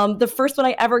 The first one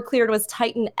I ever cleared was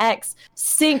Titan X,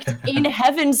 synced in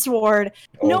Heavensward.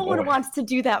 No one wants to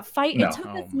do that fight. It took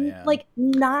us like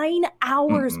 9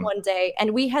 hours one day.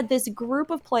 And we had this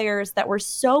group of players that were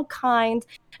so kind.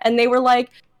 And they were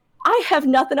like, I have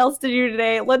nothing else to do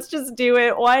today. Let's just do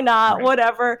it. Why not?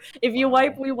 Whatever. If you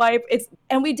wipe, we wipe.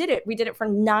 And we did it. We did it for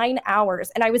 9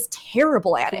 hours. And I was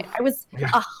terrible at it. I was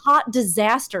a hot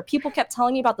disaster. People kept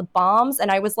telling me about the bombs. And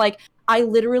I was like, I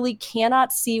literally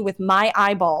cannot see with my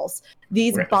eyeballs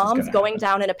these bombs going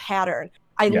down in a pattern.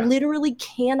 I literally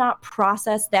cannot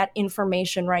process that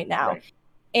information right now.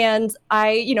 And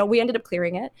we ended up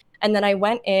clearing it. And then I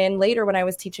went in later when I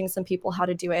was teaching some people how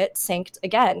to do it, synced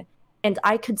again. And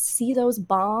I could see those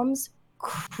bombs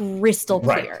crystal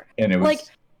clear. And it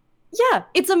was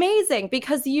it's amazing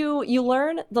because you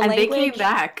learn the language. And they came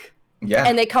back. Yeah.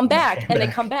 And they come back and they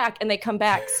come back and they come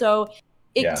back. So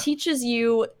it teaches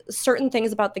you certain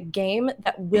things about the game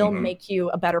that will make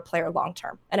you a better player long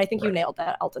term. And I think you nailed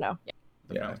that, Aldino.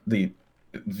 Yeah. The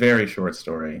very short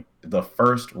story. The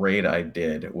first raid I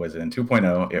did was in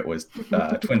 2.0. It was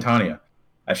Twintania.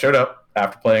 I showed up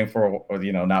after playing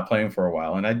not playing for a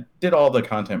while, and I did all the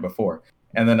content before.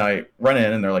 And then I run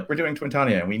in, and they're like, we're doing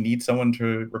Twintania, and we need someone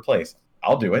to replace.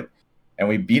 I'll do it. And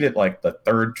we beat it like the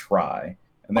third try.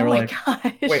 And they were like,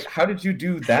 wait, how did you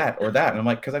do that or that? And I'm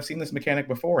like, because I've seen this mechanic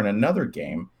before in another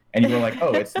game. And you were like,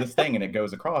 oh, it's this thing, and it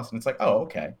goes across. And it's like, oh,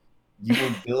 okay. You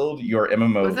will build your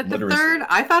MMO Was it literacy. The third?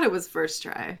 I thought it was first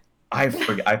try. I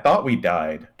forget. I thought we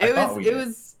died.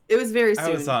 It was very soon. I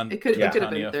was on it could have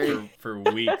been third. for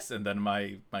weeks, and then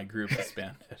my group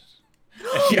disbanded.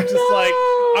 And you're just like,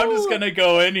 I'm just gonna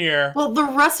go in here. Well, the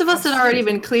rest of us had already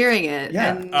been clearing it.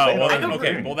 Yeah. And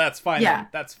okay. Well, that's fine. Yeah.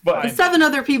 That's fine. 7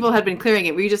 other people had been clearing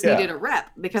it. We just needed a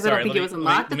rep because I don't think it was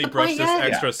unlocked. Let me brush this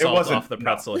extra salt off the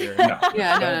pretzel here. No,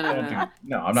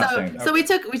 I'm not saying that. So we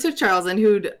took Charles in,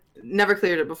 who'd never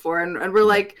cleared it before, and we're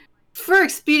like, for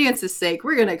expedience's sake,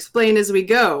 we're gonna explain as we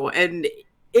go. And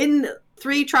in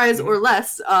 3 tries or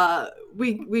less,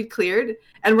 we cleared,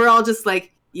 and we're all just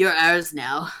like, you're ours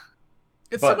now.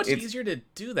 It's so much easier to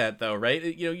do that, though, right?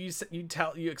 You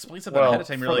explain something ahead of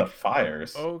time. You're like, the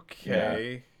fires.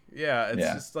 Okay,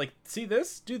 it's just like, see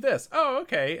this, do this. Oh,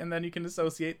 okay, and then you can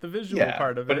associate the visual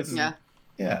part of it.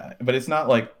 But it's not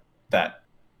like that.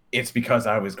 It's because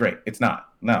I was great. It's not.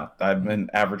 No, I'm an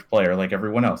average player like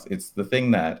everyone else. It's the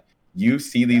thing that you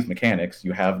see these mechanics,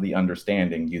 you have the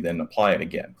understanding, you then apply it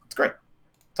again. It's great.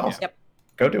 It's awesome. Yep.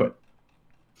 Go do it.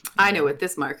 I know what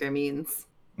this marker means.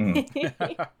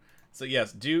 So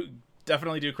yes,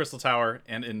 definitely do Crystal Tower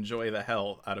and enjoy the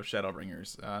hell out of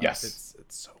Shadowbringers. Yes,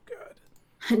 it's so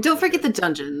good. Don't forget the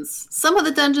dungeons. Some of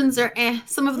the dungeons are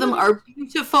some of them are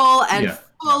beautiful and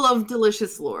full of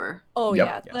delicious lore. Oh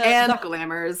yep. And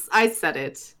glamours. I said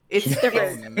it. It's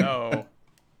no.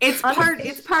 It's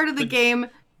part of the game.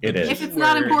 It is. If it's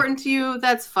not important to you,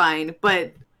 that's fine.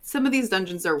 But some of these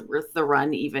dungeons are worth the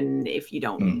run, even if you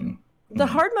don't need them. The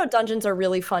hard mode dungeons are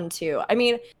really fun too. I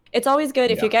mean, It's always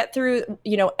good if you get through,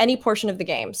 any portion of the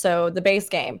game, so the base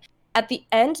game. At the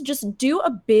end, just do a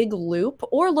big loop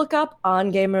or look up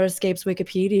on Gamerscape's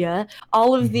Wikipedia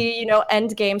all of the,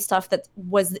 end game stuff that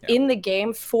was in the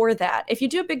game for that. If you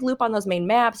do a big loop on those main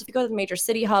maps, if you go to the major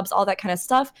city hubs, all that kind of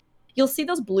stuff, you'll see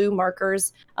those blue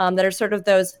markers that are sort of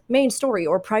those main story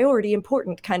or priority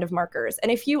important kind of markers.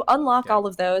 And if you unlock all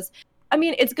of those, I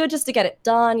mean, it's good just to get it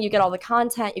done. You get all the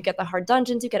content, you get the hard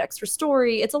dungeons, you get extra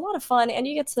story. It's a lot of fun, and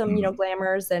you get some,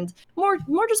 glamours and more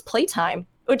just playtime,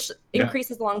 which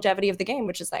increases the longevity of the game,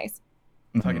 which is nice.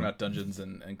 Talking about dungeons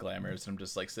and glamours, and I'm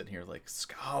just like sitting here like,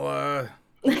 Scala.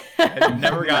 I've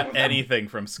never got anything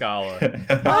from Scala.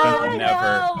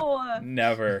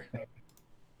 Never.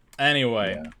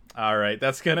 Anyway. All right,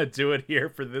 that's going to do it here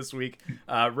for this week.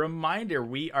 Reminder,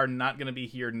 we are not going to be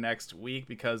here next week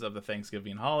because of the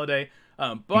Thanksgiving holiday.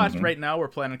 But right now, we're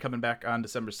planning on coming back on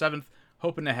December 7th,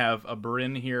 hoping to have a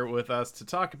Bryn here with us to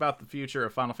talk about the future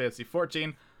of Final Fantasy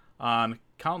XIV on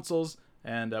consoles.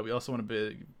 And we also want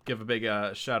to give a big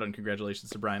shout out and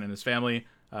congratulations to Brian and his family.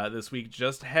 This week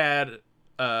just had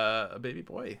a baby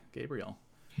boy, Gabriel.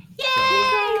 Yay!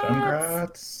 So,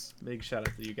 congrats. Big shout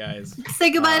out to you guys.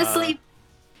 Say goodbye to sleep.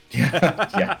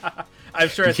 Yeah. I'm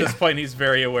sure at this point he's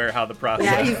very aware how the process.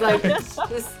 Yeah, he's like this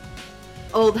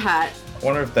old hat. I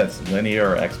wonder if that's linear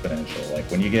or exponential. Like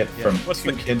when you get from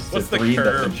 2 kids to 3,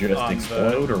 does it just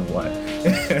explode or what?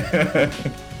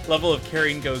 Level of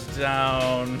caring goes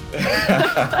down.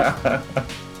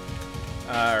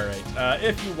 All right.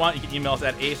 If you want, you can email us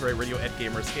at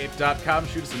aethrightradio@gamerscape.com.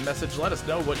 Shoot us a message. Let us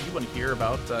know what you want to hear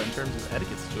about in terms of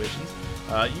etiquette situations.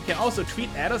 You can also tweet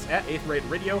at us at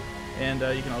aethrightradio. And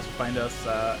you can also find us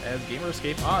as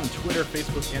Gamerscape on Twitter,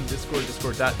 Facebook, and Discord,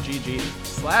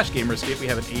 discord.gg/Gamerscape. We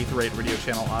have an Aetheryte radio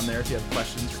channel on there. If you have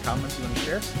questions or comments you want to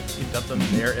share, you can dump them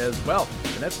there as well.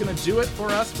 And that's going to do it for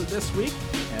us for this week.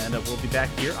 And we'll be back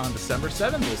here on December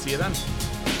 7th. We'll see you then.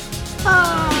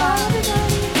 Bye,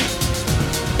 everybody.